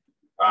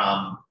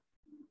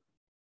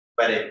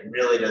 But it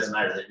really doesn't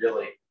matter. They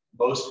really,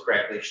 most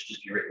correctly, should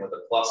just be written with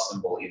a plus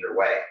symbol either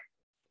way.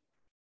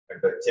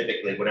 But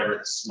typically, whatever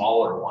the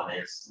smaller one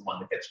is, the one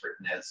that gets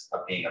written as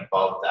being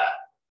above that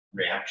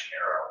reaction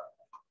arrow.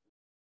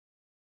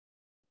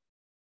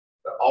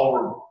 But all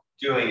we're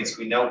doing is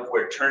we know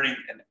we're turning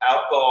an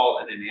alcohol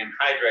and an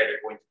anhydride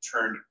are going to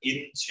turn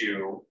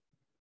into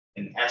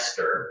an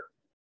ester.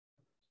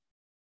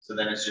 So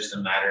then it's just a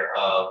matter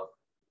of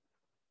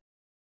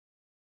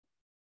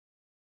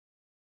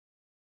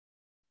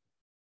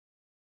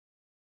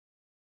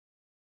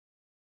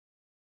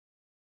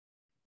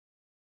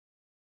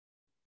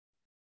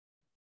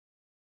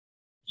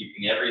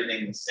keeping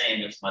everything the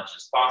same as much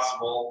as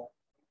possible.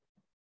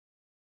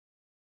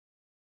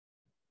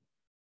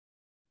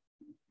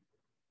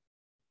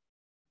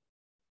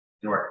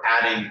 And we're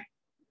adding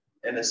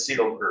an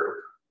acetyl group,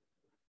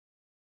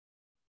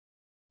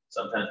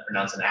 sometimes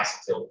pronounced an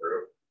acetyl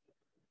group,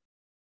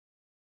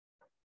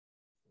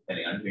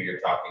 depending on who you're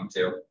talking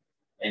to.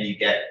 And you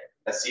get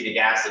acetic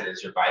acid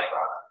as your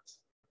byproduct.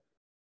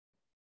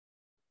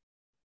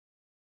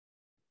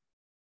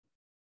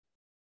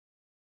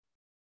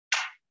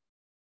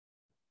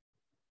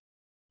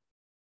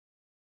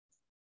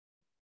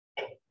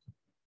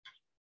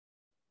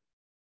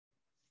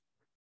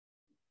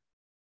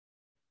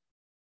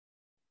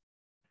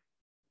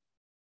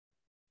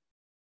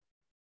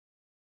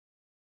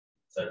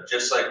 So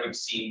just like we've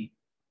seen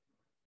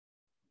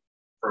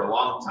for a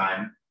long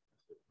time,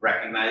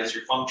 recognize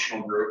your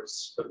functional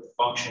groups, put the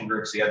functional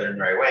groups together in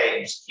the right way,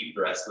 and just keep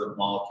the rest of the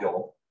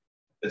molecule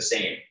the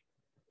same.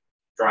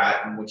 Draw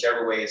it in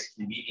whichever way is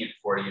convenient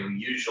for you.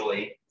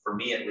 Usually, for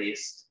me at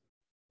least,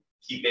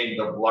 keeping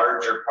the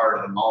larger part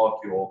of the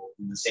molecule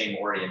in the same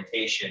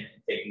orientation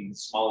and taking the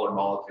smaller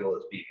molecule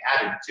that's being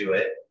added to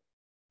it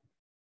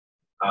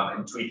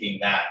and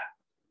tweaking that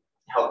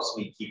helps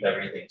me keep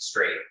everything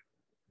straight.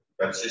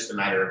 But it's just a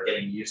matter of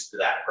getting used to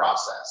that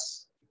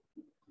process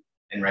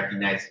and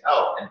recognizing,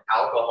 oh, an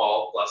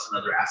alcohol plus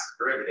another acid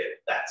derivative,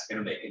 that's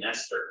going to make an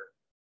ester.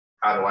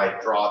 How do I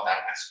draw that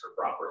ester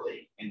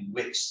properly? And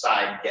which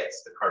side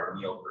gets the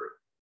carbonyl group?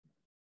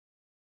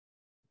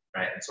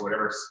 Right, and so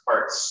whatever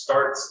part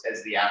starts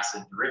as the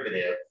acid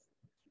derivative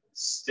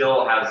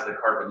still has the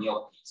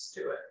carbonyl piece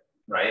to it,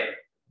 right?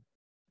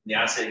 The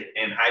acid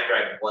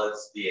anhydride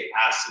was the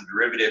acid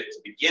derivative to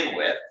begin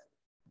with,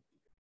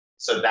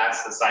 so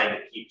that's the side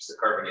that keeps the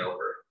carbonyl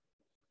group.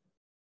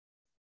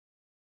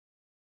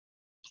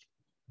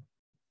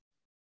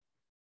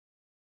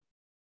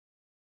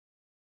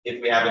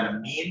 If we have an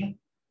amine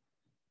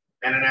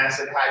and an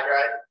acid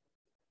anhydride,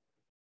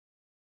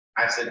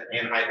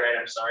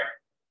 I'm sorry,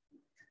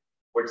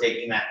 we're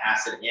taking that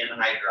acid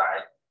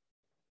anhydride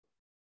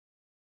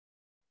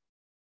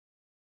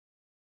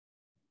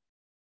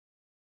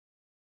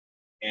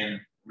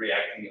and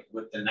reacting it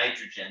with the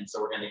nitrogen.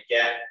 So we're going to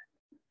get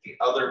the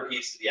other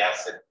piece of the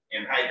acid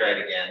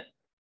anhydride again.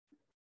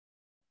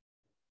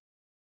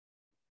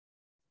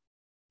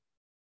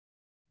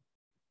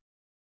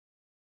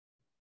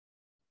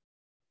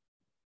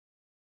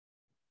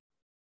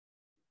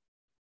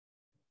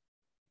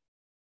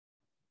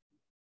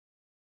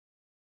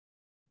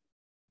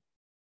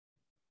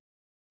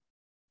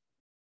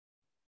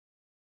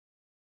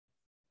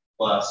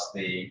 plus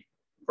the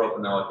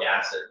propanoic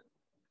acid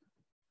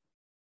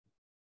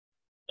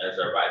as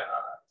our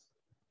byproduct.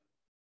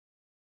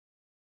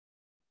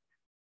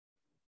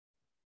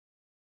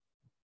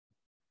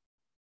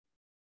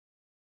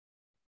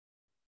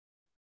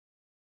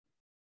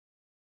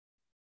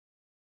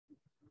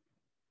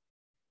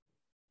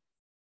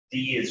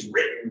 D is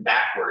written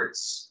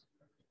backwards,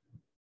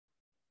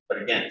 but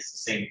again, it's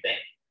the same thing.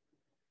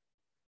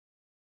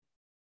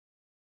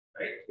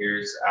 Right,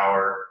 here's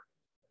our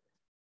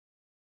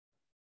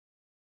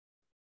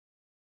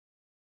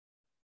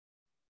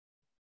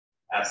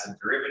acid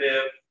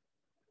derivative.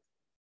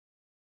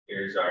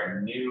 Here's our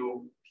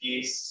new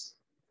piece.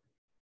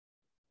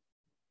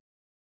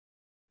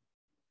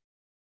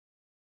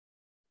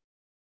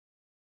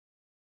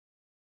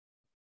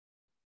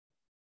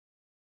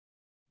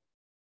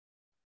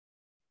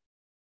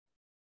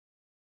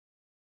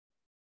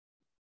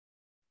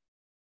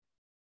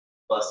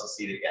 Plus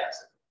acetic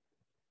acid.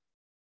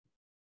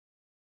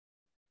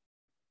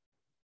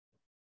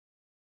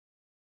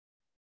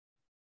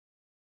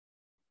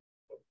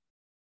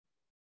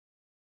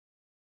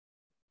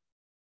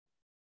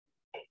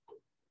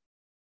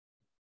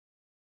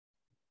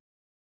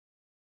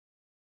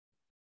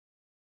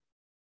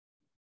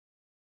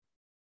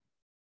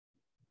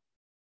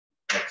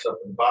 Right, so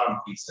for the bottom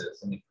pieces,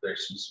 let me clear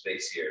some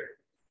space here.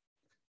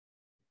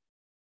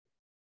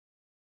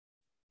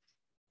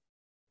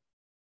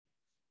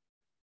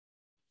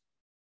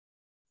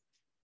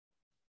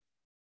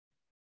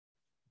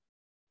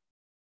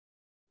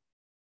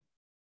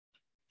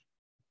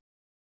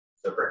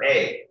 So for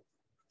A,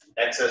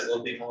 excess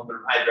lithium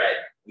aluminum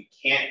hydride, we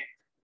can't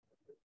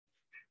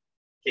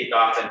take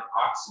off an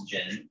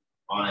oxygen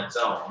on its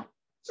own.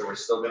 So we're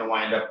still going to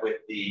wind up with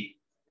the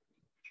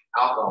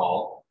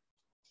alcohol.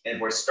 And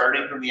we're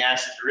starting from the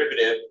acid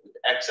derivative with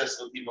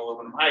excess lithium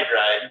aluminum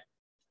hydride.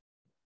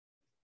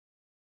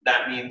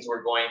 That means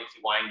we're going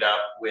to wind up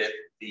with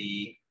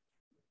the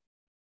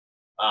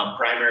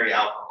primary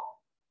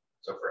alcohol.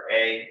 So for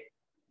A,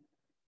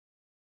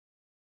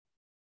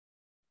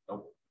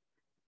 nope.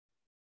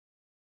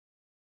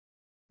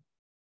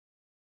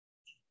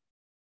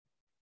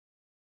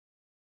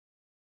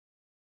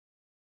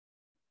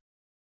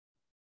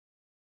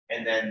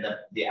 And then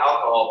the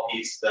alcohol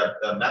piece, the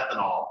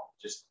methanol,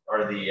 just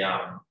or the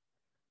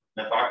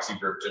methoxy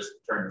group just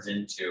turns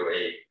into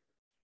a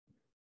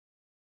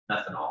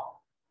methanol.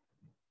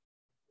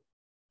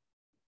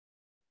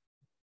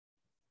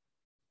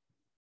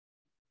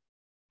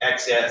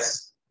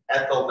 Excess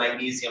ethyl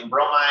magnesium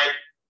bromide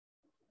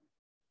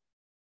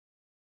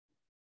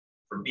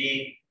for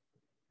B.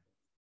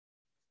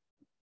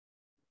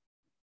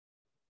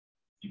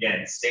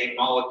 Again, same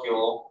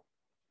molecule.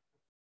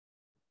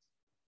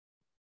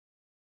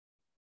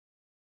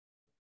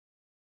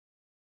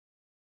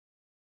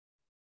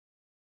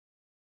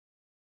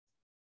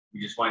 We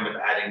just wind up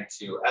adding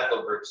two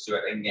ethyl groups to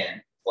it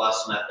again,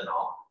 plus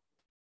methanol.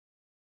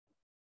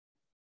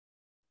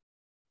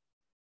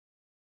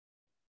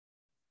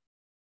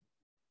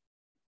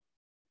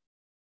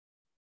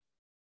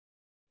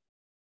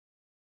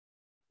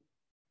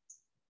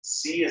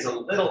 C is a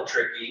little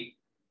tricky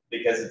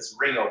because it's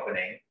ring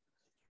opening.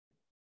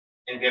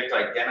 And we have to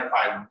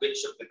identify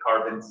which of the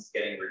carbons is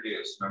getting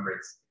reduced.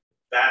 Remember,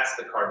 that's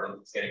the carbon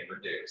that's getting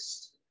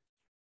reduced.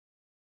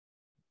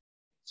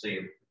 So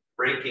you're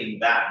breaking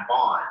that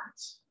bond,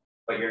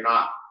 but you're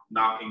not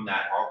knocking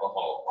that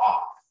alcohol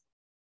off.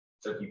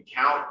 So if you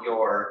count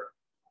your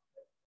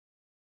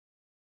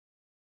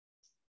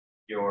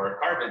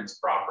carbons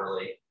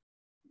properly,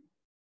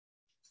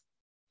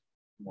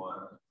 1,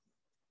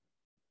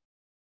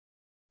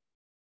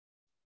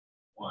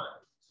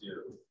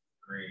 2,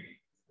 3,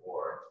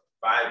 4,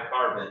 5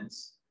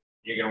 carbons,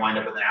 you're going to wind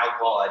up with an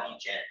alcohol at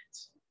each end.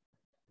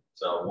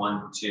 So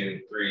 1, 2,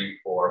 3,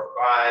 4,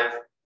 5.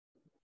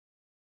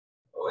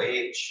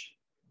 OH,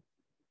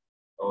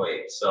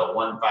 OH, so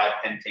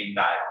 1,5-pentane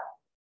diol.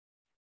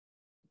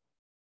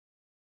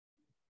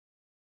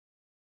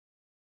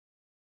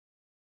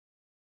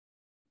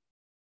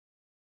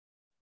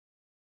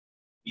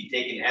 You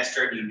take an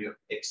ester and you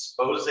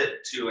expose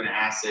it to an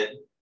acid.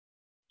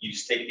 You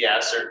just take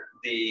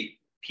the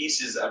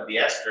pieces of the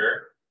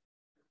ester,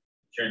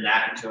 turn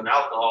that into an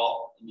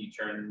alcohol, and you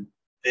turn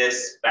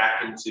this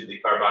back into the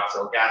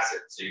carboxylic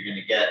acid. So you're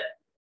going to get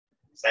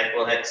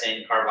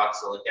cyclohexane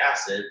carboxylic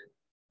acid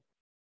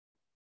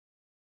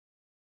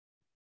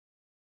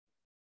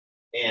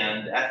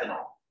and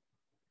ethanol.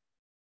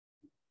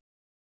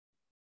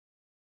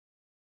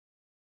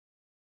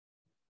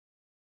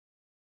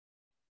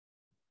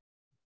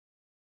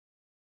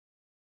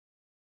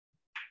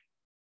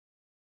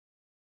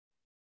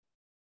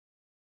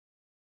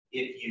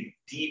 If you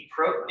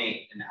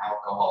deprotonate an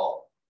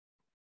alcohol,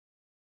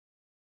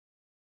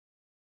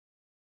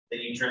 then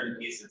you turn the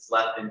piece that's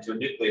left into a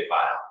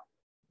nucleophile.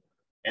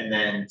 And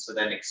then, so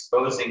then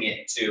exposing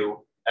it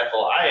to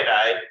ethyl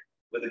iodide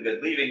with a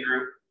good leaving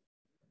group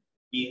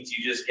means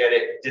you just get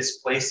it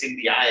displacing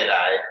the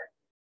iodide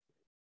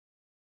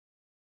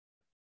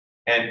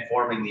and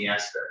forming the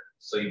ester.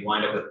 So you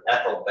wind up with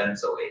ethyl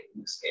benzoate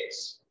in this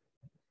case.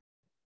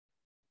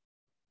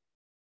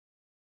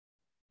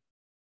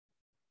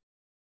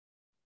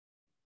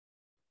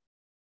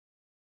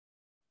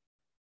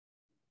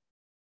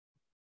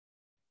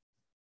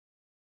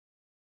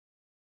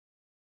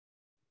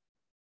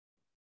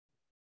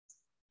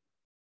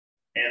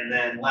 And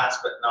then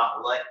last but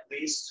not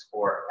least,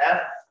 for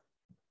F,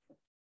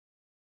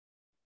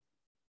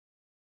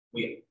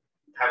 we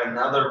have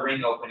another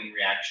ring opening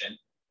reaction.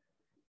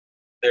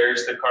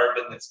 There's the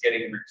carbon that's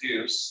getting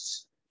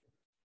reduced.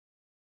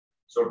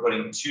 So we're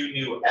putting two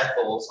new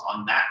ethyls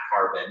on that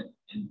carbon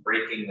and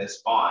breaking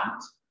this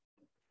bond.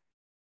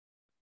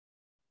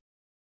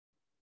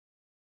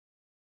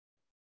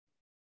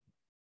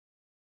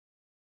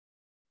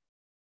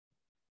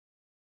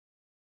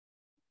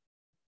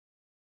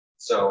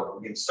 So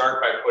we can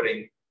start by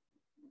putting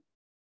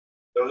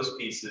those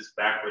pieces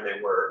back where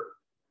they were.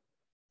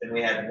 Then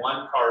we had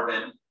one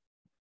carbon.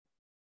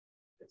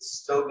 It's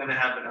still going to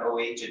have an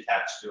OH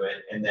attached to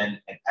it, and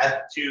then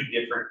two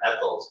different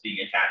ethyls being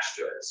attached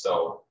to it.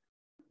 So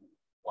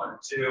 1,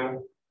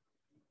 2,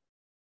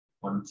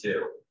 1,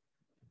 2.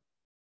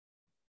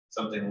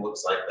 Something that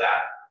looks like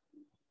that.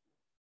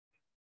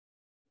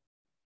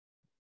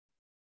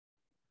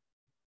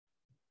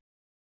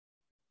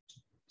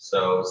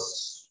 So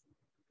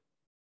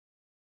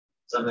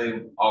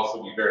something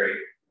also be very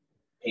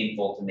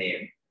painful to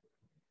name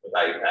with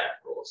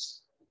IUPAC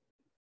rules.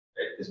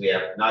 Because we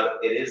have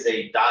not, it is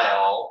a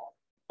diol,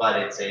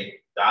 but it's a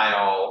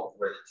diol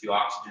where the two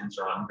oxygens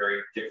are on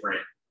very different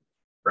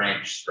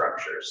branch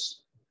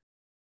structures.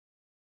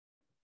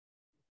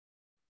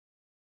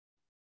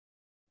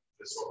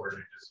 This one where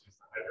you just use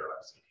the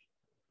hydroxy.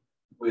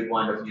 We'd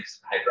wind up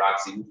using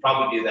hydroxy. We'd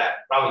probably do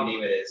that, probably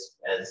name it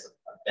as a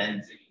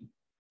benzene,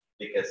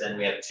 because then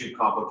we have two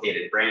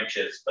complicated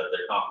branches, but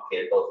they're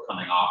complicated both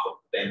coming off of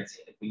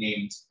benzene. If we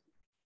named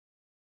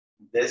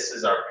this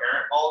is our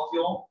parent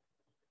molecule,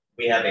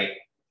 we have a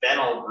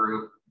phenyl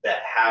group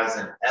that has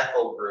an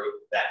ethyl group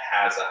that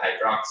has a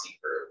hydroxy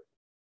group.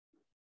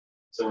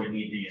 So we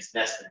need to use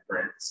nested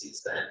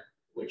parentheses then,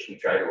 which we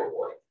try to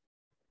avoid.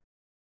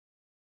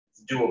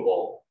 It's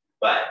doable,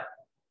 but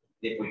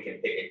if we can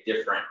pick a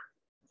different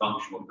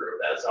functional group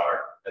as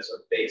our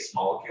base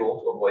molecule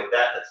to avoid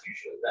that, that's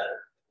usually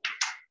better.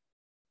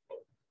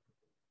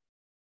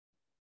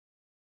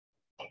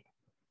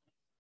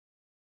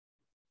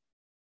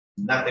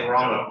 Nothing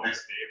wrong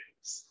with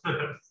this.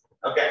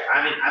 Okay,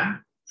 I mean,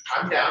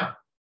 I'm down.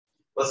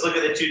 Let's look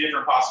at the two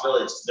different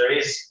possibilities. There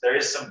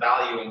is some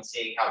value in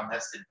seeing how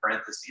nested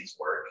parentheses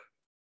work.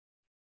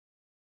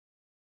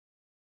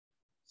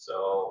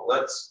 So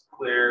let's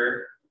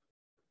clear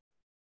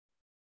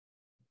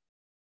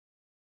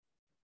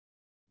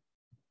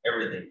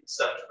everything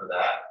except for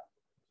that.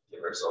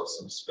 Give ourselves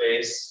some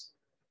space.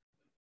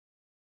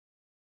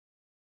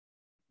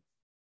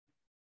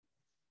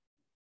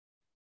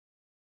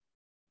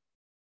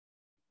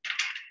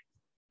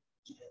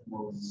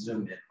 We'll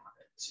zoom in on it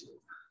too.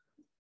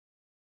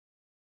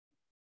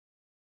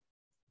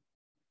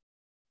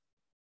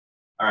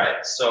 All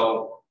right,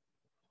 so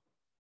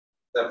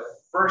the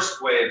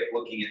first way of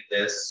looking at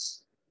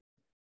this,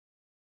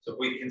 so if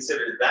we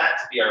consider that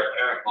to be our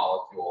parent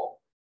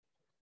molecule,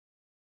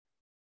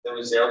 then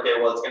we say, okay,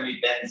 well, it's going to be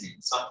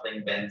benzene,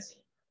 something benzene.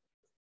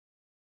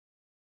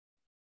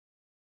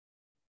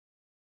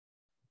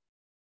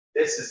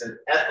 This is an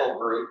ethyl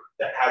group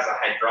that has a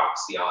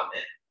hydroxy on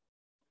it.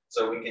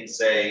 So we can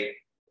say,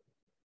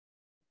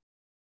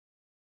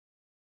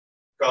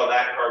 call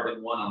that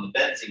carbon 1 on the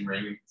benzene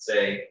ring, we can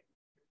say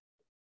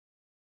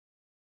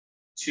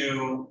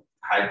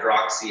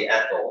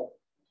 2-hydroxyethyl.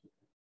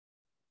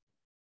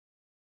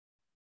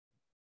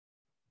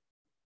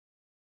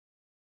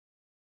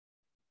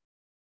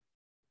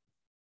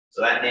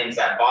 So that names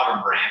that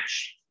bottom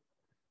branch.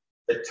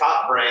 The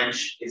top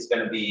branch is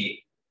going to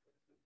be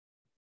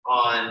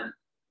on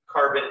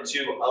carbon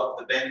 2 of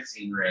the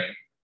benzene ring.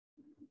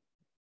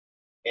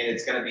 And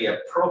it's going to be a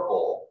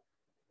propyl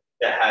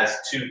that has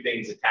two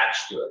things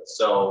attached to it.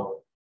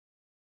 So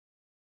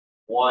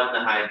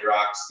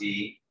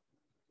 1-hydroxy,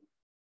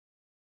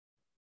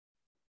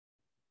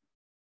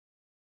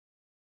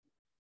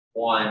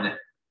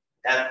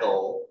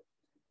 1-ethyl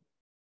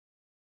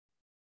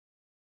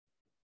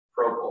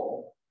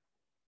propyl.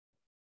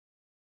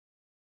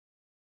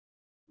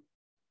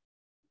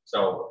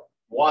 So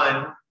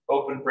 1,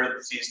 open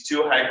parentheses,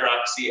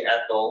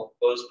 2-hydroxyethyl,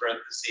 close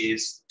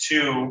parentheses,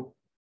 2,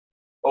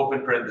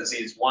 open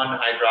parentheses,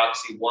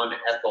 1-hydroxy,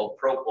 1-ethyl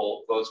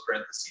propyl, close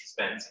parentheses,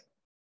 benzene.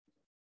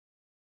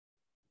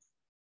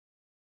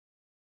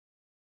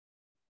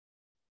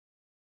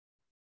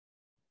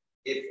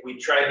 If we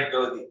try to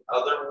go the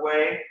other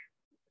way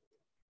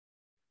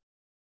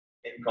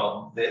and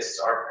call this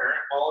our parent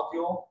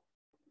molecule,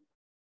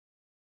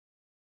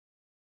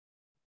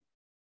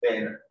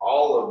 then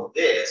all of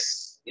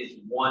this is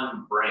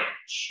one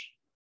branch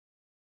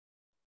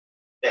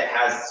that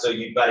has, so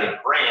you've got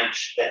a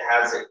branch that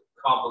has a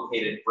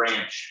complicated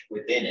branch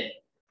within it.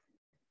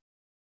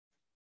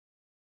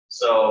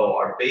 So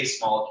our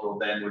base molecule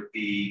then would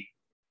be,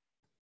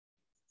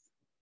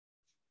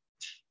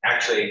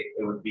 actually,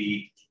 it would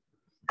be,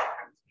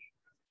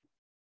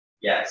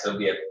 yeah, so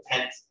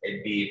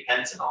it'd be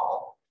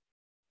pentanol.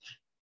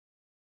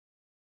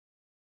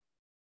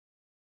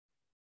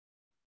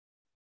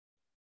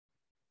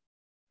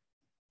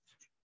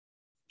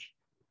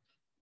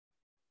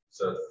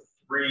 So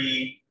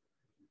 3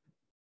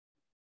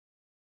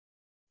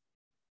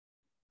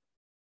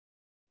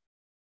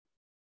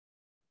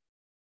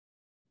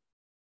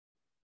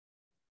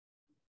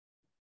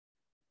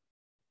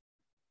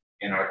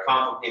 and our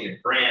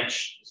complicated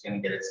branch is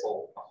going to get its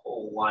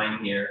whole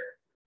line here.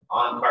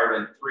 On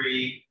carbon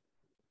 3,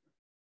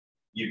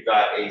 you've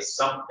got a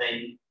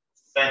something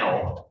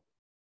phenyl.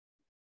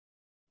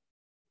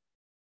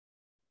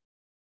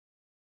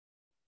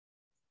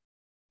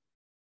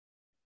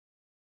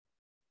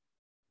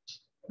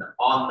 And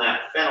on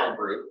that phenyl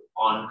group,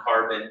 on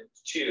carbon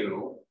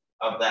 2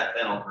 of that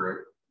phenyl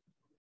group,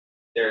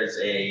 there's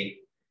a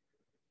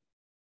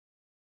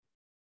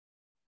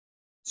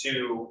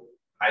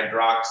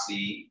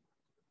 2-hydroxy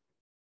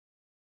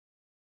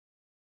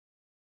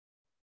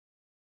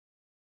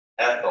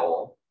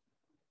ethyl.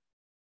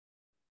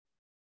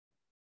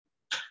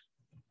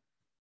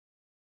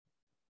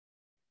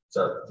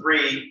 So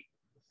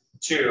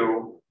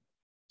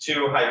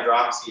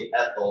 2-hydroxy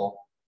ethyl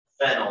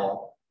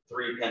phenyl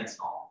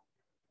 3-pentanol.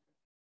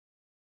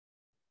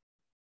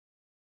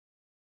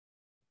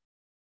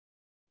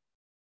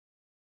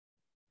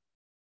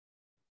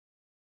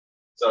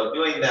 So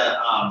doing the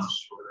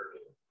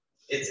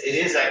it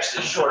is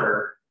actually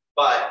shorter,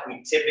 but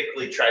we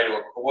typically try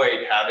to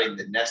avoid having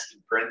the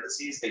nested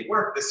parentheses. They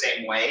work the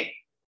same way,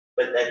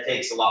 but that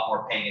takes a lot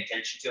more paying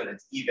attention to, and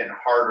it's even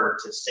harder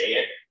to say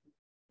it.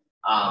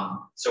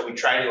 So we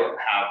try to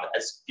have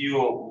as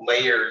few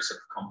layers of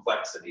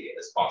complexity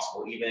as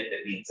possible, even if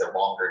it means a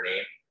longer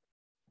name.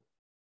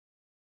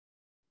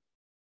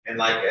 And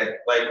like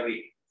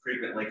we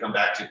frequently come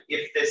back to,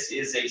 if this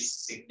is a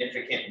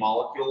significant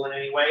molecule in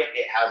any way,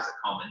 it has a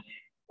common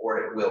name,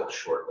 or it will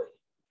shortly.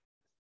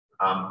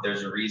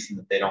 There's a reason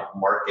that they don't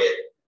mark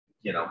it,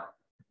 you know,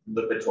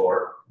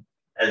 Lipitor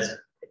as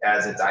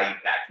its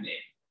IUPAC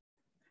name.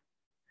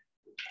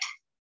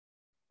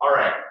 All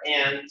right,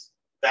 and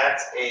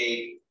that's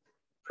a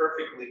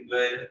perfectly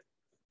good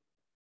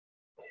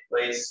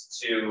place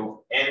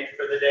to end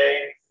for the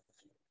day,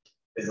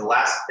 because the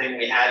last thing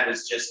we had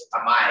was just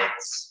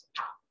amides.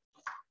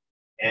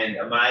 And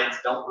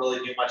amides don't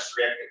really do much to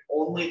react. The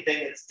only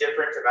thing that's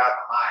different about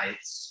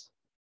amides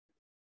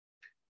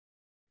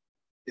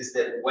is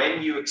that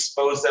when you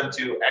expose them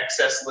to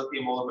excess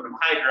lithium aluminum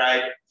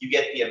hydride, you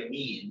get the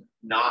amine,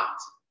 not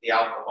the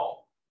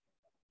alcohol.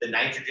 The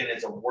nitrogen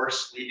is a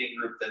worse leaving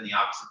group than the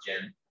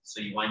oxygen, so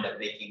you wind up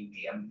making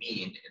the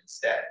amine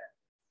instead.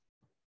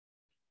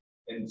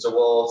 And so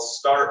we'll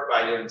start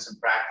by doing some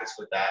practice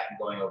with that and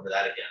going over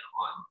that again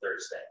on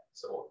Thursday.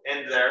 So we'll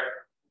end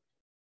there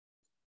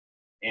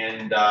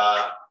and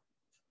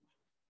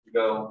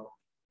go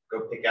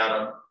pick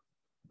out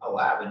a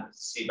lab and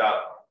see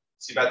about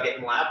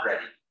getting lab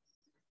ready.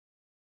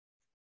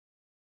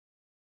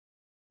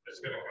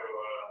 Just gonna go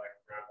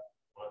grab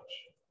lunch.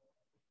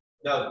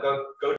 No, go